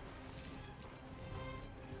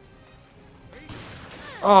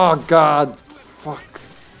 Oh, God. Fuck.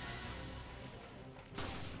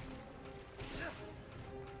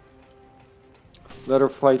 Let her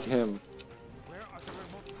fight him.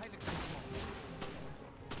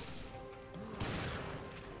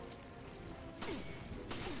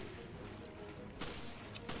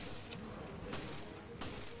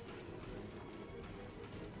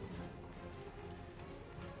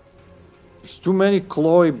 There's too many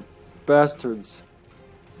Chloe bastards.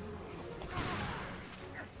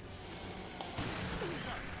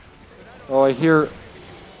 Oh, I hear...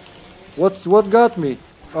 What got me?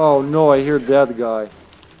 Oh no, I hear that guy.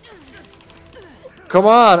 Come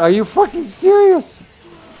on, are you fucking serious?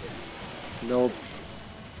 Nope.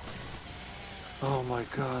 Oh my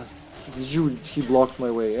god. He blocked my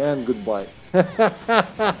way, and goodbye.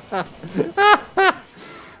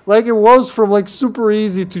 Like it was from like super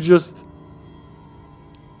easy to just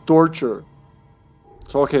torture.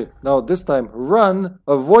 So okay, now this time run,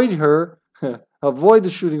 avoid her, avoid the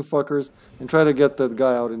shooting fuckers, and try to get that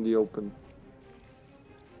guy out in the open.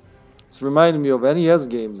 It's reminding me of NES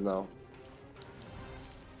games now.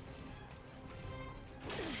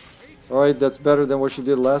 Alright, that's better than what she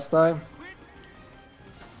did last time.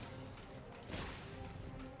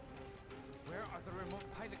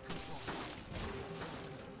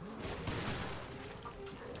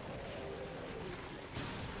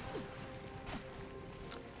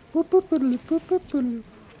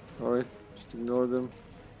 Alright, just ignore them.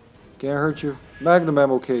 Can't hurt you. Magnum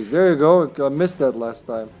ammo case. There you go. I missed that last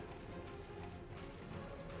time.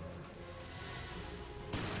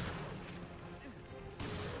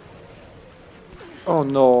 Oh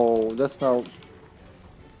no, that's now...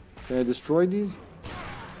 Can I destroy these?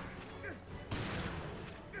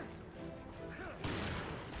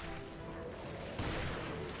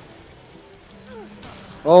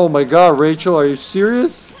 Oh my god, Rachel, are you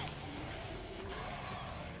serious?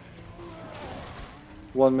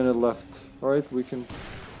 1 minute left. Alright, we can...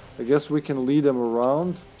 I guess we can lead them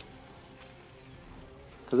around.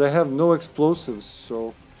 Because I have no explosives,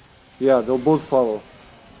 so... Yeah, they'll both follow.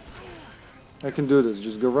 I can do this.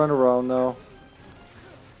 Just go run around now.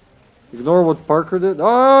 Ignore what Parker did. Oh,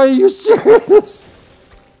 are you serious?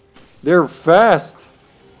 They're fast.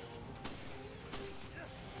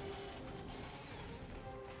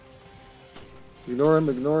 Ignore him,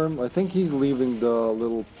 ignore him. I think he's leaving the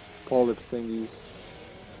little polyp thingies.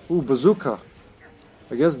 Ooh, bazooka.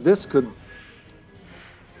 I guess this could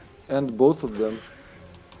end both of them.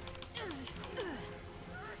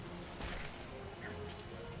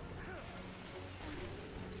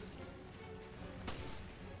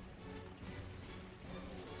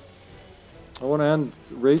 I want to end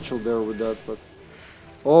Rachel there with that, but...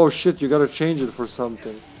 Oh shit, you gotta change it for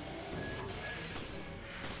something.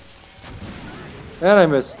 And I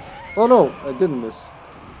missed. Oh no, I didn't miss.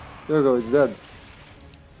 There we go, it's dead.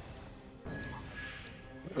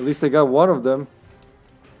 At least I got one of them.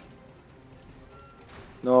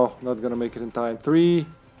 No, not gonna make it in time. 3,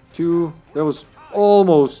 2... That was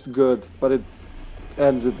almost good, but it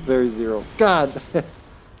ends at very zero. God!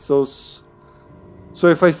 So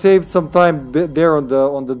if I saved some time there on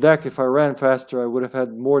the deck, if I ran faster, I would have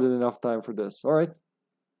had more than enough time for this. All right.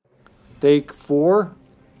 Take 4.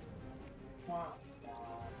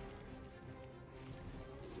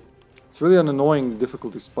 It's really an annoying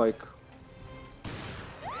difficulty spike.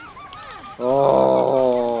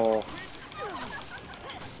 Oh.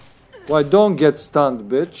 Why, don't get stunned,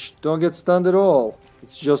 bitch. Don't get stunned at all.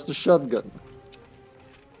 It's just a shotgun.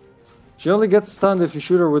 She only gets stunned if you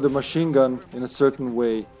shoot her with a machine gun in a certain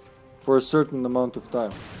way for a certain amount of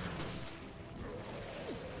time.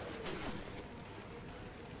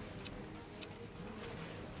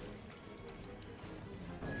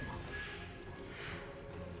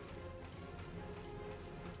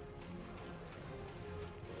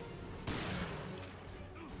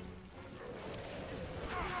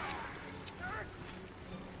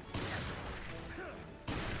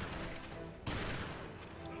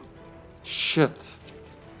 Shit.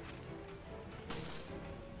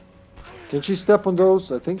 Can she step on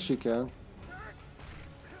those? I think she can.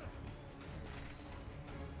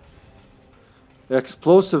 The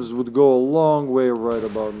explosives would go a long way right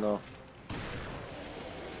about now.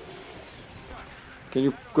 Can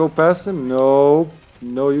you go past him? No.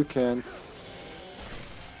 No, you can't.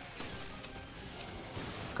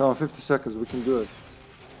 Come on, 50 seconds. We can do it.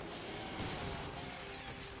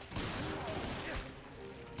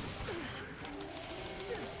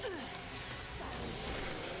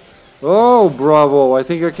 Oh, bravo. I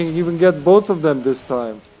think I can even get both of them this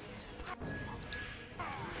time.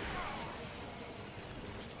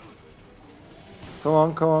 Come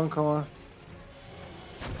on, come on, come on.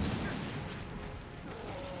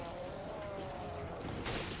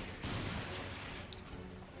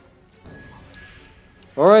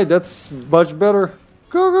 Alright, that's much better.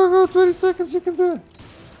 Go, go, go. 20 seconds. You can do it.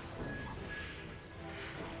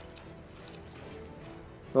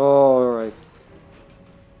 Alright.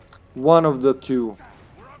 One of the two.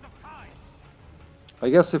 I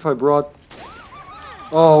guess if I brought...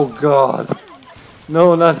 Oh god.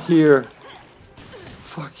 No, not here.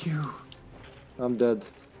 Fuck you. I'm dead.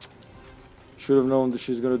 Should have known that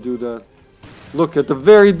she's gonna do that. Look at the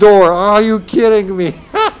very door. Are you kidding me?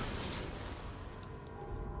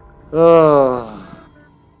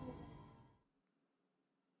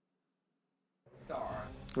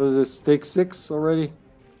 What is this? Take 6 already?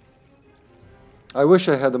 I wish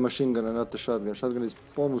I had the machine gun and not the shotgun. Shotgun is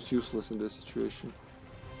almost useless in this situation.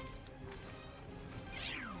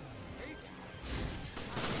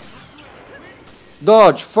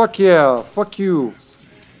 Dodge! Fuck yeah! Fuck you!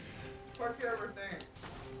 Fuck everything!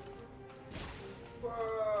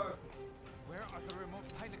 Fuck! Where are the remote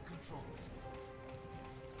pilot controls?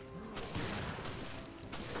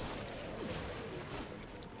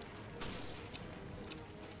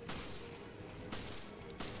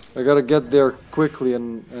 I gotta get there quickly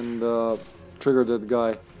and trigger that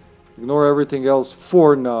guy. Ignore everything else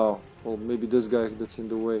for now. Well, maybe this guy that's in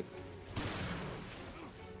the way.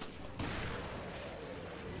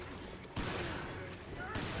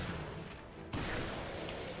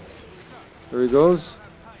 There he goes.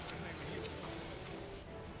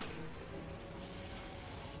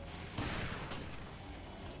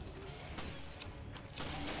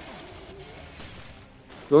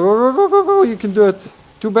 Go, go, go, go, go, go! You can do it.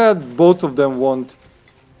 Too bad both of them won't.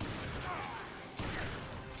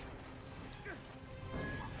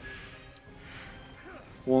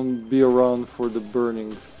 Won't be around for the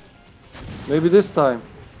burning. Maybe this time.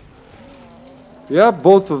 Yeah,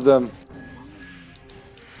 both of them.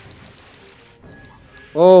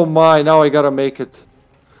 Oh my, now I gotta make it.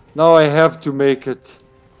 Now I have to make it.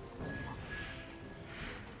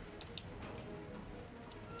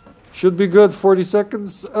 Should be good, 40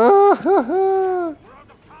 seconds. Ah,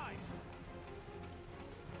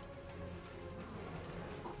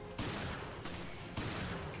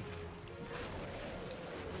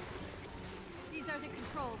 These are the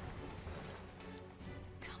controls.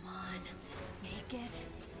 Come on, make it.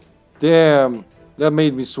 damn, that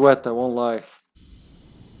made me sweat, I won't lie.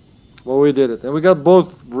 Well, we did it. And we got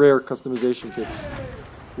both rare customization kits.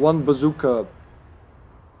 One bazooka.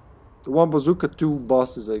 One bazooka, 2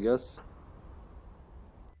 bosses, I guess.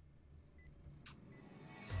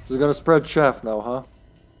 So we're gonna spread chaff now, huh?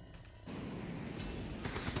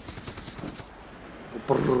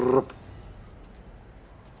 Brrr.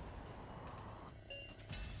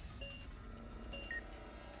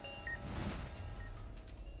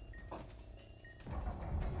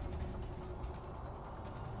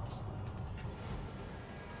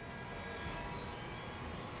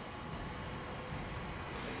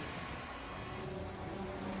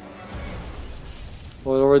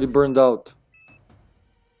 Well, it already burned out.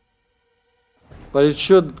 But it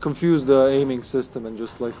should confuse the aiming system and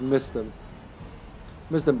just like miss them.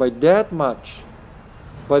 Miss them by that much.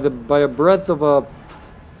 By a breadth of a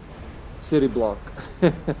city block.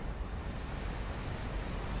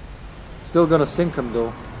 Still gonna sink them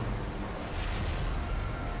though.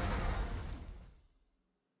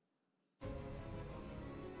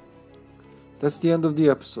 That's the end of the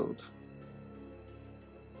episode.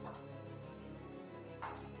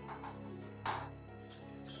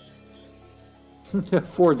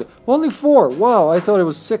 Only 4. Wow, I thought it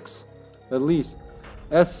was 6 at least.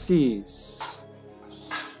 SC.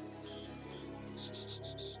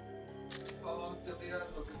 How long till the end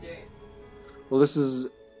of the game? Well, this is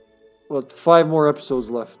what, 5 more episodes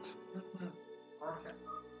left. Okay.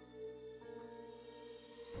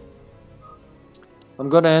 I'm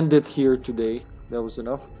gonna end it here today. That was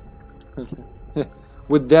enough.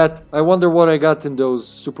 With that, I wonder what I got in those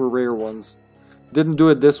super rare ones. Didn't do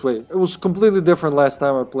it this way. It was completely different last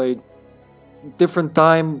time I played. Different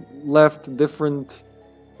time left,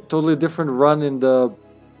 totally different run in the...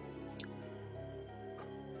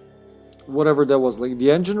 whatever that was, like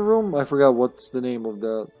the engine room? I forgot what's the name of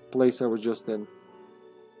the place I was just in.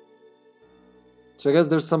 So I guess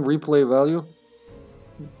there's some replay value.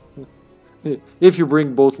 If you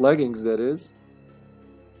bring both leggings, that is.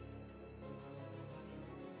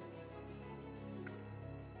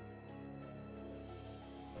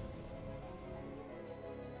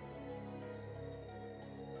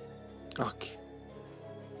 Okay.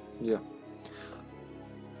 Yeah.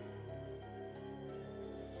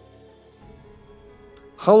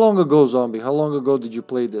 How long ago, Zombie? How long ago did you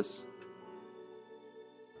play this?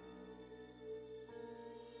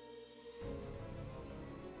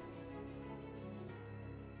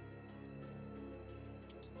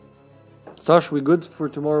 Sash, we good for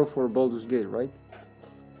tomorrow for Baldur's Gate, right?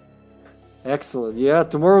 Excellent. Yeah,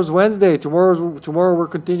 tomorrow's Wednesday. Tomorrow we're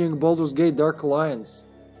continuing Baldur's Gate Dark Alliance.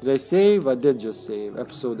 Did I save? I did just save.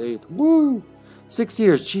 Episode 8. Woo! 6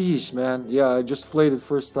 years. Jeez, man. Yeah, I just played it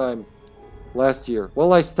first time last year.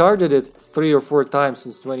 Well, I started it 3 or 4 times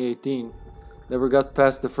since 2018. Never got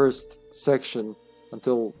past the first section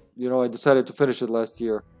until, you know, I decided to finish it last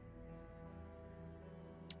year.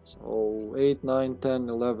 So 8, 9, 10,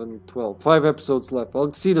 11, 12. 5 episodes left.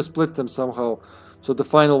 I'll see to split them somehow so the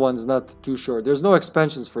final one's not too short. There's no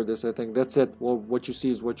expansions for this, I think. That's it. Well, what you see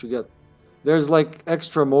is what you get. There's like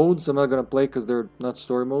extra modes I'm not gonna play because they're not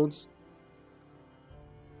story modes.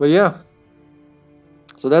 But yeah.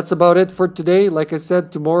 So that's about it for today. Like I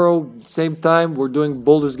said, tomorrow, same time, we're doing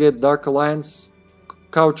Baldur's Gate Dark Alliance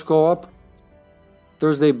couch co-op.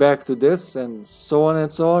 Thursday back to this, and so on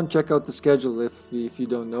and so on. Check out the schedule if you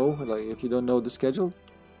don't know. Like if you don't know the schedule,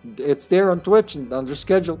 it's there on Twitch and under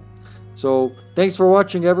schedule. So thanks for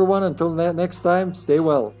watching, everyone. Until next time, stay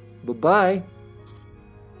well. Bye bye.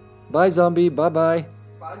 Bye, Zombie. Bye bye.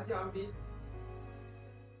 Bye, Zombie.